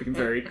 it'd be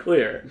very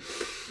clear.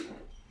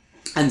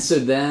 And so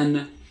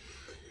then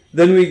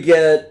we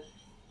get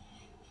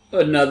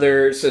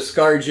another, so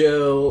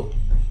ScarJo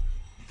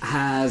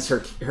has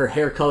her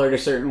hair colored a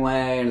certain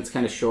way and it's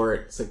kind of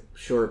short. It's like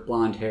short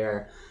blonde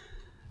hair.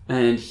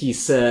 And he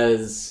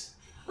says,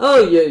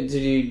 oh, yeah, did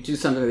you do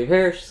something with your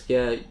hair? She's like,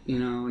 yeah, you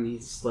know, and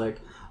he's like,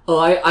 oh,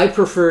 I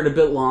prefer it a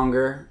bit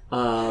longer.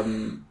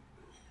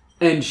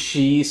 And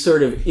she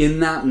sort of,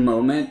 in that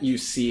moment, you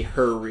see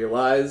her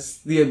realize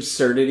the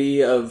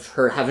absurdity of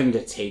her having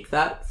to take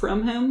that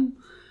from him.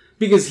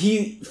 Because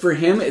for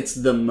him, it's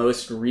the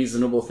most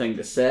reasonable thing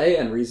to say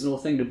and reasonable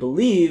thing to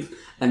believe,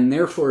 and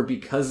therefore,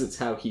 because it's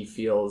how he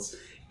feels,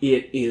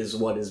 it is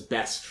what is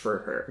best for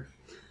her.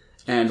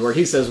 And where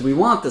he says, we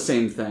want the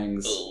same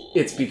things,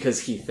 it's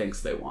because he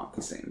thinks they want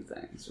the same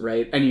things,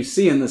 right? And you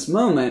see in this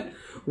moment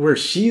where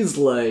she's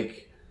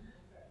like,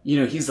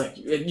 you know, he's like,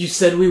 you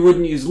said we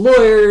wouldn't use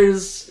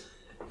lawyers,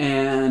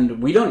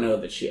 and we don't know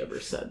that she ever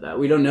said that.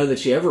 We don't know that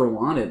she ever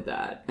wanted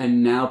that.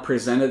 And now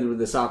presented with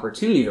this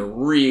opportunity to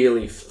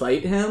really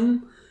fight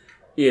him,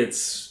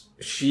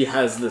 she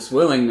has this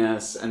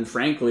willingness, and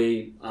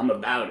frankly, I'm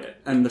about it.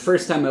 And the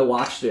first time I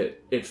watched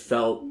it, this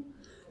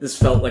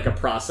felt like a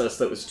process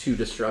that was too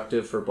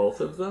destructive for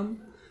both of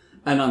them.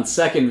 And on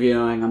second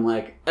viewing, I'm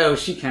like, oh,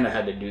 she kind of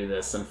had to do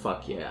this, and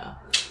fuck yeah.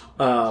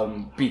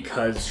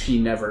 Because she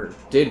never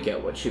did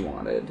get what she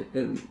wanted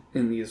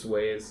in these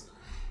ways.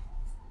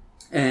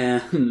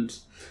 And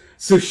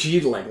so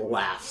she, like,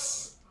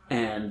 laughs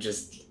and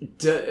just,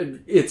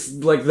 it's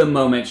like the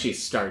moment she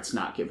starts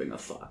not giving a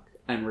fuck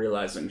and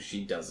realizing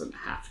she doesn't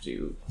have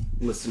to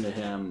listen to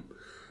him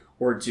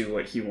or do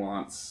what he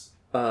wants.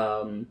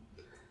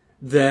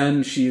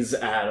 Then she's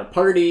at a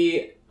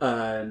party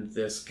and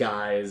this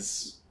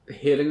guy's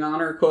hitting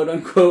on her, quote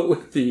unquote,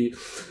 with the,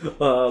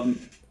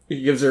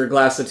 he gives her a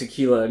glass of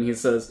tequila and he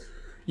says,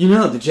 you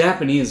know, the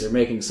Japanese are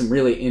making some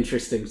really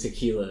interesting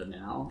tequila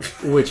now,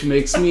 which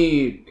makes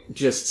me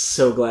just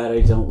so glad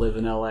I don't live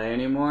in LA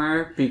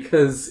anymore,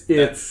 because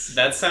it's...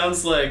 That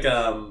sounds like,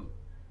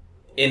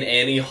 in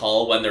Annie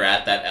Hall when they're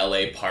at that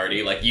LA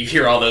party, like, you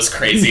hear all those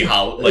crazy,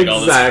 all those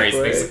crazy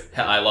things,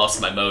 I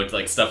lost my mode,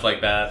 like, stuff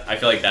like that. I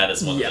feel like that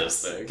is one of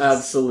those things.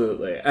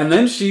 Absolutely. And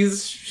then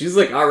she's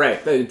like,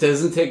 alright, it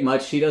doesn't take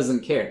much, she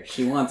doesn't care.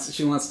 She wants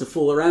to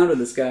fool around with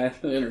this guy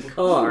in her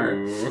car.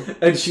 Ooh.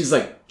 And she's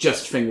like,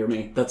 just finger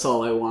me, that's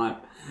all I want.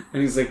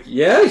 And he's like,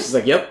 yeah? She's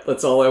like, yep,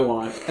 that's all I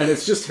want. And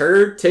it's just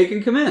her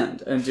taking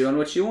command and doing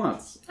what she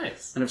wants.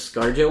 Nice. And if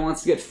ScarJo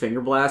wants to get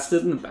finger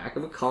blasted in the back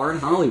of a car in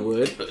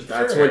Hollywood,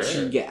 that's what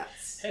she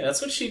gets. Hey,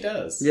 that's what she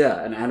does.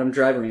 Yeah, and Adam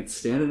Driver ain't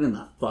standing in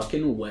the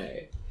fucking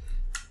way.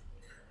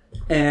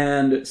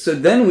 And so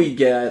then we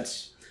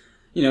get,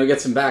 you know, we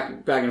get some back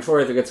and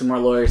forth, we get some more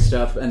lawyer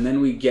stuff, and then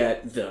we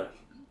get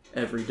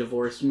every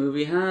divorce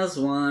movie has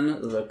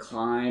one, the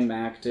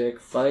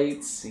climactic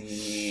fight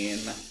scene.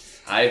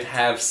 I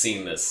have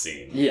seen this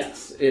scene.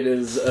 Yes, it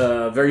is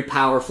a very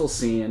powerful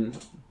scene.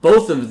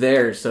 Both of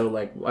theirs, so,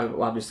 like,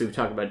 obviously we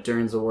talk about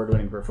Dern's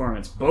award-winning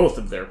performance, both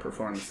of their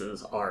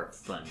performances are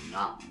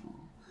phenomenal.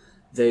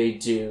 They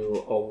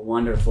do a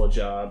wonderful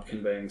job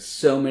conveying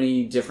so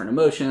many different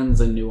emotions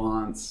and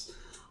nuance,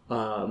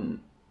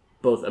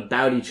 both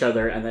about each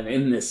other, and then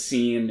in this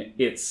scene,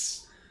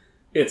 it's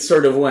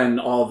sort of when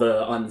all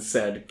the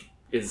unsaid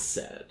is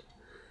said.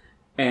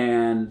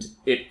 And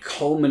it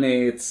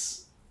culminates...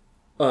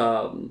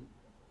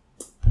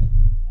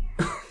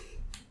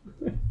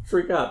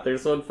 forgot.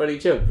 There's one funny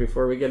joke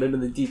before we get into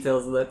the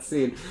details of that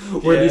scene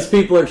where these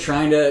people are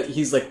trying to.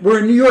 He's like, "We're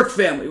a New York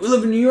family. We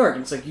live in New York."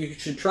 And it's like, "You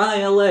should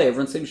try L.A."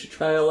 Everyone's saying you should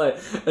try L.A.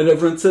 And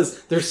everyone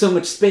says, "There's so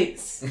much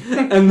space."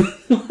 And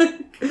like,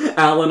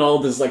 Alan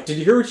Alda's like, "Did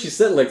you hear what she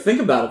said? Like,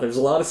 think about it. There's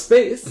a lot of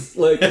space."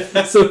 Like,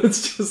 so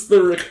it's just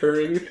the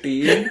recurring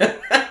theme.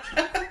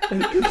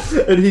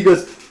 And he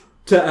goes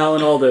to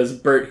Alan Alda as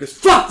Bert. He goes,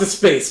 "Fuck the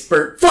space,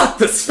 Bert. Fuck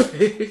the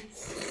space."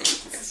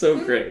 So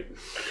great.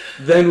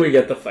 Then we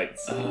get the fight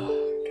scene.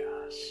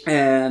 Oh, gosh.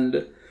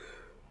 And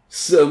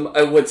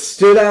what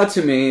stood out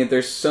to me,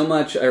 there's so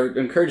much, I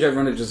encourage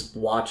everyone to just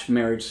watch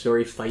Marriage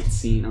Story fight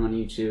scene on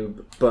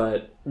YouTube,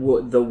 but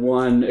the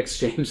one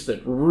exchange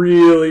that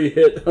really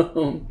hit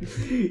home,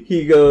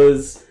 he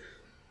goes,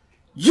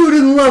 "You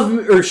didn't love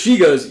me," or she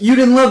goes, "You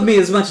didn't love me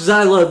as much as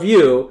I love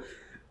you,"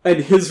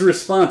 and his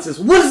response is,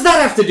 "What does that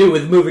have to do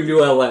with moving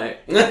to LA?"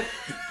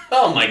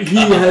 Oh my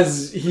god.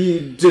 He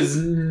does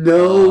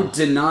no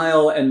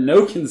denial and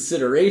no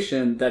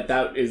consideration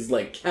that is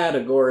like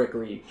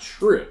categorically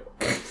true.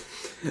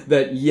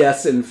 That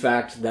yes, in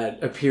fact, that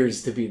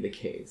appears to be the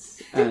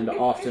case, and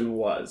often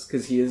was,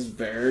 because he is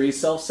very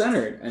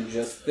self-centered and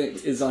just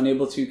is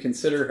unable to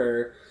consider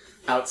her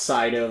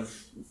outside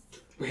of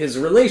his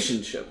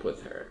relationship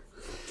with her.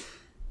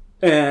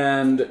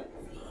 And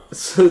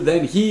so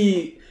then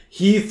he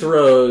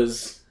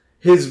throws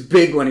his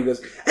big one. He goes,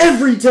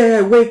 "Every day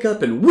I wake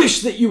up and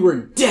wish that you were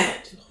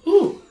dead."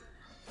 Ooh.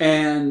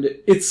 And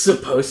it's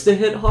supposed to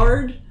hit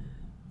hard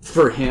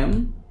for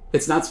him.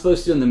 It's not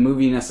supposed to in the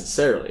movie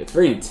necessarily. It's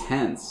very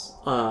intense.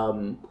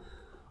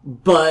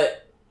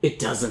 But it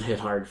doesn't hit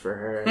hard for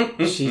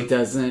her. She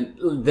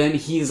doesn't. Then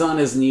he's on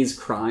his knees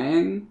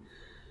crying.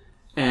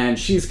 And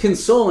she's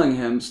consoling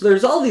him. So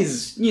there's all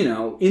these,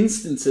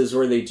 instances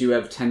where they do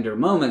have tender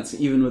moments,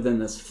 even within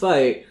this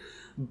fight.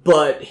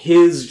 But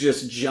his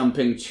just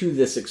jumping to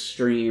this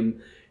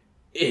extreme,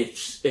 it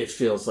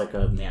feels like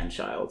a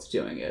man-child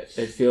doing it.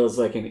 It feels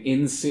like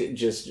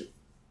just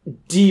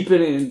deep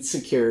in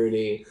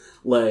insecurity.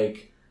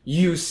 Like,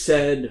 you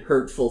said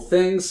hurtful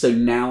things, so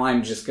now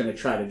I'm just going to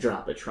try to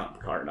drop a trump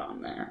card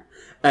on there.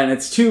 And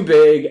it's too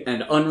big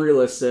and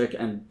unrealistic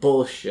and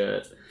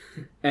bullshit.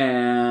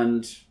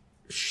 And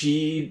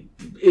she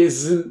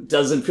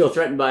doesn't feel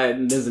threatened by it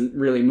and isn't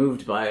really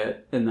moved by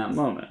it in that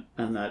moment.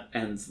 And that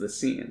ends the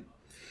scene.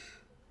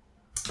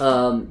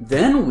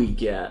 Then we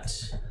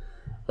get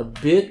a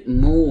bit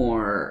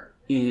more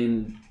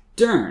in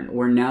Dern,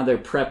 where now they're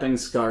prepping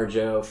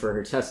ScarJo for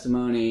her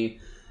testimony,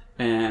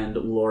 and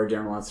Laura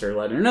Dern wants her to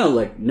let her know,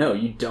 like, no,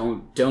 you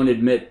don't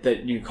admit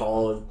that you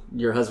call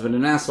your husband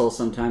an asshole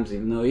sometimes,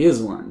 even though he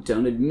is one.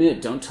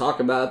 Don't talk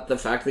about the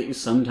fact that you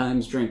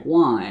sometimes drink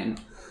wine.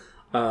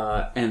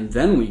 And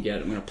then I'm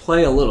going to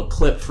play a little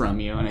clip from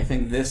you, and I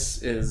think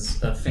this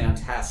is a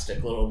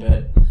fantastic little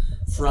bit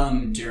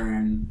from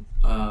Dern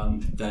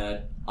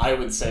that I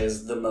would say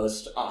is the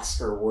most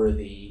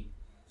Oscar-worthy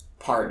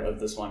part of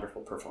this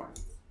wonderful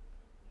performance.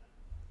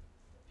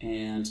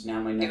 And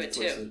now my next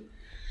person.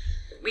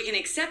 We can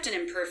accept an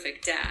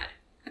imperfect dad.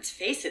 Let's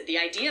face it, the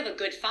idea of a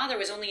good father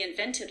was only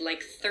invented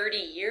like 30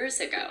 years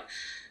ago.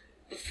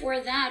 Before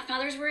that,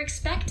 fathers were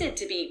expected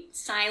to be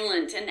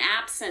silent and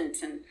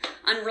absent and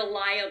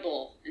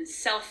unreliable and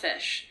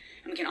selfish.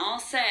 And we can all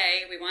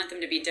say we want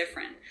them to be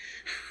different.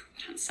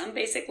 But on some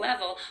basic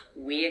level,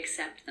 we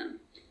accept them.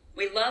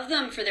 We love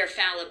them for their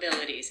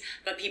fallibilities,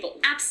 but people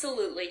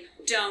absolutely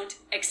don't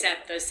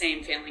accept those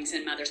same failings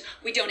in mothers.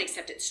 We don't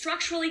accept it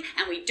structurally,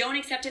 and we don't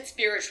accept it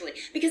spiritually,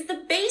 because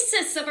the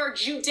basis of our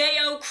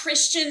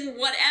Judeo-Christian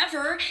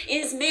whatever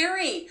is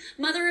Mary,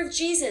 mother of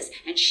Jesus,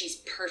 and she's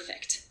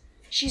perfect.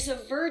 She's a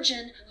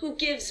virgin who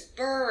gives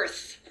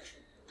birth,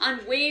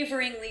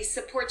 unwaveringly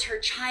supports her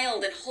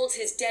child, and holds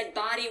his dead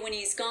body when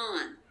he's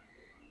gone.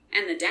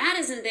 And the dad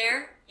isn't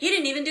there. He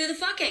didn't even do the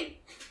fucking.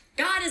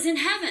 God is in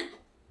heaven.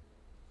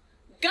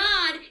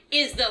 God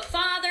is the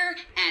Father,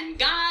 and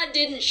God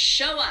didn't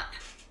show up.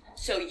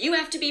 So you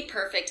have to be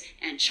perfect,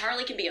 and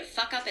Charlie can be a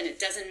fuck-up, and it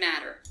doesn't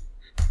matter.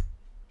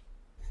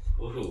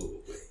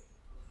 Ooh.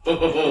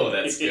 Oh,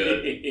 that's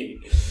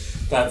good.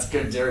 That's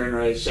good Dern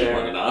right She there.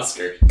 won an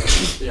Oscar.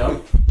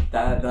 Yep.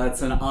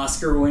 That's an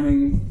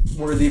Oscar-winning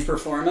worthy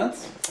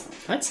performance.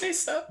 I'd say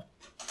so.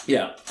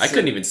 Yeah. I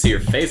couldn't even see her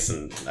face,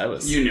 and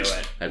You knew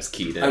it. I was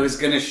keyed in. I was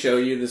going to show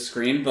you the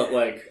screen, but,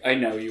 I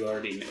know you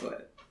already knew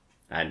it.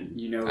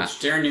 You know which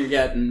Dern you're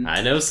getting.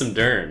 I know some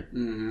Dern.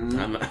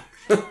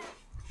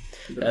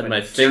 Mm-hmm. Had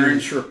my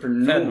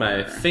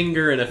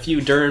finger in a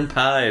few Dern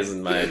pies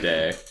in my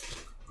day.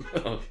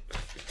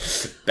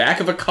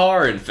 Back of a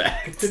car, in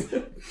fact.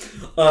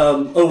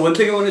 One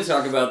thing I want to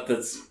talk about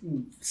that's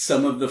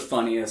some of the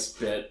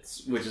funniest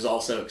bits, which is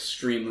also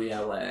extremely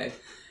LA,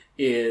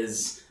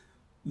 is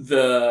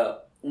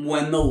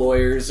when the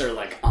lawyers are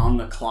on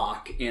the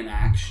clock in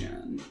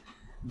action.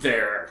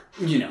 They're,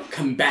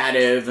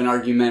 combative and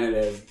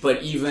argumentative,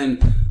 but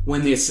even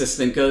when the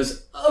assistant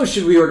goes, oh,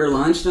 should we order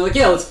lunch? And they're like,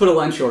 yeah, let's put a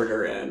lunch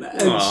order in.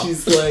 And Aww.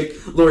 she's like,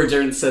 Laura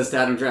Dern says to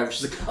Adam Driver,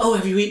 she's like, oh,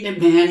 have you eaten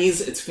at Manny's?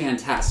 It's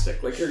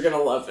fantastic. Like, you're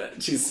gonna love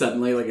it. She's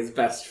suddenly like his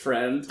best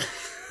friend.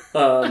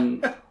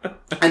 And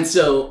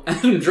so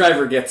Adam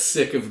Driver gets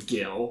sick of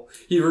Gil.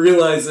 He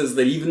realizes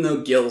that even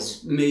though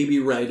Gil's maybe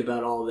right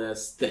about all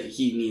this, that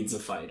he needs a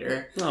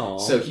fighter. Aww.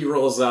 So he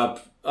rolls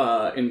up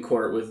in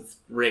court with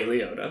Ray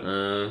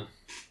Liotta.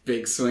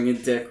 Big swinging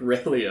dick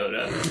Ray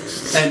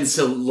Liotta. And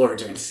so Laura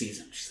Dern sees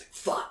him. She's like,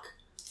 fuck.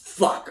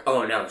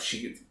 Oh no,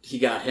 he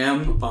got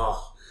him.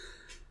 Oh.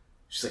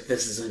 She's like,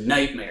 this is a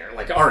nightmare.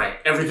 Like, all right,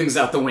 everything's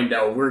out the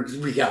window.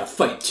 We gotta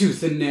fight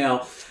tooth and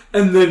nail.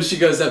 And then she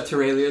goes up to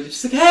Ray Liotta.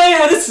 She's like,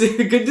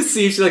 hey, good to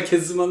see you. She like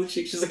kisses him on the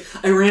cheek. She's like,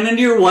 I ran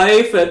into your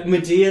wife at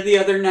Medea the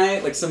other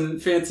night, like some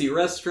fancy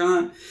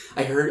restaurant.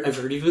 I've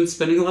heard you've been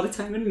spending a lot of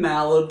time in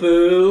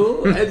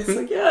Malibu. And he's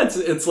like, yeah,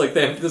 it's like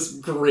they have this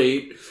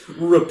great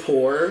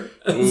rapport.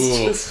 It's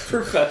just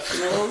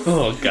professionals.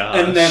 Oh, gosh.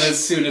 And then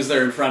as soon as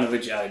they're in front of a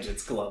judge,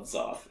 it's gloves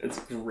off. It's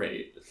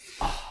great.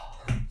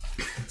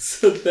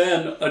 So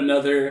then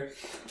another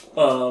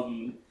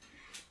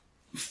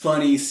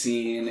funny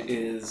scene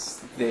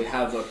is they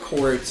have a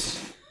court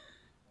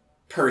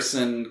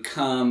person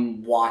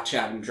come watch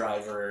Adam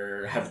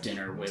Driver have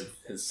dinner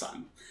with his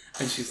son.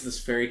 And she's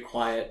this very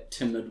quiet,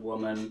 timid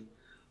woman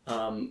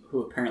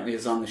who apparently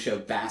is on the show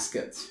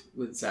Baskets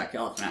with Zach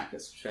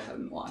Galifianakis, which I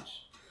haven't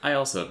watched. I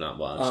also have not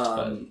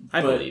watched, but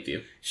I believe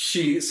you.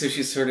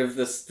 She's sort of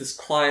this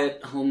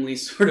quiet, homely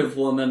sort of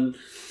woman,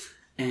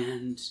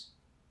 and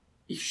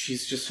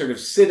she's just sort of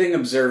sitting,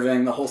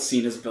 observing. The whole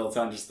scene is built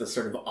on just the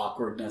sort of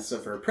awkwardness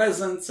of her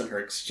presence and her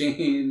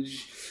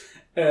exchange.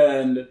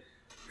 And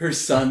her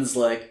son's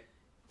like,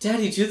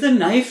 Daddy, do the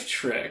knife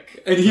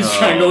trick. And he's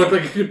trying to look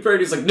like a good bird.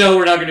 He's like, no,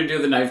 we're not going to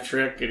do the knife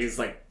trick. And he's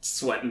like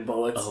sweating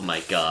bullets. Oh my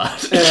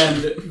god.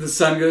 And the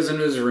son goes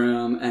into his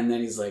room, and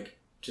then he's like,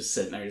 just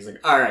sitting there. He's like,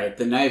 all right,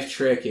 the knife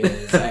trick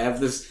is I have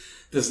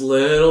this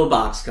little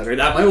box cutter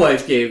that my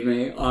wife gave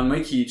me on my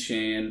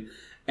keychain.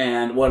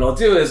 And what I'll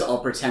do is I'll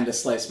pretend to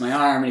slice my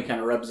arm, and he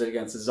kind of rubs it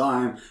against his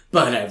arm,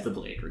 but I have the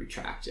blade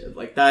retracted.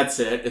 Like, that's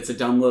it. It's a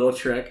dumb little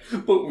trick.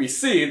 But we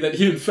see that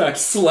he, in fact,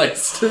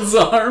 sliced his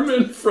arm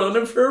in front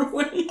of her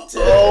when he did.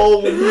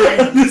 Oh,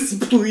 and is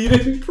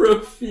bleeding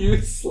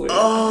profusely.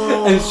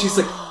 Oh. And she's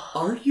like,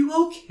 are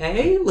you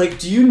okay? Like,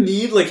 do you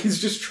need... Like, he's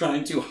just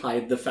trying to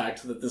hide the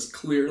fact that this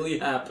clearly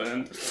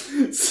happened.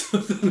 So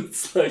then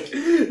it's like,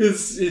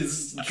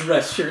 his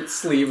dress shirt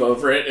sleeve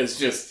over it is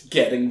just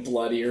getting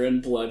bloodier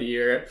and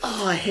bloodier.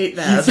 Oh, I hate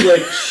that. He's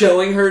like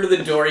showing her to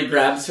the door. He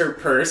grabs her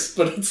purse,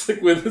 but it's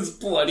like with his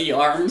bloody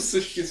arm, so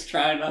she's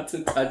trying not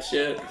to touch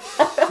it.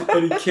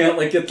 And he can't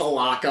like get the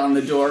lock on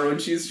the door when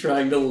she's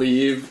trying to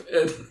leave.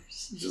 And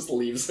she just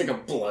leaves like a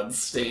blood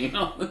stain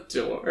on the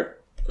door.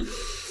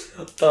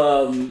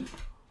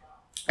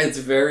 It's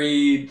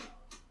very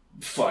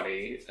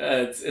funny.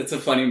 It's a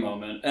funny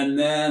moment. And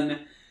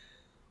then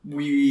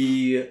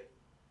we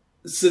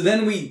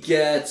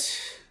get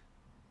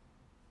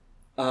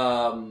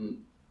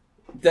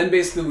then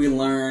basically we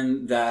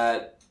learn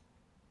that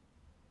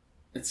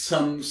at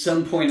some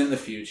point in the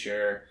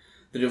future,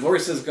 the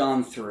divorce has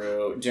gone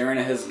through.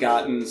 Darren has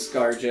gotten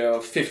ScarJo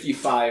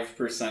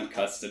 55%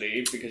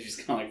 custody because she's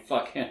kind of like,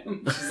 fuck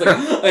him. She's like,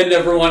 I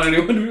never want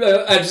anyone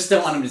I just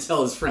don't want him to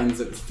tell his friends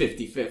that it's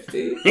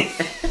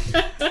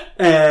 50-50.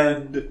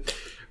 And...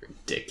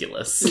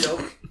 ridiculous. You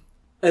know,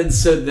 and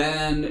so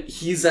then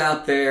he's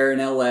out there in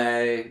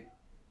LA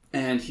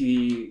and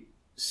he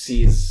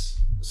sees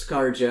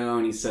ScarJo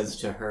and he says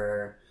to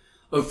her...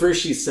 Oh,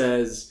 first she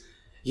says...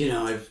 You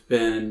know,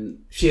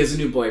 she has a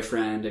new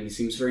boyfriend and he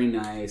seems very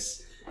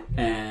nice.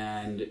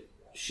 And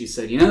she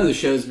said, you know, the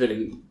show's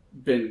been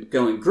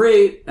going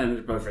great. And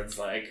her boyfriend's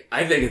like,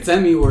 I think it's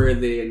Emmy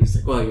worthy. And he's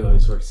like, well, you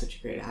always were such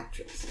a great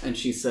actress. And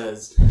she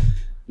says,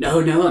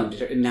 no, now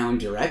I'm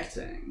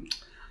directing.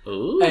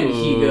 Ooh. And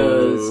he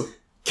goes,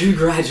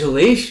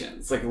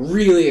 congratulations. Like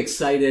really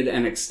excited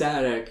and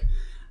ecstatic.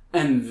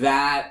 And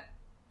that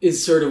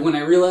is sort of when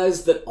I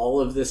realized that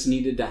all of this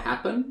needed to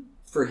happen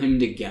for him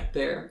to get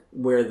there,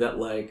 where that,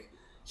 like,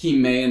 he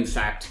may in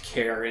fact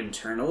care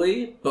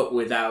internally, but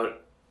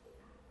without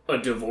a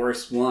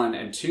divorce, one,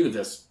 and two,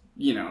 this,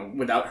 you know,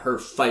 without her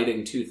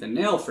fighting tooth and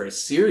nail for a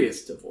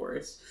serious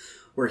divorce,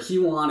 where he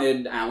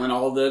wanted Alan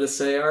Alda to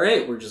say, all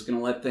right, we're just going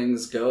to let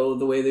things go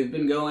the way they've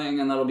been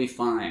going, and that'll be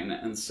fine.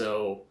 And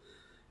so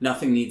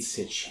nothing needs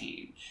to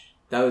change.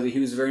 He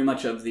was very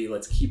much of the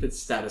let's keep it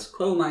status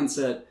quo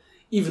mindset,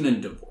 even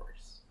in divorce.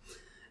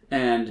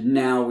 And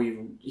now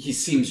he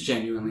seems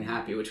genuinely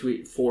happy,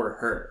 for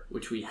her,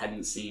 which we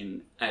hadn't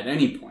seen at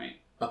any point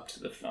up to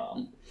the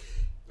film,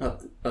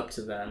 up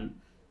to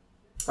then.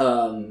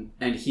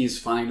 And he's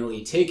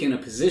finally taken a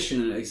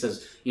position, and he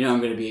says, you know, I'm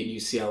going to be at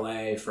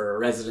UCLA for a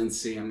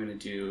residency. I'm going to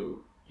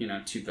do, you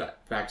know, 2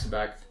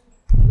 back-to-back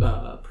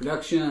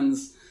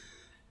productions.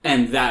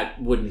 And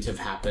that wouldn't have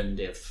happened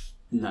if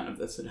none of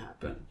this had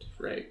happened,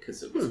 right?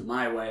 Because it was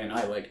my way, and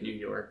I like New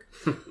York.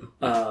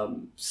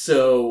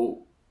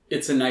 So...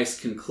 It's a nice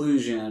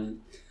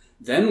conclusion.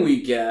 then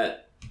we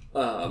get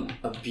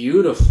a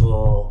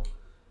beautiful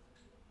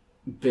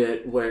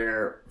bit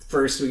where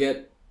first we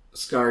get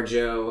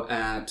ScarJo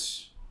at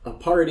a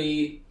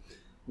party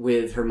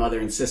with her mother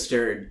and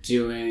sister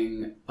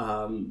doing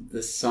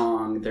this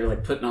song. They're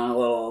like putting on a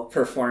little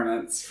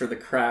performance for the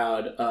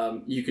crowd.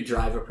 You Could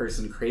Drive a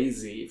Person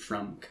Crazy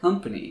from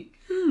Company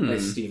by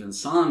Stephen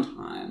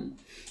Sondheim,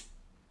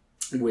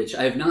 which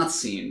I have not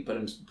seen, but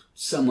I'm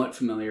somewhat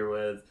familiar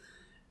with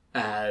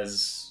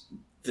as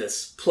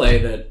this play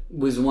that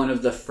was one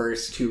of the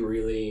first to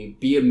really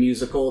be a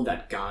musical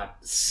that got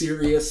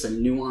serious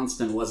and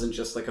nuanced and wasn't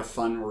just like a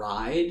fun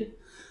ride,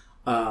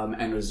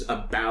 and was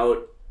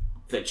about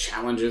the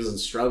challenges and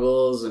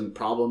struggles and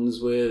problems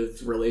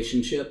with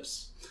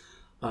relationships,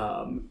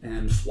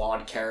 and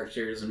flawed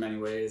characters in many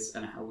ways,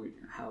 and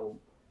how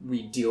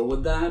we deal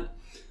with that.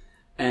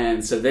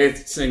 And so they're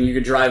saying You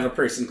Could Drive a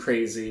Person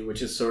Crazy,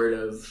 which is sort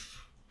of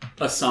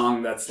a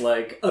song that's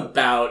like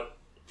about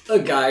a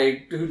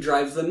guy who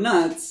drives them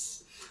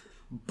nuts,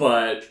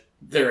 but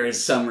there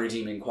is some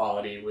redeeming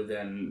quality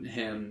within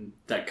him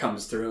that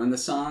comes through in the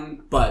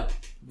song. But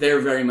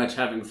they're very much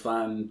having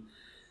fun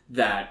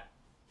that,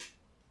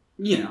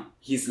 you know,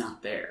 he's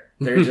not there.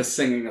 They're just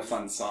singing a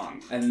fun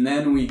song. And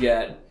then we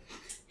get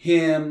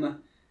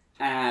him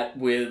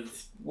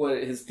with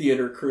his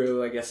theater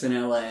crew, I guess, in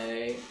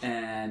LA,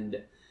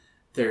 and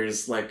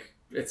there's like,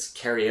 it's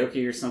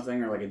karaoke or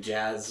something, or like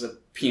a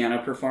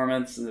piano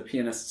performance, and the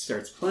pianist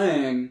starts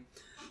playing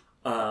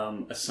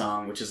a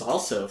song which is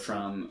also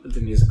from the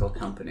musical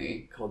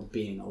Company called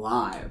Being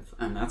Alive,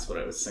 and that's what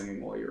I was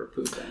singing while you were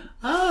pooping.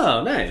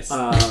 Oh, nice.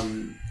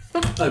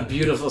 A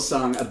beautiful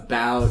song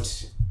about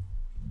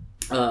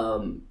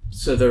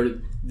so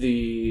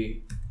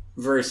the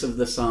verse of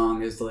the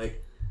song is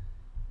like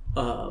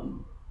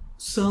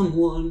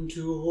someone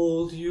to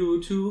hold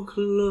you too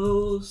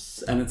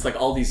close, and it's like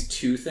all these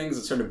two things.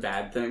 It's sort of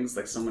bad things,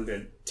 like someone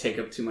to take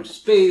up too much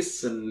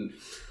space, and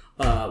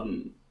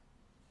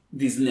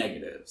these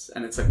negatives.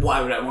 And it's like,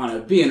 why would I want to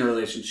be in a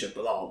relationship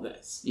with all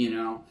this, you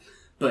know?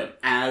 But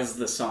as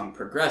the song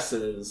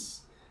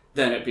progresses,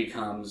 then it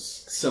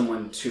becomes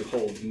someone to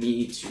hold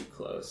me too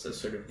close. So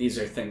sort of, these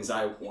are things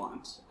I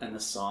want. And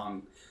the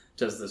song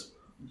does this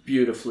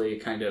beautifully,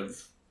 kind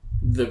of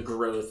the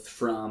growth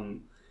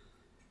from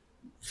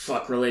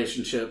fuck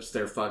relationships,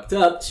 they're fucked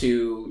up,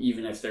 to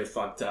even if they're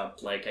fucked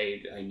up, like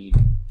I need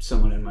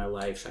someone in my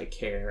life, I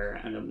care,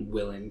 and I'm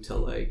willing to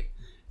like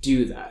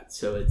do that.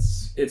 So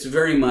it's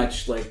very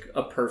much like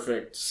a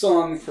perfect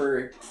song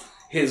for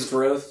his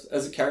growth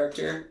as a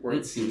character, where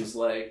it seems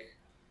like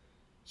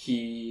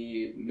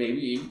he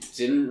maybe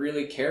didn't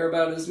really care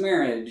about his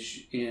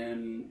marriage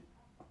in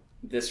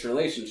this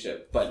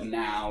relationship, but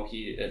now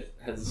it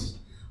has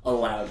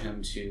allowed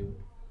him to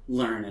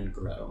learn and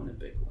grow in a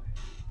big way.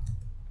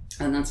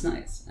 And that's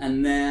nice.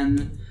 And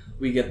then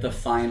we get the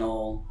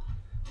final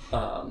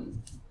bow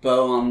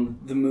on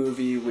the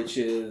movie, which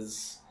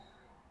is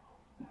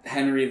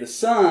Henry the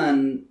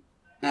son.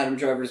 Adam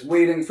Driver's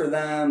waiting for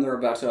them. They're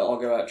about to all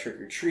go out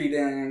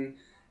trick-or-treating.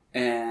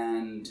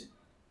 And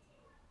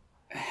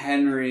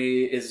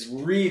Henry is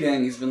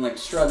reading. He's been like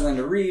struggling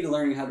to read,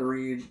 learning how to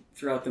read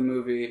throughout the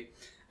movie.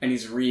 And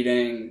he's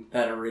reading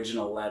that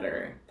original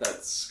letter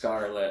that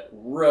Scarlett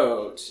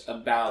wrote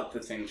about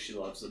the things she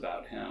loves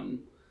about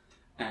him.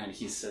 And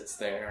he sits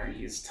there and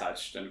he's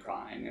touched and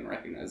crying and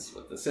recognizes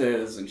what this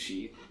is. And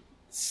she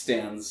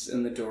stands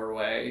in the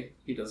doorway.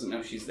 He doesn't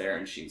know she's there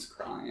and she's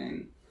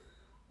crying.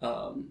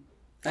 And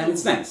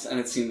it's nice. And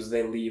it seems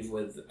they leave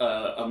with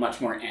a much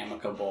more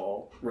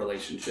amicable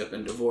relationship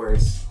and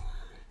divorce.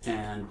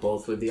 And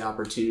both with the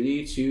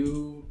opportunity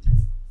to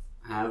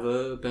have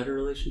a better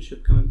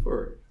relationship coming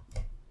forward.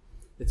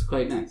 It's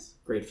quite nice.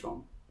 Great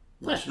film.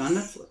 Watch it on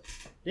Netflix.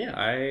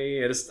 Yeah,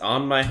 it is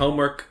on my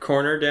homework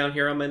corner down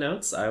here on my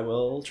notes. I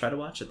will try to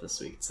watch it this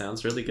week. It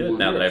sounds really good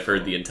now that I've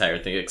heard the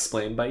entire thing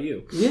explained by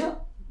you. Yeah,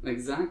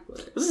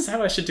 exactly. This is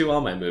how I should do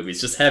all my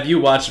movies. Just have you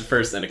watch it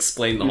first and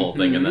explain the whole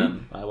thing, and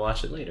then I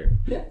watch it later.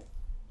 Yeah.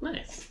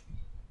 Nice.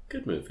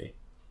 Good movie.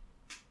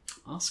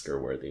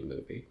 Oscar-worthy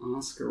movie.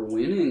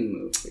 Oscar-winning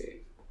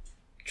movie.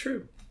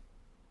 True.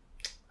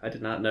 I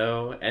did not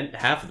know, and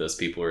half of those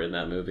people were in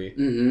that movie.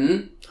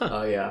 Mm-hmm. Huh.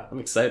 Oh, yeah. I'm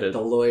excited.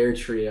 The lawyer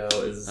trio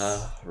is...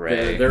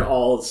 Ray. They're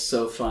all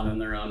so fun in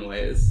their own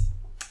ways.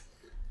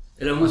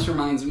 It almost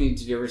reminds me,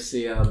 did you ever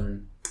see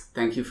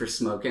Thank You for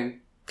Smoking?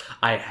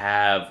 I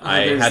have.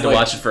 I had to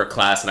watch it for a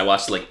class, and I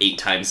watched it like 8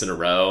 times in a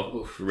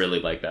row. Oof.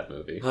 Really like that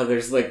movie. Oh,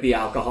 there's like the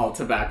alcohol,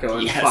 tobacco,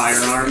 and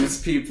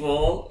firearms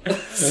people.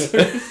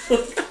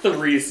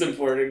 3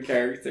 supporting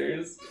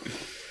characters.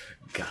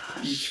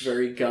 Gosh. Each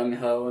very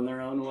gung-ho in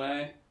their own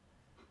way.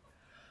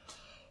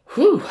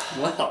 Whew.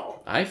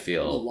 Well, I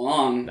feel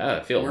long.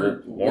 I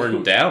feel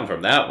worn down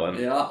from that one.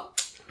 Yeah.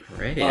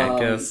 Alrighty, I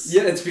guess.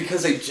 Yeah, it's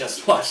because I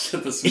just watched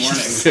it this morning.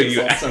 So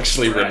you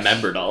actually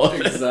remembered all of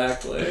it.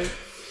 Exactly.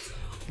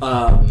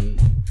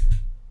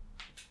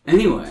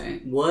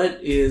 Anyway,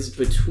 what is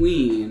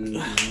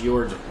between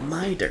your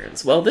my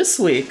turns? Well, this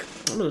week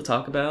I'm going to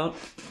talk about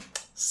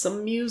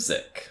some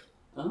music.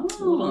 Oh.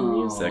 A little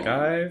music.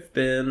 I've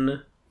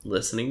been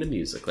listening to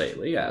music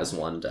lately, as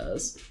one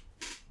does.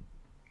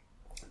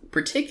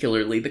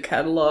 Particularly the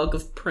catalog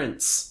of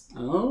Prince.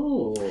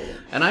 Oh.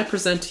 And I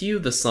present to you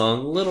the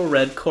song Little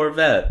Red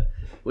Corvette,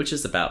 which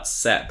is about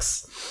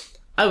sex.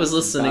 I was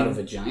listening... About a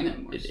vagina,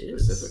 more It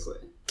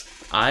specifically.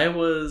 I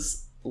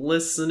was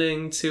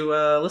listening to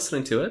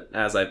it,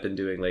 as I've been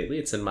doing lately.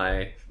 It's in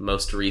my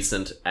most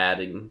recent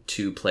adding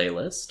to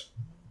playlist.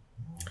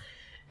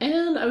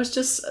 And I was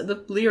just...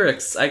 The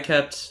lyrics, I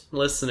kept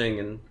listening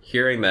and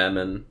hearing them,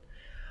 and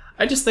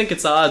I just think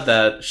it's odd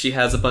that she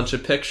has a bunch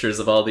of pictures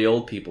of all the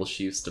old people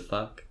she used to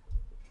fuck.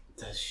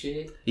 Does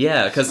she?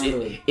 Yeah, because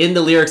in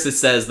the lyrics it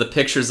says the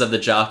pictures of the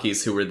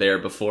jockeys who were there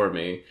before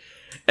me.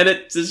 And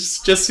it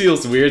just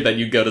feels weird that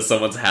you go to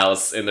someone's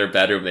house in their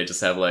bedroom, they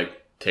just have, like,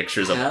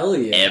 pictures of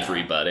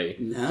everybody.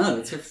 No,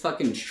 that's her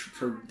fucking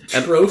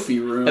trophy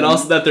room. And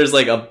also that there's,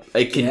 like,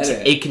 a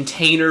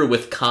container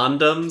with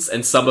condoms,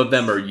 and some of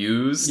them are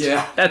used.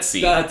 Yeah. That's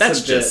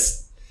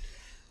just...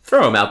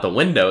 Throw them out the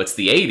window. It's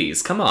the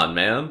 80s. Come on,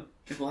 man.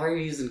 Why are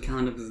you using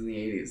condoms in the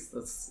 80s?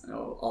 That's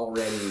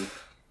already...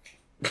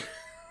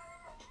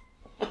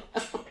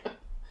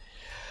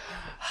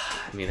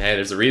 I mean, hey,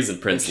 there's a reason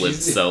Prince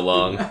lived so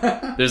long.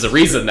 There's a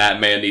reason that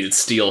man needed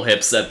steel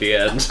hips at the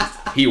end.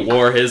 He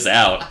wore his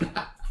out.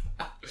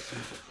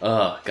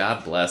 Oh,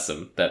 God bless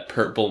him. That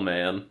purple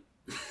man.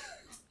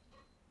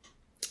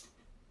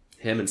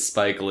 Him and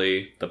Spike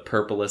Lee, the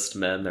purplest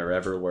men there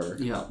ever were.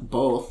 Yeah,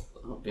 both,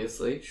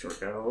 obviously. Short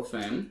guy Hall of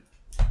Fame.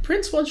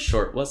 Prince was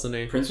short, wasn't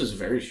he? Prince was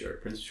very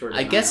short. Prince was short.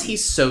 I guess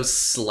he's so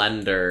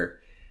slender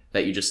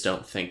that you just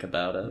don't think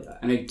about it. Yeah.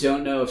 And I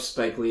don't know if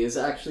Spike Lee is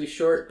actually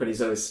short, but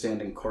he's always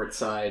standing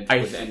courtside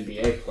with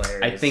NBA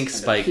players. I think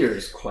Spike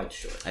is quite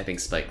short. I think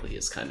Spike Lee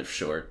is kind of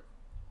short.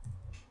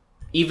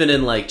 Even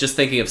in, like, just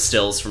thinking of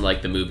stills from,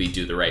 like, the movie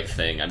Do the Right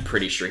Thing, I'm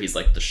pretty sure he's,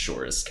 like, the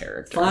shortest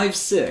character.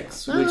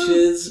 5'6", which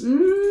is,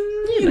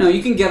 you know,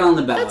 you can get on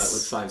the ballot with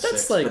 5'6",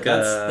 that's like,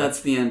 but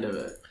that's the end of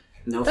it.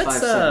 No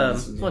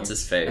 5'7". What's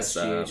his face?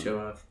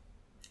 SGHOF.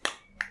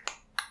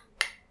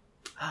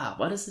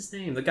 What is his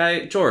name? The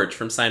guy, George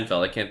from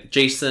Seinfeld. I can't...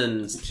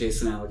 Jason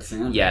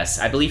Alexander. Yes,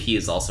 I believe he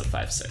is also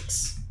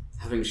 5'6".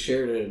 Having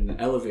shared an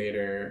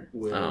elevator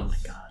with Oh my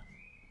god.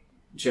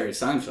 Jerry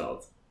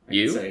Seinfeld. I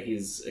You? can say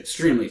he's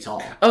extremely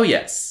tall. Oh,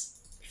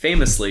 yes.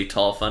 Famously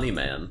tall, funny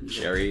man,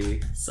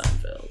 Jerry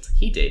Seinfeld.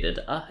 He dated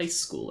a high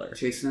schooler.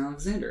 Jason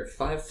Alexander,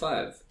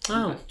 5'5".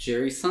 Oh.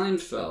 Jerry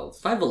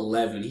Seinfeld,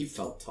 5'11". He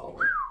felt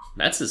taller.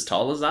 That's as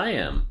tall as I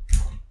am.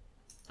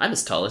 I'm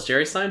as tall as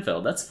Jerry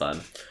Seinfeld. That's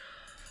fun.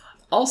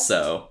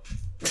 Also,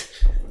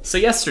 so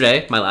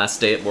yesterday, my last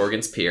day at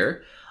Morgan's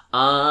Pier,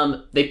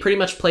 they pretty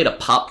much played a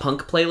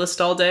pop-punk playlist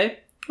all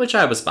day, which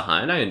I was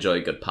behind. I enjoy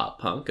a good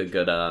pop-punk, a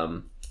good,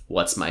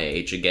 What's My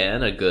Age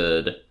Again, a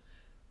good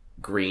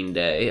Green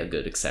Day, a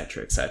good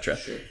etc., etc.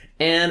 Sure.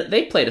 And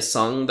they played a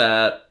song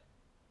that,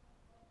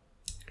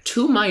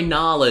 to my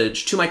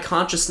knowledge, to my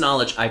conscious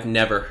knowledge, I've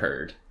never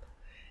heard.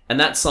 And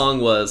that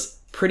song was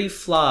Pretty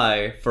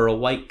Fly for a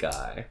White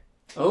Guy.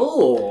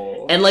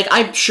 Oh. And, like,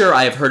 I'm sure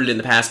I have heard it in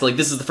the past, but, like,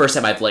 this is the first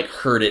time I've, like,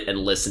 heard it and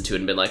listened to it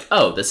and been like,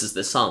 oh, this is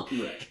this song.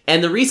 Right.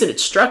 And the reason it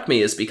struck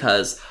me is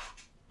because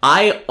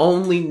I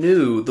only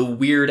knew the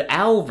Weird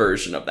Al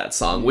version of that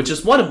song, which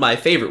is one of my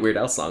favorite Weird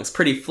Al songs,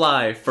 Pretty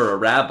Fly for a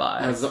Rabbi.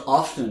 As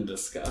often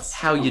discussed.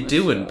 How you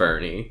doing,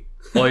 Bernie?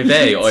 Oy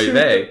vey, oy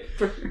vey.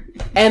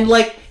 And,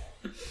 like,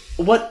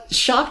 what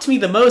shocked me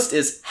the most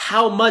is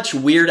how much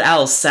Weird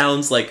Al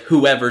sounds like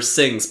whoever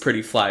sings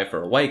Pretty Fly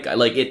for a White Guy.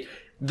 Like,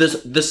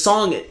 the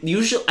song,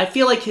 usually, I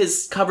feel like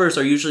his covers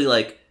are usually,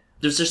 like,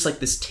 there's just, like,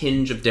 this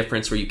tinge of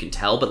difference where you can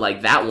tell, but,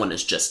 like, that one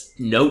is just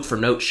note for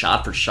note,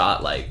 shot for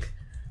shot, like,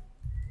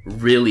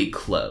 really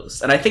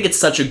close. And I think it's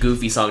such a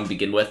goofy song to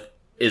begin with,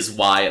 is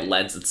why it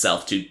lends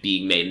itself to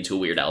being made into a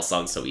Weird Al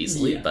song so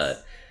easily, Yes.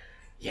 But,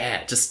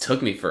 yeah, it just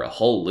took me for a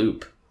whole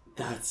loop.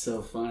 That's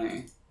so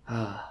funny.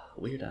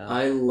 Weird Al.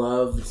 I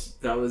loved,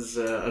 that was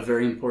a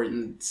very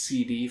important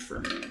CD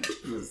for me,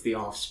 was The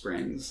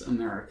Offspring's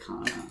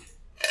Americana.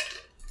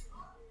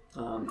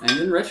 And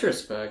in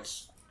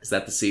retrospect... Is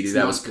that the CD It's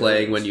that not was good.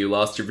 playing when you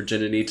lost your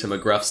virginity to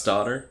McGruff's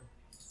daughter?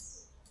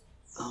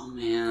 Oh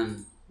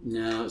man,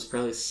 no, it was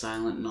probably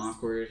Silent and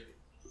Awkward.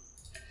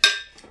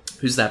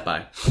 Who's that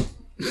by?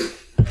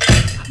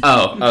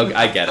 Oh,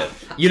 I get it.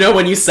 You know,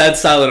 when you said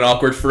Silent and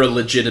Awkward for a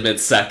legitimate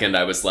second,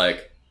 I was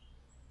like,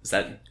 is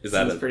that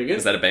Sounds pretty good.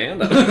 Is that a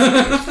band?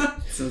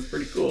 Sounds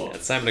pretty cool.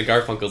 It's Simon and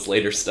Garfunkel's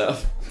later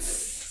stuff.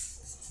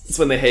 It's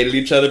when they hated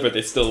each other, but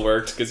they still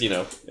worked because, you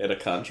know, they had a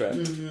contract.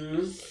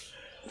 Mm-hmm.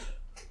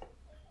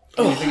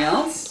 Anything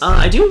else?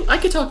 I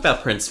could talk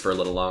about Prince for a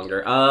little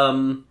longer.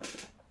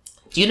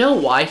 Do you know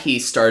why he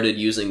started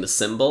using the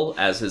symbol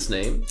as his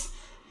name?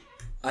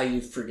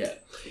 I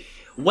forget.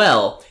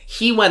 Well,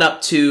 he went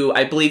up to,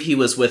 I believe he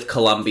was with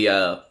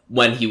Columbia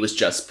when he was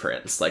just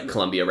Prince, like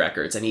Columbia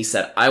Records, and he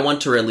said, I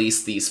want to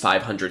release these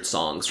 500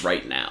 songs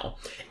right now.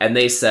 And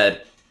they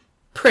said,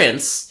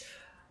 Prince,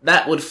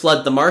 that would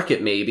flood the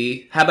market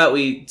maybe. How about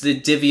we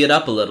divvy it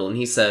up a little? And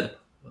he said,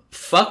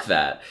 fuck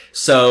that.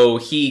 So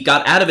he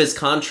got out of his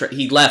contract.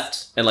 He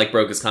left and like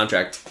broke his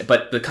contract,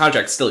 but the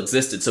contract still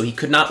existed, so he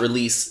could not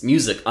release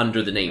music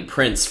under the name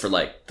Prince for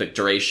like the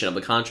duration of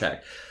the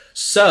contract.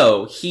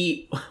 So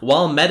he,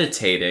 while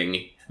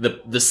meditating,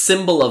 the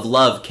symbol of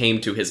love came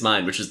to his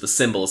mind, which is the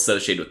symbol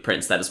associated with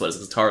Prince. That is what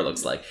his guitar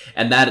looks like,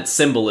 and that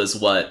symbol is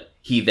what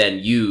he then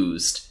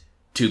used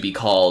to be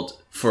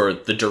called for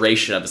the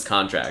duration of his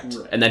contract.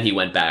 Right. And then he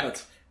went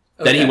back.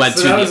 Then he went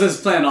so to that was his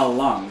plan all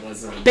along,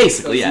 wasn't it?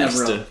 Basically, it was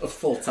yeah. never a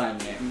full-time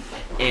name.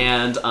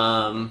 And,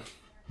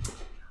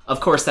 of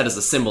course, that is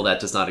a symbol that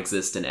does not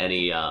exist in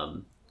any,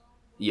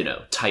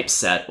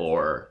 typeset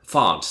or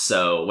font.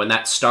 So when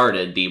that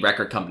started, the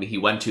record company he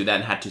went to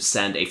then had to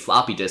send a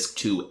floppy disk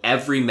to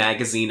every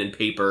magazine and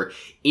paper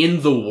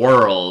in the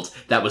world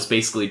that was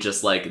basically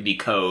just like the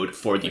code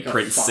for the like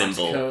Prince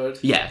symbol. Code.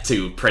 Yeah,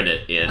 to print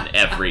it in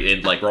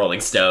like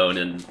Rolling Stone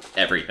and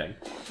everything.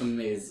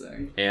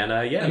 Amazing. And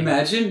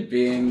imagine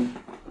being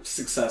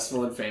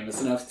successful and famous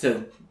enough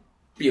to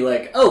be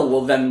like, oh,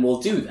 well then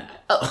we'll do that.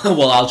 Oh,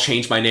 well, I'll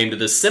change my name to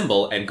this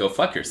symbol and go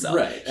fuck yourself.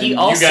 Right. You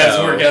guys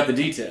work out the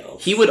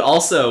details. He would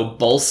also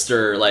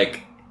bolster,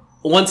 like,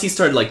 once he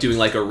started, like, doing,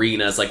 like,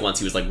 arenas, like, once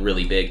he was, like,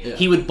 really big,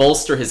 he would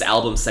bolster his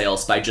album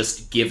sales by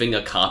just giving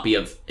a copy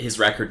of his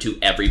record to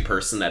every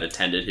person that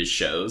attended his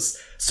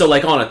shows. So,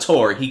 like, on a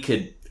tour, he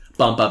could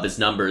bump up his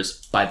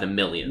numbers by the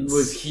millions.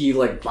 Was he,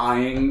 like,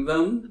 buying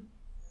them?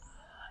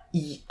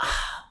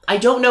 I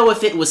don't know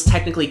if it was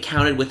technically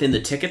counted within the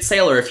ticket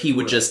sale or if he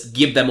would just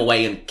give them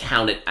away and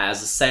count it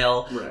as a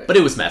sale. Right. But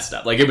it was messed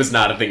up. Like, it was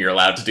not a thing you're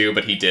allowed to do,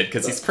 but he did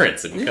because he's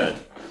Prince and he could.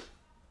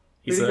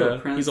 He's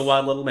a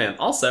wild little man.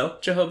 Also,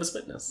 Jehovah's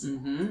Witness.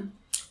 Mm-hmm.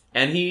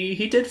 And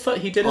he did his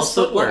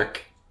also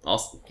footwork.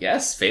 Also,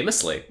 yes,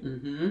 famously.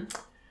 Mm-hmm.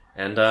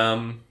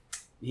 And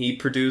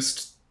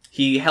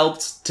he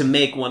helped to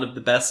make one of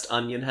the best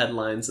Onion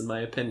headlines, in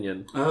my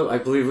opinion. Oh, I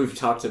believe we've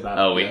talked about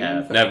it. Oh, we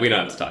have. No, we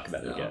don't have to talk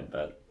about it again,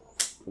 but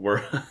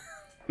we're...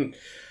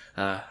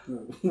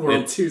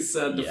 World too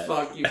sad to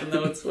fuck, even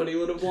though it's what he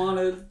would have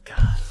wanted.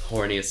 God,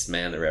 horniest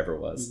man there ever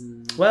was.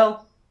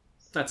 Well,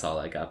 that's all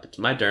I got. But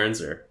my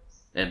derns are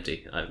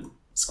empty. I'm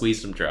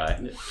squeezed them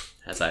dry,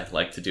 as I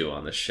like to do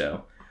on this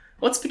show.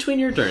 What's between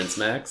your derns,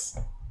 Max?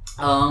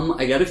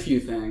 I got a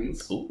few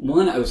things. Ooh.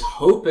 One, I was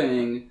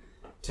hoping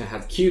to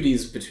have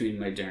Cuties between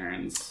my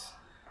derns,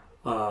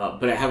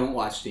 but I haven't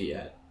watched it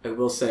yet. I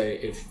will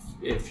say,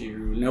 if you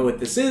know what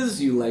this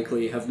is, you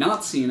likely have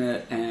not seen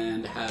it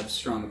and have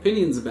strong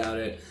opinions about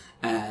it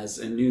as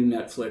a new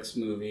Netflix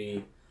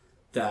movie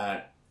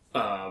that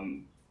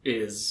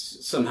is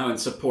somehow in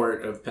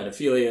support of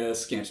pedophilia,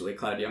 scantily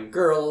clad young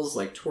girls,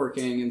 like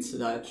twerking and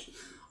such.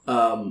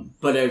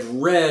 But I've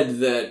read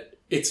that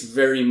it's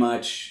very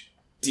much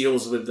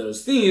deals with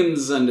those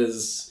themes and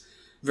is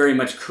very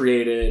much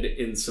created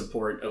in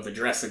support of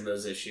addressing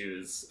those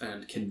issues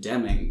and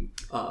condemning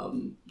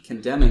them.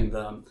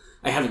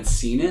 I haven't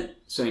seen it,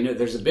 so I know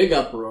there's a big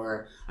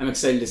uproar. I'm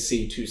excited to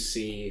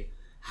see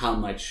how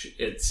much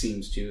it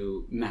seems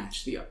to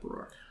match the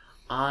uproar.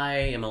 I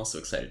am also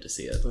excited to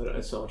see it.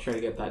 So I'll try to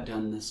get that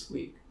done this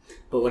week.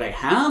 But what I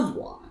have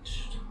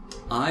watched,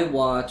 I've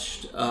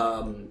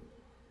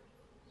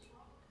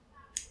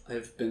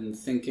been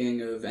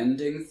thinking of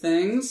ending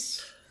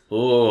things.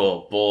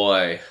 Oh,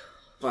 boy.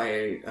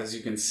 As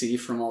you can see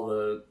from all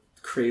the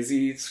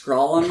crazy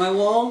scrawl on my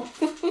wall.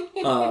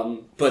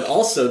 But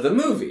also the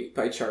movie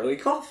by Charlie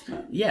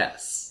Kaufman.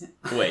 Yes.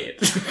 Wait.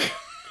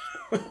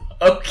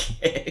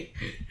 Okay.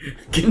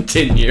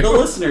 Continue. The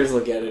listeners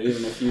will get it,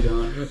 even if you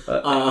don't.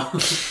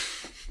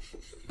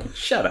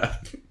 Shut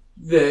up.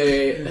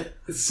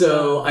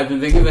 So I've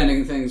been thinking of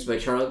ending things by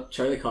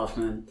Charlie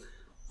Kaufman.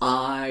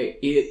 It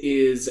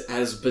is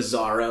as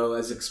bizarro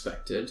as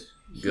expected.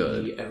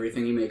 Good.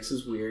 Everything he makes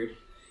is weird.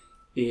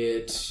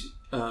 Jesse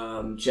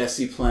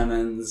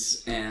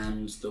Plemons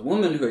and the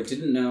woman who I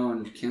didn't know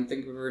and can't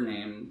think of her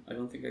name. I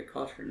don't think I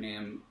caught her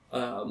name.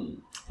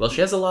 Well, she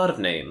has a lot of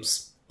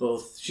names.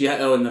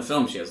 In the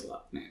film she has a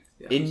lot of names.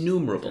 Yeah,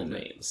 innumerable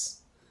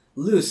names.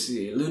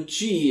 Lucy,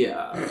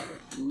 Lucia,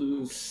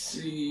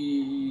 Luciana.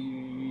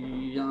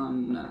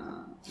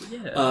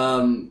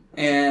 Yeah.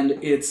 And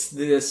it's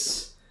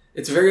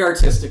a very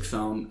artistic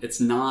film. It's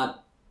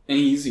not an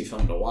easy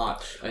film to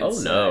watch. I'd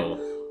say. No.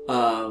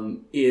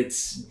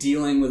 It's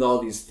dealing with all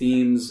these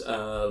themes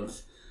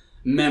of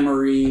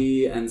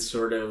memory and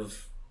sort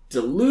of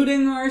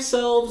deluding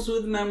ourselves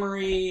with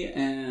memory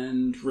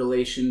and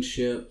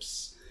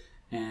relationships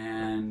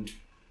and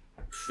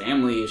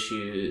family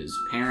issues,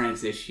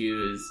 parents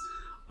issues.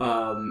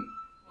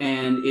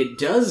 And it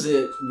does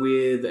it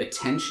with a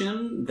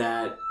tension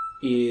that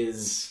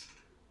is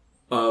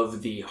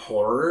of the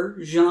horror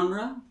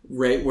genre,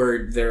 right?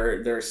 Where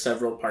there are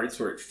several parts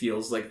where it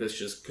feels like this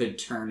just could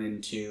turn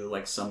into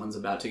like someone's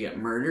about to get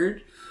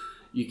murdered.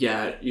 You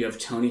have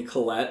Toni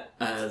Collette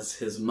as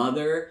his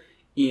mother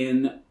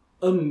in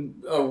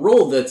a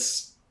role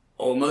that's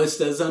almost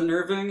as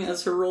unnerving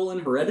as her role in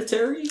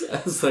Hereditary,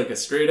 as like a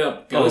straight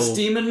up ghost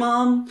demon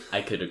mom.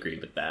 I could agree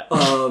with that.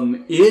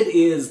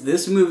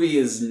 This movie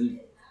is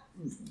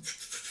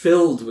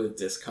filled with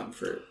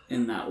discomfort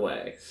in that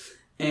way.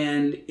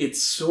 And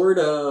it's sort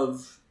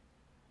of,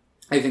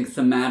 I think,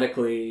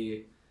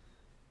 thematically,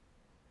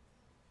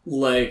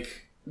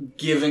 like,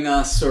 giving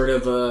us sort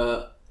of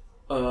a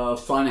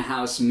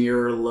funhouse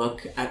mirror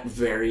look at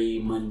very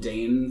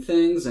mundane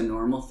things and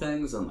normal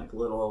things and, like,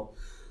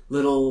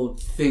 little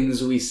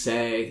things we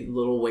say,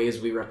 little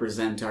ways we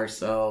represent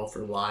ourselves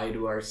or lie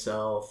to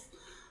ourselves.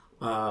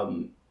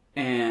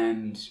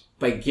 And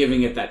by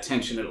giving it that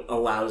tension, it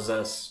allows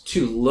us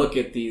to look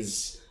at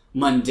these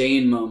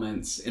mundane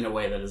moments in a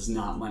way that is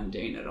not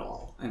mundane at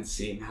all, and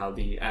seeing how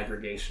the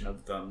aggregation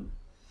of them,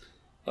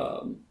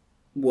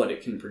 what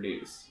it can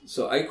produce.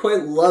 So I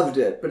quite loved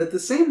it, but at the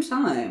same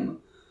time,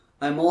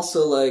 I'm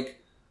also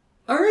like,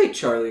 all right,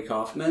 Charlie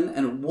Kaufman,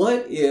 and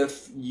what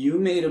if you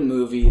made a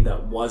movie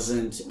that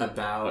wasn't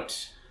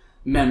about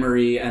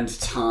memory and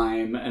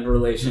time and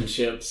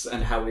relationships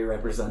and how we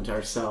represent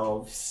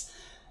ourselves?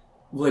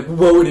 Like,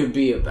 what would it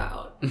be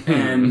about?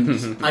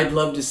 And I'd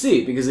love to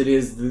see, because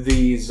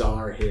these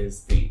are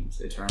his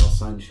themes. Eternal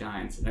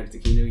Sunshine,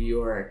 Synecdoche, New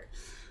York,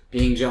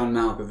 being John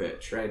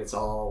Malkovich, right? It's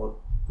all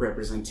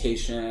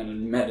representation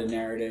and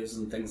meta-narratives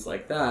and things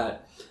like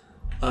that.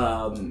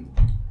 And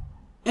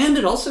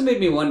it also made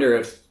me wonder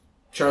if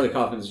Charlie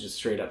Kaufman's just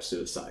straight up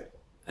suicidal.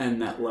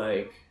 And that,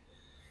 like,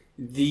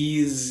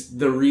 the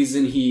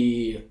reason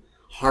he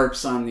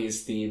harps on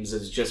these themes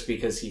is just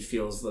because he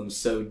feels them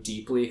so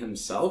deeply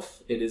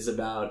himself. It is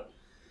about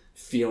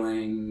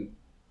feeling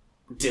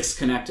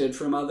disconnected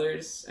from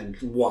others and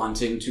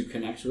wanting to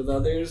connect with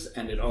others,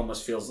 and it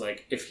almost feels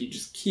like if he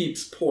just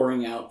keeps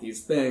pouring out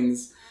these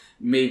things,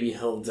 maybe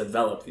he'll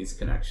develop these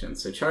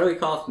connections. So Charlie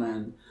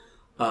Kaufman,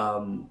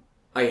 I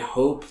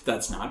hope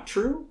that's not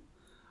true,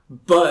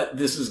 but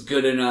this is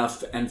good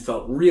enough and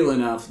felt real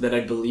enough that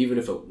I'd believe it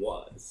if it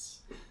was.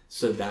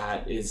 So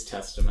that is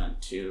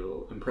testament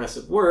to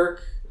impressive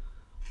work.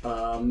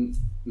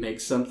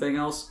 Make something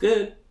else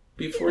good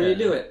before you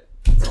do it.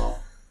 That's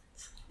all.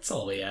 That's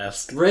all we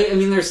ask. Right? I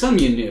mean, there's some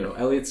you knew.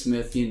 Elliott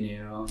Smith you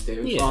knew.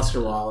 David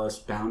Foster Wallace,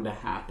 bound to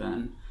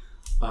happen.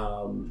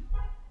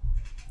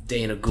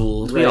 Dana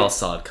Gould. Right. We all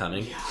saw it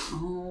coming.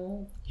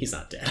 Oh. He's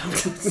not dead.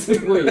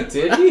 Wait,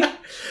 did he?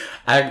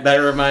 That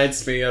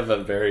reminds me of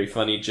a very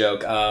funny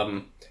joke.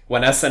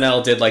 When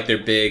SNL did, like,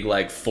 their big,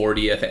 like,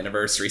 40th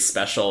anniversary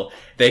special,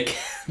 they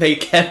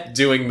kept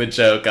doing the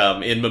joke,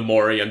 in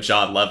memoriam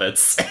John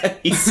Lovitz.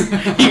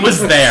 He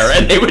was there,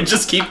 and they would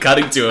just keep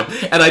cutting to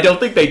him. And I don't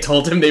think they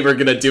told him they were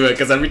gonna do it,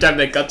 because every time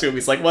they cut to him,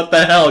 he's like, what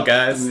the hell,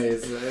 guys?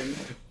 Amazing.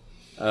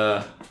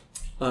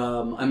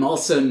 I'm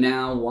also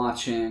now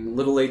watching,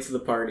 little late to the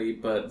party,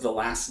 but The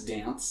Last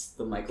Dance,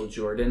 the Michael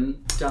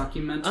Jordan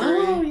documentary.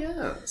 Oh,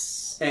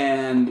 yes.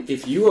 And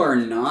if you are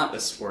not a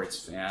sports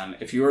fan,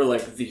 if you are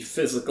like the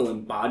physical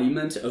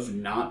embodiment of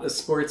not a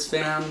sports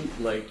fan,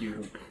 like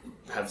you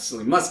have a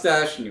silly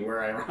mustache and you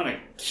wear ironic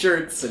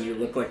shirts and you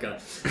look like a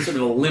sort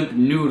of a limp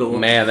noodle.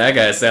 Man, that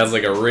guy sounds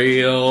like a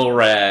real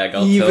rag,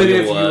 I'll tell you what.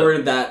 Even if you are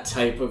that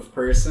type of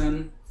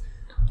person,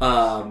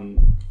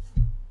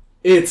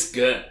 it's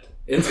good.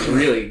 It's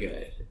really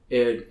good.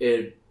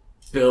 It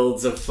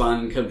builds a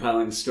fun,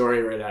 compelling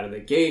story right out of the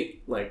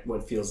gate, like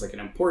what feels like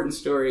an important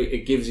story.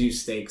 It gives you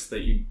stakes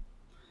that you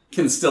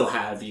can still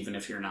have even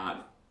if you're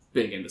not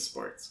big into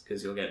sports,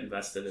 because you'll get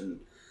invested in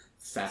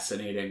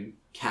fascinating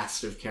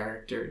cast of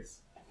characters.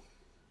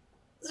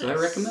 So nice.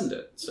 I recommend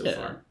it so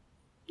far.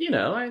 You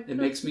know, it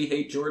makes me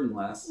hate Jordan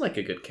less. Like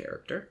a good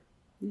character.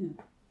 Yeah.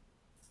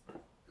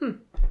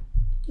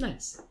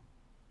 Nice.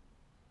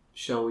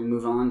 Shall we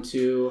move on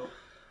to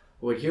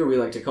what here we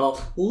like to call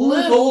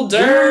Little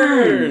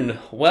Dern?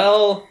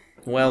 Well.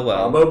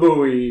 Baba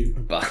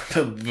Booey. Baba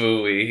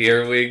Booey.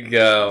 Here we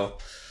go.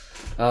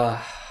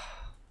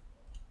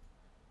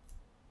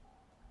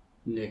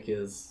 Nick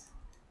is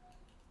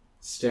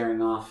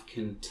staring off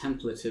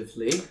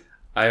contemplatively.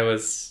 I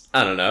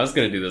don't know, I was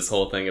going to do this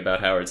whole thing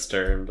about Howard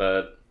Stern,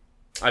 but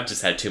I've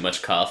just had too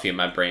much coffee and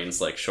my brain's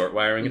like short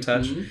wiring a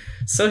touch.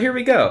 So here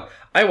we go.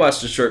 I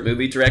watched a short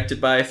movie directed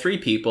by 3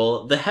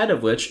 people, the head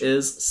of which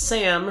is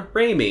Sam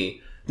Raimi,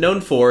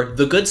 known for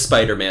the good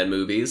Spider-Man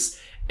movies.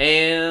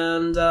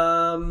 And,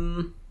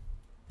 Sam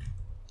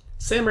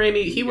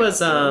Raimi, he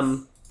was,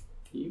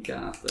 You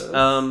got this.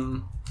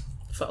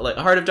 like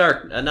Heart of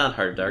Darkness, not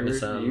Heart of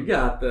Darkness, you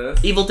got this.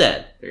 Evil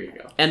Dead. There you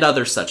go. And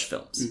other such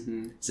films.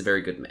 He's a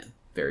very good man.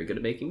 Very good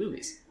at making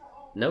movies.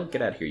 No,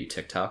 get out of here, you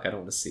TikTok. I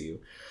don't want to see you.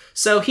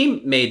 So he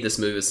made this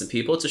movie with some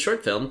people. It's a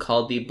short film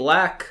called The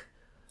Black...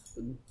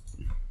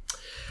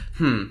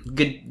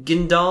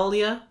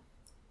 Ghindola?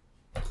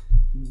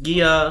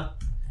 Giandola.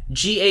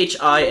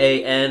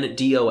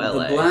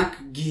 The Black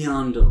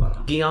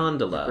Giondola.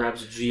 Giondola.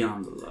 Perhaps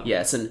Giondola.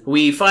 Yes, and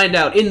we find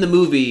out in the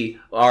movie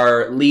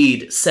our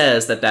lead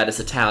says that is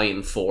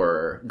Italian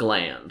for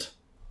gland.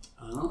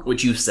 Oh.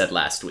 Which you said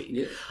last week.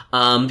 Yeah.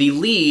 The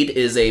lead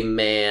is a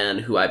man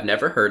who I've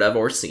never heard of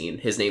or seen.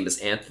 His name is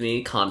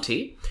Anthony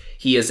Conti.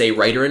 He is a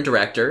writer and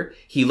director.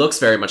 He looks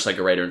very much like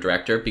a writer and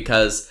director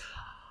because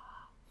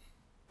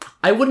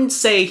I wouldn't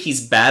say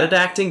he's bad at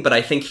acting, but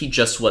I think he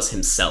just was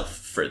himself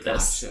for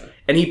this. Gotcha.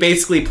 And he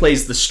basically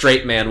plays the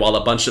straight man while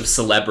a bunch of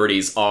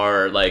celebrities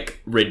are,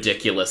 like,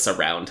 ridiculous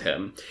around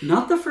him.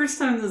 Not the first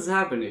time this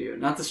happened to you.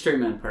 Not the straight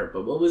man part,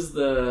 but what was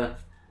the...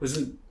 Was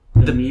it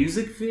the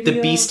music video?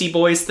 The Beastie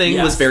Boys thing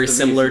Yes, was very the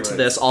similar Beastie to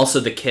Boys. this. Also,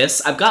 The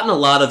Kiss. I've gotten a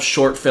lot of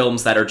short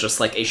films that are just,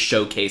 like, a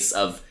showcase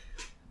of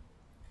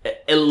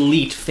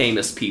elite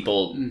famous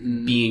people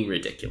being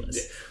ridiculous.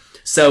 Yeah.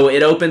 So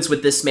it opens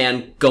with this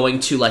man going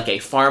to, like, a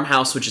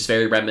farmhouse, which is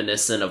very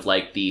reminiscent of,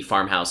 like, the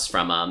farmhouse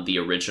from the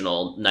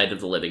original Night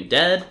of the Living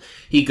Dead.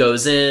 He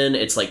goes in,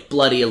 it's, like,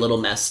 bloody, a little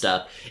messed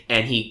up,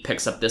 and he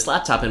picks up this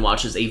laptop and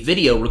watches a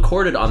video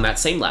recorded on that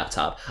same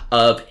laptop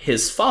of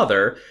his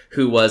father,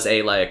 who was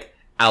a, like,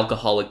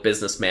 alcoholic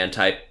businessman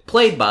type,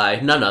 played by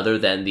none other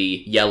than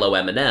the yellow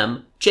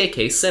M&M,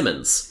 J.K.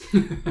 Simmons.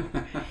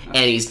 And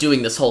he's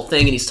doing this whole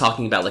thing, and he's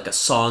talking about, like, a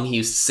song he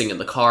used to sing in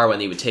the car when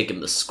he would take him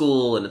to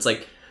school, and it's,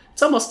 like...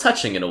 It's almost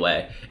touching in a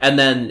way. And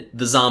then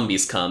the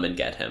zombies come and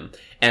get him.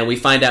 And we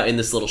find out in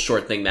this little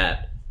short thing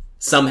that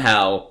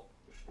somehow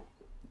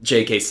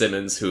J.K.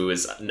 Simmons, who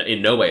is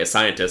in no way a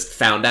scientist,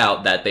 found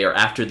out that they are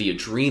after the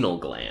adrenal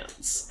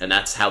glands. And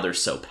that's how they're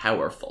so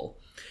powerful.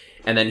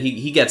 And then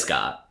he gets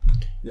got.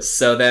 Yep.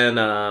 So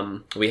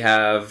then we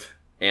have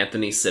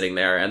Anthony sitting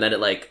there. And then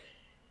it, like,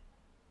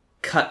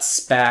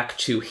 cuts back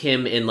to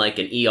him in, like,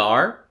 an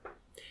ER.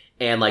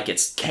 And, like,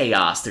 it's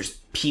chaos. There's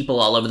people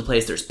all over the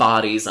place. There's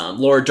bodies.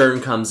 Laura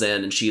Dern comes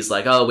in and she's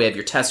like, oh, we have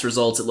your test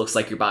results. It looks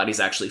like your body's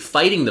actually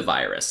fighting the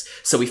virus.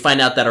 So we find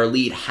out that our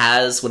lead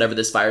has whatever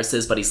this virus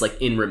is, but he's,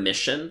 like, in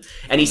remission.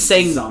 And he's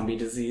saying... Zombie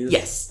disease?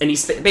 Yes. And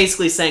he's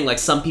basically saying, like,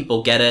 some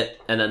people get it,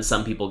 and then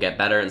some people get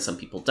better, and some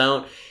people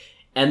don't.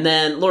 And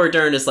then Laura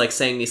Dern is, like,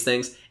 saying these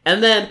things.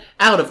 And then,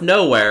 out of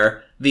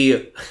nowhere,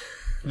 the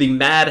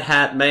Mad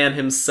Hat man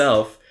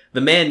himself, the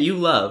man you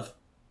love,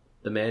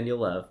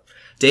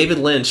 David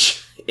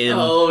Lynch... in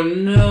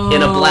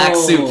a black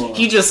suit.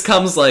 He just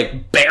comes,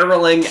 like,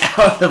 barreling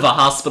out of a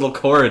hospital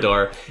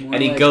corridor. More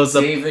and he like goes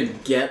up...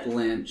 David get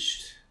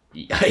lynched.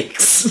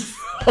 Yikes.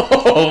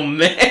 Oh,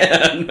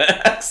 man,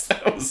 Max.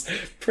 That was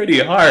pretty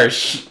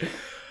harsh.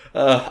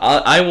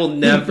 I will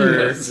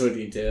never... That's what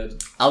he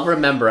did. I'll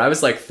remember, I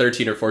was, like,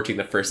 13 or 14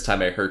 the first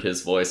time I heard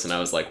his voice, and I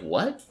was like,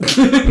 what?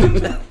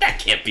 That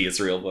can't be his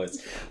real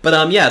voice.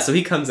 But, yeah, so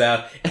he comes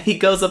out, and he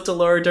goes up to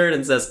Laura Dern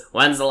and says,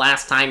 when's the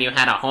last time you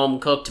had a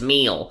home-cooked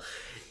meal?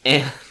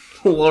 And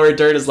Laura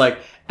Dern is like,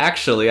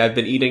 actually, I've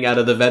been eating out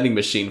of the vending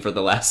machine for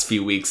the last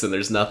few weeks and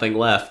there's nothing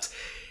left.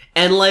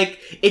 And, like,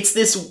 it's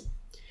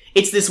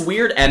this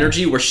weird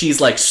energy where she's,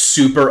 like,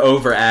 super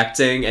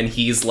overacting and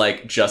he's,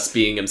 like, just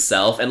being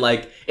himself. And,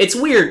 like, it's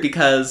weird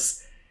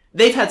because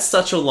they've had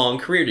such a long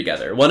career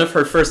together. One of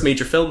her first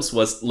major films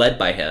was led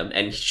by him,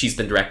 and she's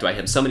been directed by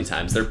him so many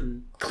times. They're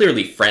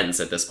clearly friends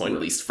at this point,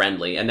 at least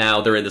friendly, and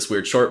now they're in this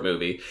weird short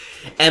movie.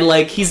 And,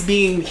 like,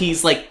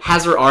 he's like,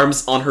 has her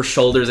arms on her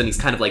shoulders, and he's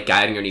kind of, like,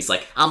 guiding her, and he's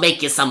like, I'll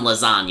make you some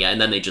lasagna, and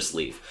then they just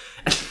leave.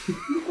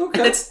 Okay.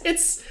 And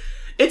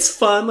it's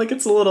fun, like,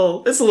 it's a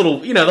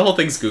little, you know, the whole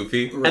thing's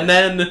goofy. Right. And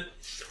then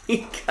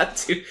we got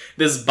to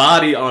this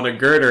body on a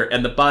girder,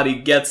 and the body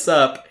gets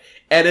up,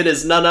 and it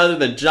is none other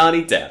than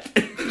Johnny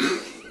Depp.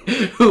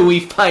 Who we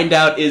find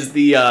out is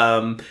the,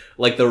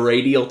 like, the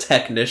radial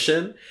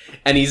technician,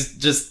 and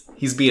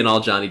he's being all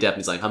Johnny Depp, and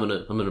he's like, I'm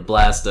gonna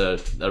blast a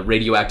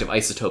radioactive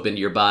isotope into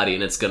your body,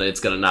 and it's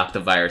gonna knock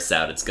the virus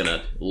out, it's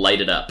gonna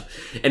light it up.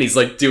 And he's,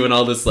 like, doing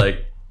all this,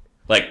 like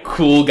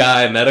cool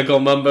guy medical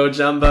mumbo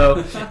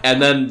jumbo,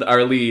 and then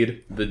our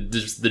lead, the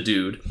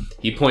dude,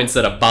 he points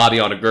at a body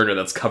on a girder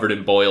that's covered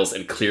in boils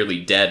and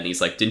clearly dead, and he's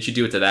like, didn't you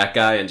do it to that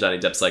guy? And Johnny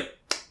Depp's like,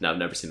 no, I've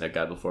never seen that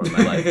guy before in my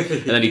life.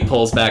 And then he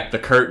pulls back the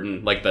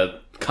curtain, like the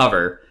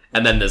cover,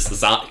 and then this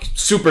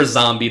super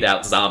zombied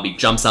out zombie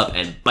jumps up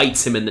and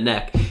bites him in the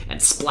neck and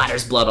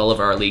splatters blood all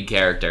over our lead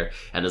character.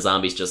 And the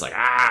zombie's just like,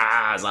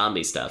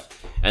 zombie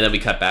stuff. And then we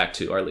cut back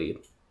to our lead.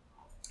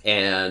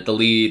 And the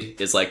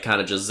lead is, like, kind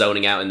of just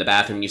zoning out in the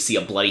bathroom. You see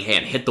a bloody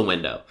hand hit the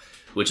window,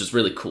 which is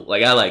really cool.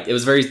 Like, it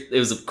was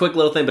a quick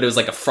little thing, but it was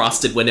like a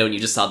frosted window, and you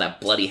just saw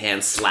that bloody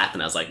hand slap,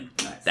 and I was like,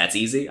 nice. That's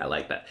easy. I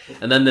like that.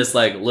 And then this,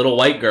 like, little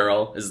white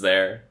girl is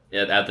there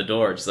at the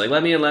door, just like,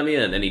 let me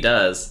in, and he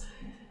does.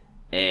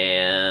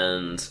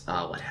 And,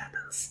 what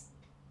happens?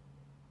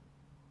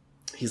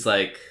 He's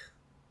like,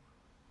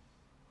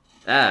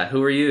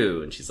 who are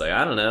you? And she's like,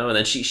 I don't know. And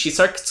then she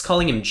starts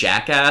calling him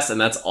Jackass,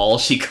 and that's all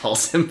she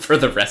calls him for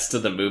the rest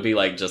of the movie,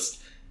 like,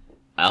 just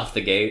off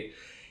the gate.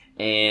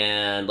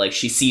 And, like,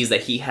 she sees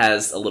that he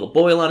has a little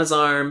boil on his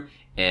arm,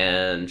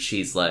 and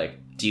she's like,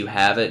 do you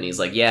have it? And he's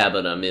like, yeah,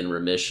 but I'm in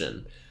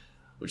remission,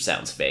 which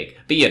sounds fake,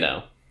 but you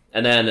know.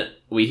 And then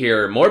we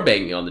hear more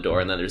banging on the door,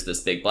 and then there's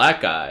this big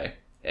black guy,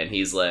 and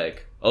he's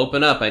like,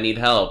 open up, I need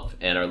help.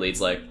 And our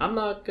lead's like, I'm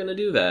not gonna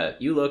do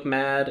that. You look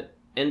mad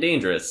and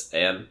dangerous,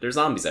 and there's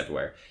zombies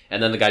everywhere.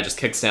 And then the guy just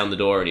kicks down the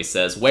door, and he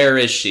says, where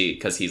is she?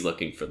 Because he's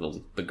looking for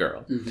the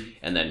girl. Mm-hmm.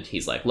 And then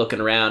he's, like,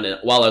 looking around, and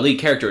while our lead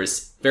character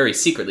is very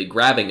secretly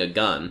grabbing a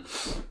gun,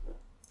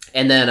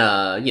 And then,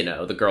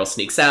 the girl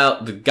sneaks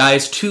out. The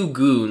guy's two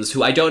goons,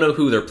 who I don't know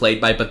who they're played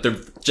by, but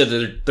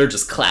they're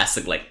just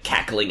classic, like,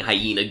 cackling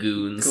hyena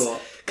goons. Cool.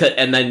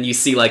 And then you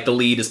see, like, the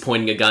lead is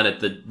pointing a gun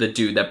at the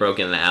dude that broke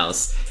into the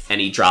house,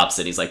 and he drops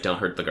it. He's like, don't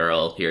hurt the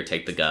girl. Here,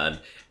 take the gun.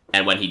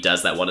 And when he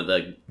does that, one of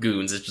the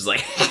goons is just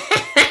like,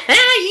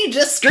 you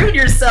just screwed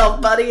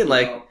yourself, buddy. And,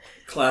 like,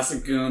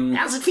 classic goon.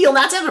 how's it feel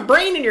not to have a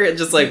brain in your head?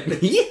 Just, like,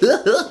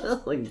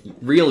 like,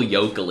 real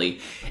yokely.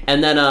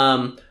 And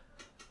then,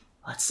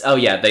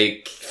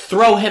 they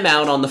throw him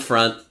out on the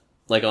front,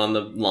 like on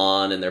the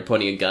lawn, and they're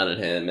pointing a gun at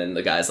him, and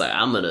the guy's like,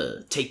 I'm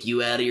gonna take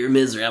you out of your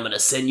misery, I'm gonna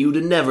send you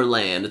to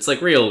Neverland. It's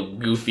like real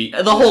goofy.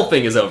 The whole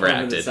thing is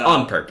overacted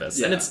on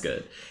purpose, and it's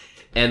good.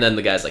 And then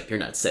the guy's like, you're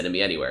not sending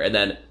me anywhere. And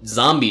then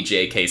zombie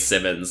J.K.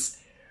 Simmons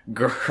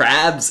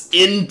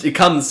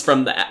comes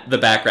from the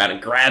background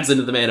and grabs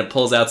into the man and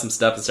pulls out some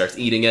stuff and starts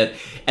eating it.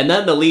 And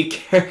then the lead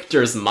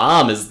character's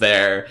mom is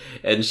there,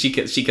 and she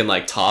can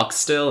like talk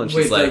still, and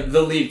she's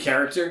the lead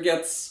character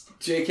gets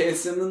J.K.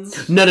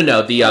 Simmons? No,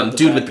 the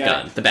dude with the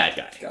gun, the bad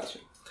guy. Gotcha.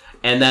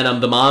 And then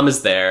the mom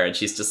is there, and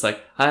she's just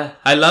like,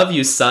 I love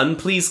you, son,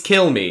 please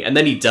kill me. And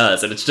then he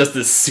does, and it's just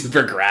this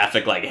super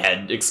graphic, like,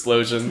 head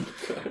explosion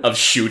of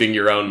shooting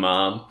your own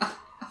mom.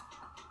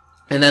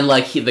 And then,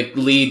 like, the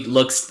lead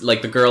looks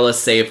like the girl is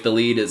safe. The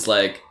lead is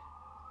like,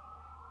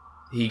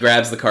 he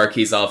grabs the car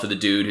keys off of the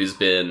dude who's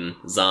been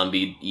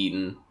zombie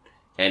eaten,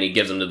 and he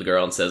gives them to the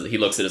girl and says, he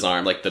looks at his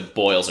arm, like, the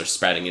boils are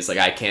spreading. He's like,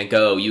 I can't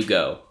go, you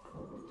go.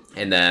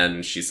 And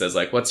then she says,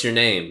 like, what's your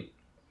name?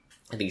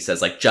 I think he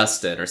says, like,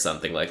 Justin or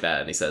something like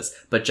that. And he says,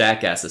 but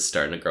Jackass is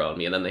starting to grow on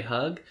me. And then they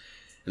hug.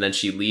 And then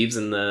she leaves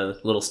in the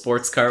little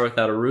sports car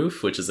without a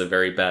roof, which is a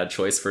very bad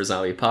choice for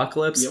zombie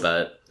apocalypse,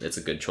 but it's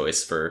a good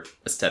choice for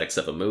aesthetics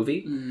of a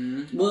movie.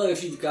 Mm-hmm. Well,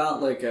 if you've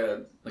got, like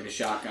a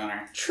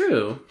shotgunner.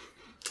 True.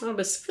 Oh,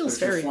 but it feels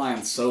very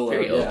flying solo.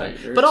 Very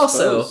open. But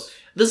also,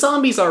 the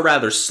zombies are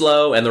rather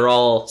slow, and they're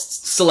all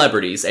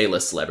celebrities,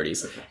 A-list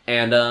celebrities. Okay.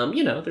 And,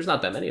 there's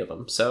not that many of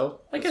them. So,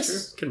 I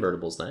guess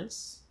convertible's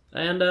nice.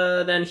 And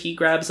then he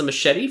grabs a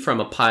machete from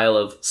a pile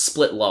of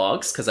split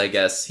logs, because I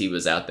guess he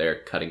was out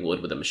there cutting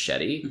wood with a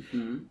machete,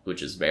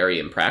 which is very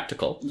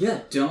impractical.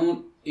 Yeah,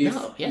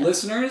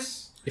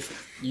 listeners,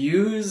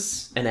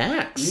 use an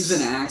axe. Use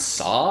an axe.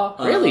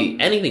 Saw. Really,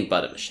 anything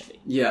but a machete.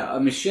 Yeah, a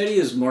machete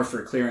is more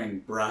for clearing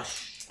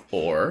brush.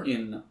 Or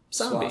in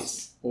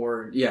zombies.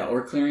 Or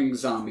clearing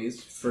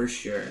zombies, for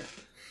sure.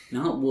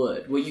 Not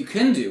wood. What you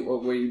can do,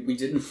 what we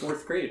did in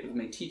 4th grade with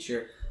my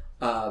teacher,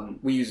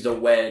 we used a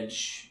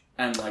wedge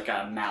and like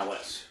a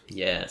mallet.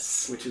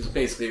 Yes. Which is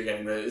basically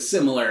getting the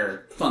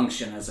similar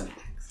function as an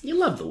axe. You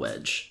love the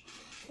wedge.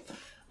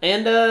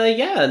 And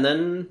and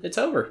then it's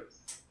over.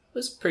 It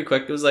was pretty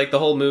quick. It was like the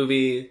whole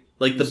movie,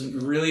 like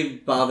really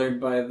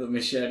bothered by the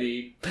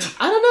machete.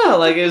 I don't know,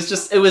 like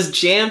it was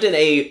jammed in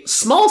a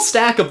small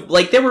stack of,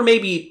 like, there were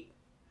maybe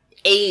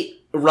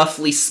 8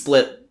 roughly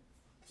split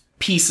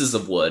pieces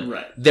of wood.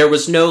 Right. There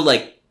was no,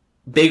 like,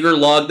 bigger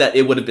log that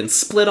it would have been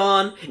split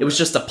on. It was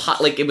just a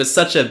pot, like, it was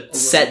such a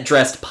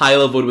set-dressed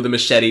pile of wood with a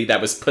machete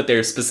that was put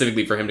there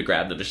specifically for him to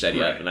grab the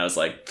machete up. And I was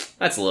like,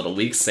 that's a little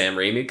weak, Sam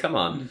Raimi, come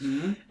on.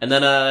 Mm-hmm. And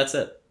then, that's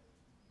it.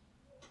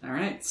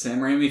 Alright, Sam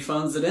Raimi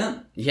phones it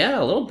in. Yeah,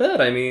 a little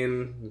bit. I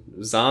mean,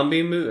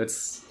 zombie movie,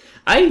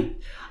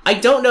 I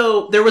don't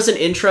know, there was an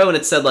intro and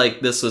it said,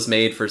 like, this was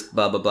made for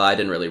blah, blah, blah. I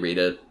didn't really read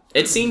it.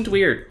 It seemed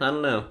weird. I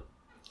don't know.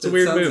 It's a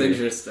weird movie.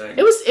 Interesting.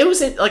 It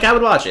was like, I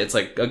would watch it. It's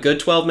like a good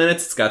 12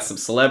 minutes. It's got some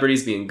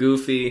celebrities being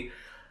goofy.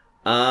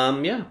 I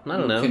don't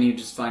know. Can you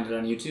just find it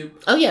on YouTube?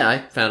 Oh yeah, I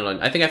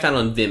think I found it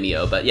on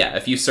Vimeo, but yeah,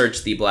 if you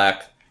search the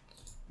black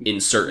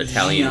insert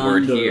Italian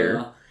word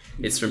here,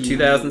 it's from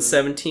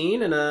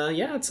 2017, and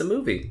it's a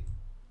movie.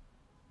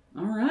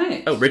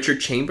 Alright. Oh, Richard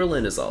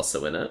Chamberlain is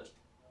also in it.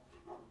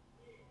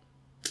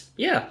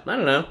 Yeah, I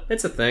don't know.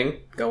 It's a thing.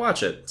 Go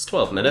watch it. It's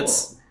 12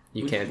 minutes. Cool.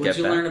 You can't what get did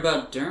you back. learn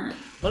about Dern?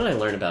 What did I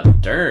learn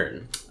about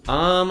Dern?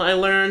 I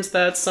learned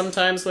that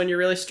sometimes when you're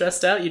really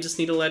stressed out, you just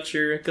need to let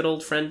your good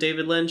old friend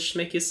David Lynch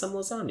make you some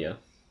lasagna.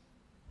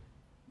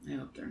 I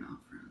hope they're not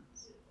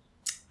friends.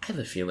 I have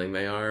a feeling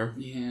they are.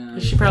 Yeah.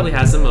 She probably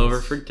has him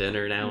over for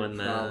dinner now and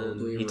then.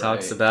 Probably He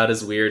talks about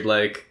his weird,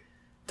 like,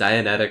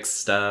 Dianetics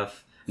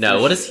stuff. No,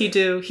 For what does sure. he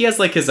do? He has,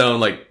 like, his own,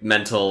 like,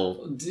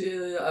 mental...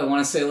 I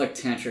want to say, like,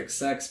 tantric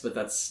sex, but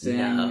that's Sting.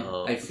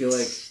 No. I feel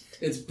like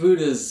it's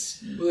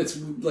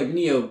like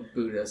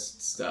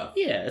neo-Buddhist stuff.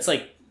 Yeah, it's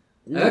like...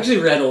 I actually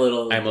read a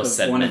little. I almost of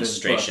said one of his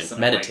menstruation. books,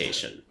 and I liked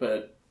Meditation. it,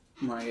 but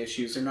my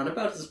issues are not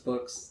about his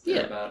books. They're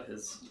Yeah. about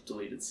his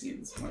deleted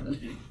scenes more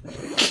than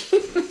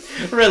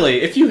anything.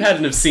 Really, if you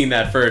hadn't have seen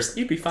that first,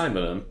 you'd be fine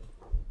with him.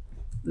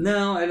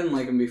 No, I didn't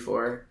like him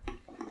before.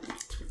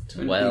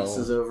 Twin Peaks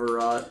is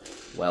overwrought.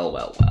 Well.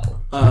 What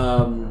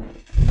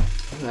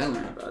did I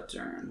learn about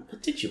Dern?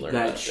 What did you learn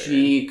That about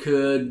she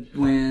could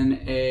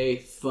win a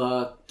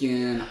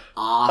fucking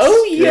Oscar.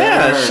 Oh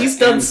yeah, she's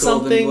done and Golden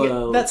something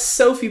Globe. that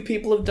so few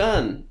people have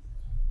done.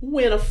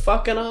 Win a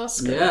fucking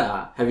Oscar.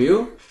 Yeah. Have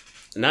you?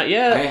 Not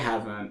yet. I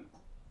haven't.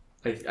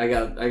 I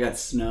got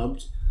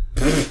snubbed.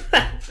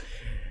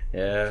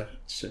 Yeah.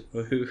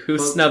 Who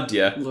snubbed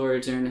you? Laura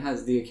Dern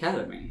has the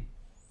Academy.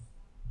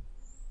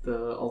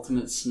 The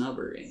ultimate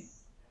snubbery.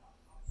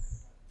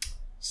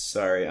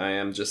 Sorry, I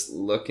am just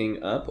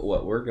looking up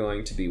what we're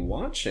going to be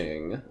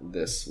watching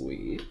this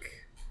week.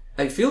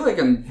 I feel like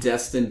I'm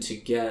destined to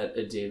get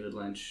a David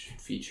Lynch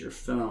feature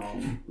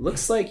film.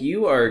 Looks like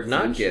you are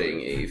not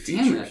getting a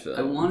feature Damn it, film.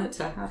 I want it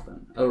to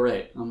happen. Oh,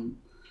 right. I'm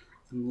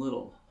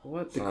little.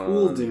 What The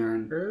cool on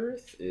Darren.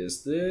 earth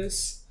is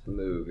this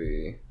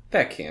movie?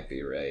 That can't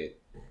be right.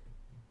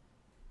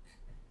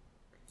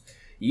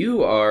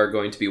 You are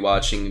going to be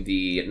watching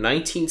the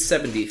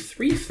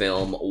 1973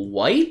 film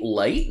White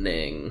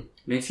Lightning.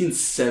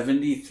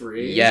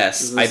 1973?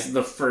 Yes, Is this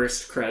the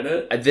first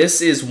credit?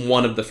 This is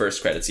one of the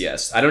first credits,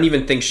 yes. I don't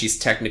even think she's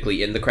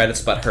technically in the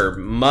credits, but her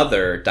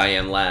mother,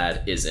 Diane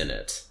Ladd, is in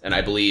it. And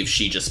I believe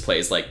she just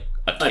plays, like,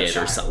 a kid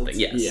or something.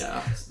 Yes.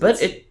 Yeah.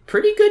 But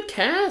pretty good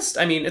cast.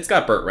 I mean, it's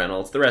got Burt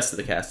Reynolds. The rest of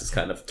the cast is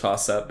kind of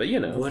toss-up, but you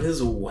know. What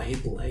is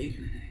White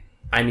Lightning?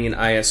 I mean,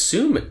 I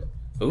assume...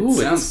 Ooh,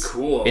 it sounds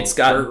cool. It's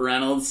got... Burt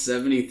Reynolds,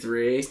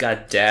 73. It's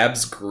got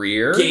Dabbs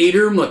Greer.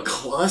 Gator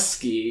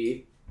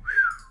McCluskey.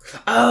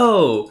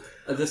 Oh!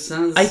 This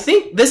sounds... I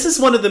think this is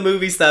one of the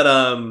movies that,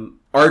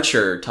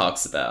 Archer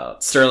talks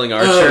about. Sterling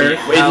Archer.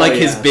 Oh, yeah. In, like,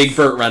 Hell his yes. big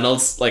Burt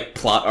Reynolds, like,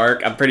 plot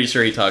arc. I'm pretty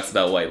sure he talks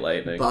about White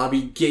Lightning.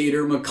 Bobby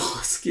Gator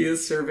McCluskey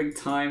is serving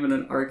time in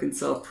an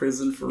Arkansas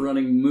prison for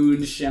running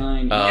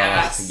moonshine. Oh,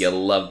 Yes!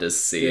 you'll love to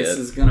see This it.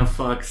 is gonna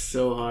fuck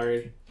so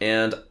hard.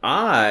 And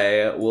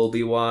I will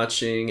be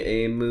watching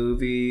a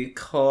movie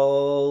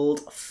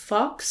called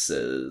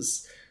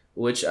Foxes,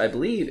 which I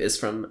believe is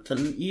from the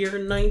year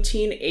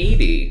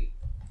 1980.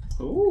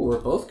 Ooh, we're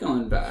both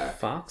going back.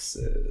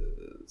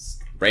 Foxes.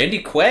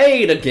 Randy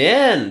Quaid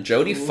again.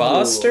 Jodie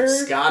Foster.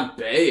 Scott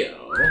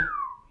Baio.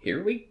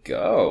 Here we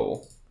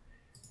go.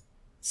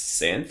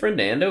 San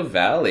Fernando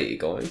Valley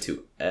going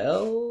to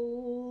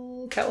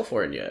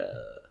California.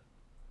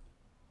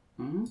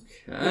 Okay.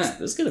 This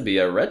is going to be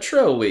a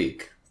retro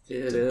week.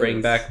 It To is.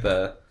 bring back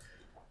the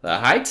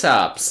high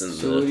tops and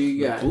So the what do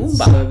you got? boombox.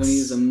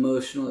 70s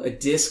emotional, a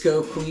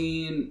disco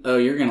queen. Oh,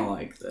 you're gonna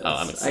like this. Oh,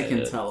 I'm I excited.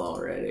 can tell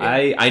already.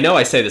 I know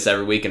I say this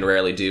every week and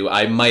rarely do.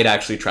 I might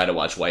actually try to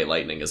watch White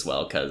Lightning as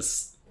well,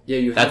 because yeah,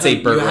 you that's haven't,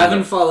 a Burt you haven't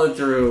Reynolds. followed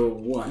through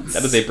once.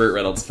 That is a Burt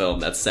Reynolds film.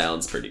 That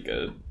sounds pretty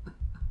good.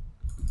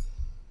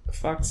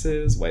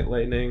 Foxes, White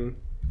Lightning.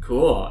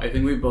 Cool. I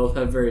think we both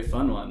have very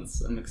fun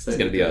ones. I'm excited.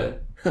 It's going to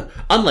be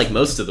unlike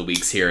most of the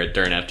weeks here at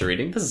Dern After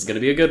Reading, this is going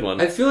to be a good one.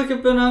 I feel like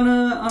I've been on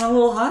a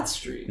little hot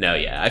streak. No,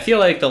 yeah. I feel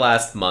like the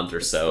last month or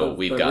so,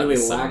 we've gotten really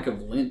some lack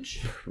of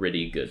Lynch.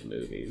 pretty good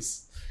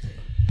movies.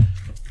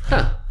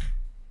 Huh.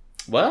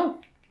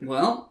 Well,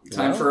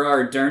 Time for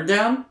our Dern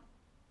down.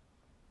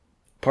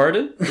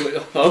 pardon?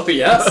 Oh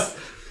yes.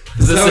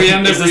 Is this, So we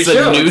end is every this a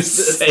show. new It's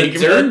the segment?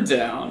 Dern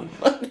down.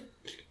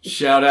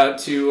 Shout out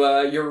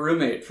to your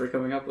roommate for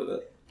coming up with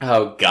it.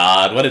 Oh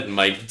God, what did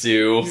Mike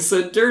do? He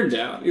said Dern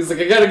down. He's like,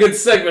 I got a good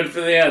segment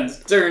for the end.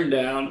 Dern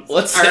down.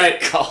 What's all it right?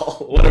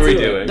 called? What are we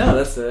doing? No,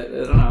 that's it.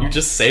 I don't know. You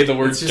just say the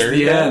word it's just Dern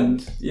the down?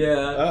 end. Yeah.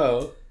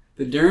 Oh.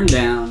 The Dern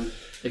down.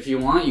 If you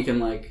want, you can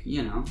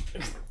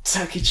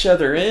Tuck each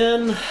other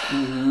in.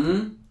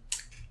 Mm-hmm.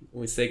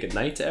 We say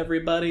goodnight to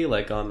everybody,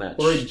 like on that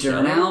Or show.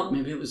 Dern out.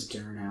 Maybe it was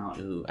Dern out.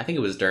 Ooh, I think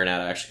it was Dern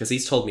out, actually, because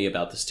he's told me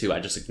about this too. I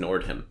just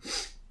ignored him.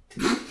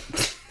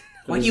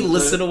 Why do you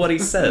listen to what he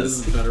This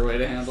says? is a better way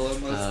to handle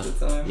it most of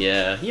the time.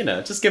 Yeah,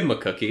 just give him a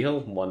cookie. He'll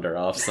wander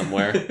off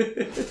somewhere.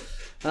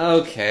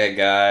 Okay,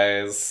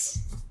 guys.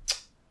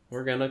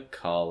 We're gonna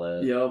call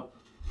it. Yep.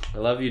 I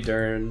love you,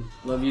 Dern.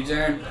 Love you,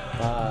 Dern.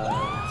 Bye.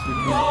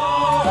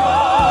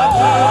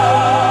 Bye.